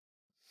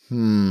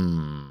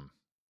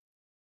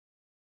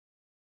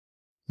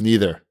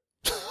 Neither.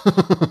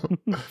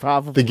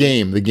 Probably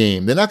the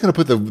game. They're not going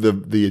to put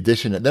the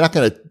edition. They're not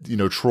going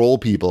to troll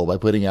people by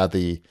putting out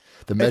the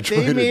Metroid.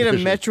 If they made a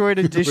edition Metroid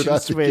Edition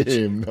without the Switch,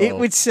 game, no. it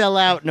would sell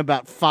out in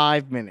about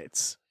 5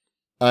 minutes.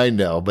 I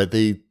know, but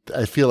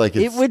I feel like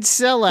It would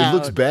sell out. It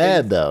looks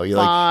bad in though. You're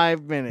like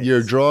 5 minutes.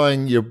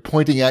 you're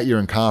pointing out your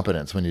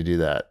incompetence when you do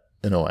that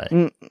in a way.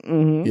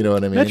 Mm-hmm. You know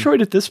what I mean? Metroid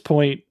at this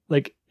point,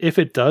 like if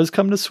it does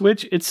come to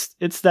Switch,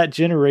 it's that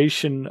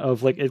generation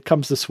of like it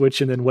comes to Switch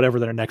and then whatever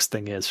their next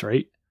thing is,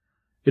 right?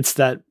 It's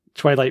that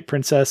Twilight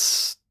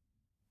Princess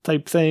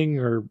type thing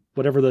or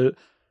whatever the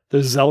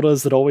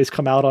Zeldas that always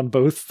come out on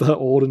both the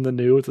old and the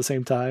new at the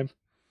same time.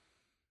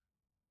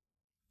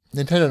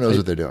 Nintendo knows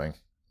what they're doing.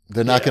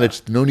 They're not going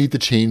to. No need to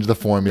change the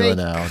formula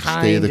now. Just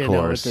stay the Know what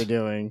course. they're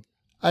doing.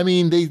 I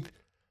mean,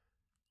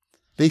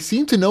 they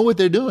seem to know what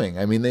they're doing.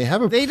 I mean, they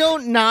have a. They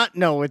don't not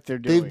know what they're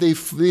doing.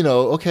 They've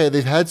okay.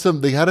 They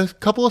had a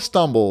couple of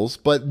stumbles,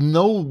 but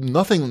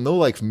nothing, no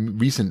like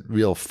recent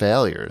real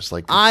failures.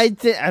 Like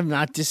I'm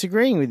not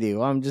disagreeing with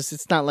you.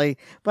 it's not like,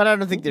 but I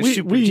don't think they're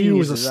super Wii U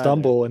geniuses was a either.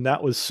 stumble, and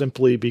that was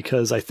simply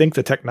because I think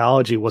the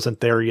technology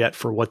wasn't there yet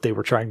for what they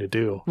were trying to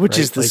do. Which right?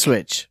 is the Like,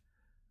 Switch.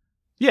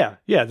 Yeah.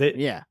 Yeah.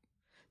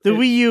 The It-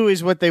 Wii U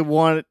is what they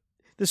wanted.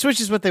 The Switch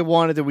is what they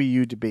wanted the Wii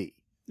U to be.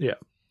 Yeah.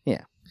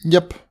 Yeah.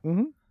 Yep.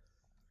 Mm-hmm.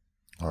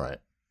 All right.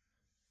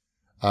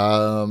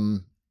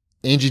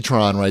 Angie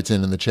Tron writes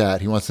in the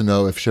chat. He wants to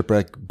know if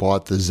Shipwreck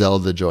bought the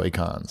Zelda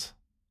Joy-Cons.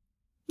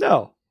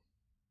 No,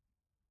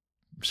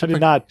 I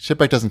did not.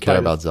 Shipwreck doesn't care buy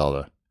about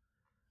Zelda,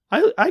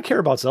 I care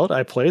about Zelda.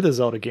 I play the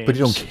Zelda games. but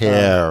you don't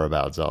care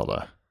about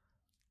Zelda.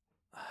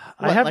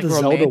 I have like the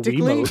Zelda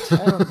romantically? Wiimote.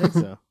 I don't think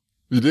so.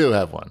 You do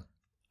have one.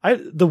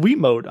 The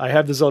Wiimote. I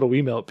have the Zelda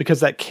Wiimote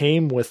because that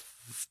came with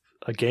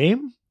a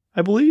game,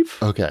 I believe.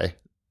 Okay.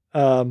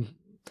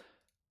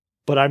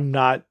 But I'm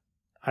not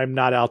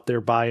out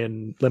there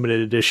buying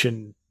limited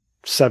edition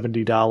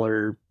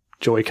 $70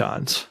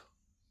 Joy-Cons.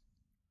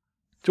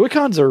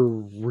 Joy-Cons are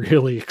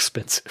really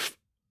expensive.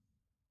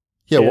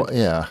 Yeah, And well,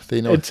 yeah.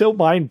 They know. Until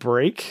mine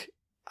break,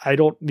 I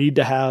don't need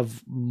to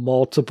have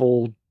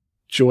multiple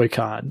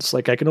Joy-Cons.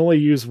 Like I can only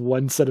use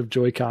one set of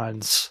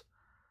Joy-Cons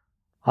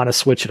on a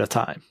Switch at a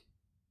time.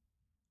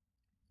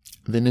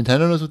 The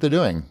Nintendo knows what they're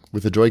doing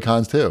with the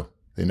Joy-Cons too.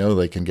 They know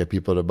they can get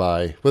people to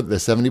buy. What? They're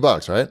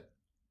 $70, right?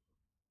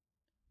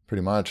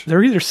 Pretty much.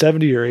 They're either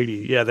 70 or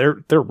 80. Yeah,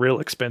 they're real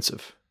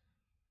expensive.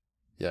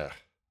 Yeah.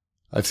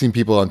 I've seen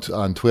people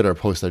on Twitter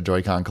post their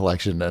Joy-Con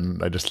collection,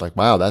 and I just like,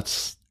 wow,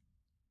 it's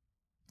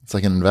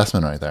like an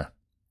investment right there.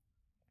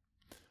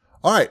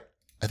 All right.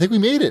 I think we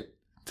made it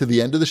to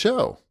the end of the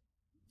show.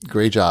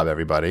 Great job,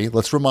 everybody.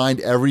 Let's remind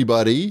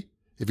everybody,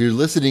 if you're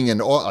listening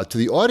to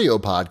the audio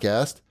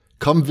podcast,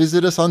 come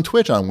visit us on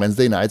Twitch on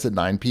Wednesday nights at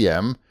 9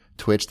 p.m.,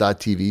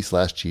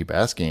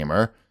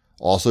 twitch.tv/cheapassgamer.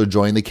 Also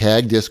join the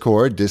CAG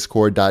Discord,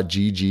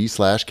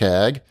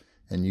 discord.gg/CAG,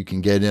 and you can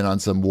get in on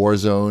some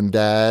Warzone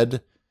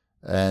Dad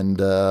and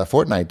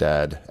Fortnite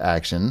Dad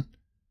action.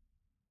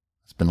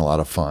 It's been a lot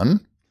of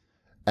fun.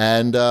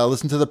 And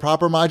listen to the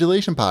Proper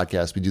Modulation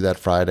podcast. We do that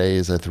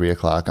Fridays at 3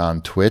 o'clock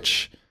on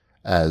Twitch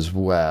as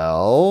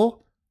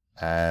well.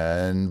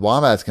 And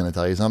Wombat's going to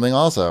tell you something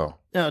also.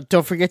 Now,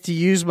 don't forget to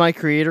use my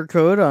creator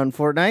code on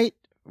Fortnite.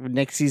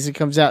 Next season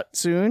comes out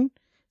soon.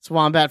 It's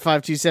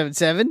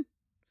Wombat5277.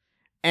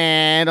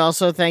 And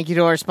also thank you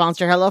to our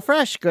sponsor,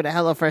 HelloFresh. Go to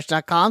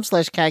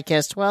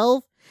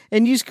HelloFresh.com/CADcast12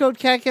 and use code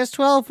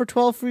CADcast12 for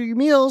 12 free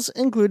meals,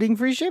 including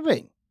free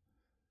shipping.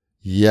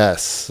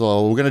 Yes.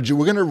 So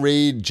we're gonna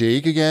raid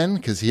Jake again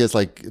because he has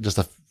like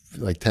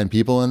 10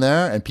 people in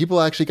there, and people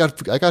actually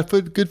I got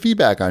good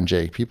feedback on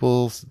Jake.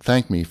 People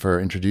thanked me for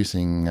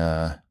introducing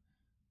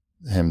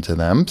him to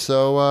them.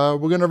 So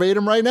we're gonna raid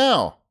him right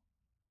now.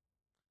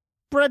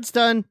 Bread's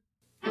done.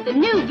 The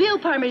new veal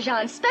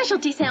parmesan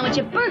specialty sandwich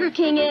at Burger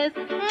King is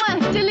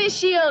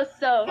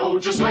delicioso. Oh,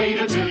 just wait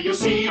until you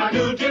see our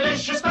new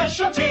delicious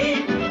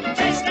specialty.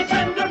 Tasty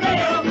tender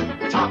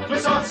veal, topped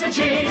with sauce and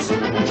cheese.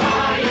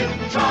 Try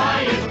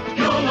it,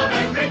 you'll love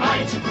every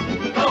bite.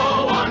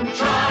 Go on,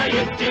 try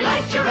it,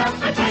 delight your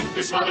appetite.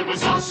 It's smothered with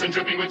sauce and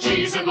dripping with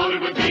cheese and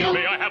loaded with veal.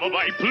 May I have a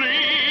bite,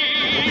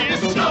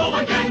 please? No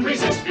one can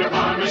resist your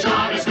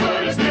parmesan as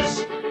good as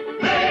this.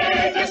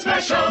 Make it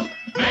special,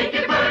 make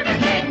it Burger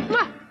King.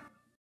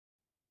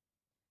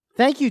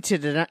 Thank you to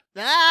the...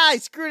 I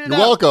screwed it You're up.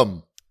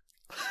 welcome.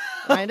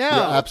 I know.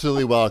 You're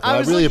absolutely welcome. I I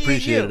was really looking at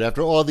appreciate you. it.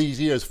 After all these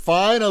years,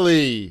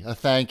 finally, a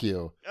thank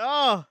you.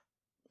 Oh.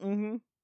 Mm-hmm.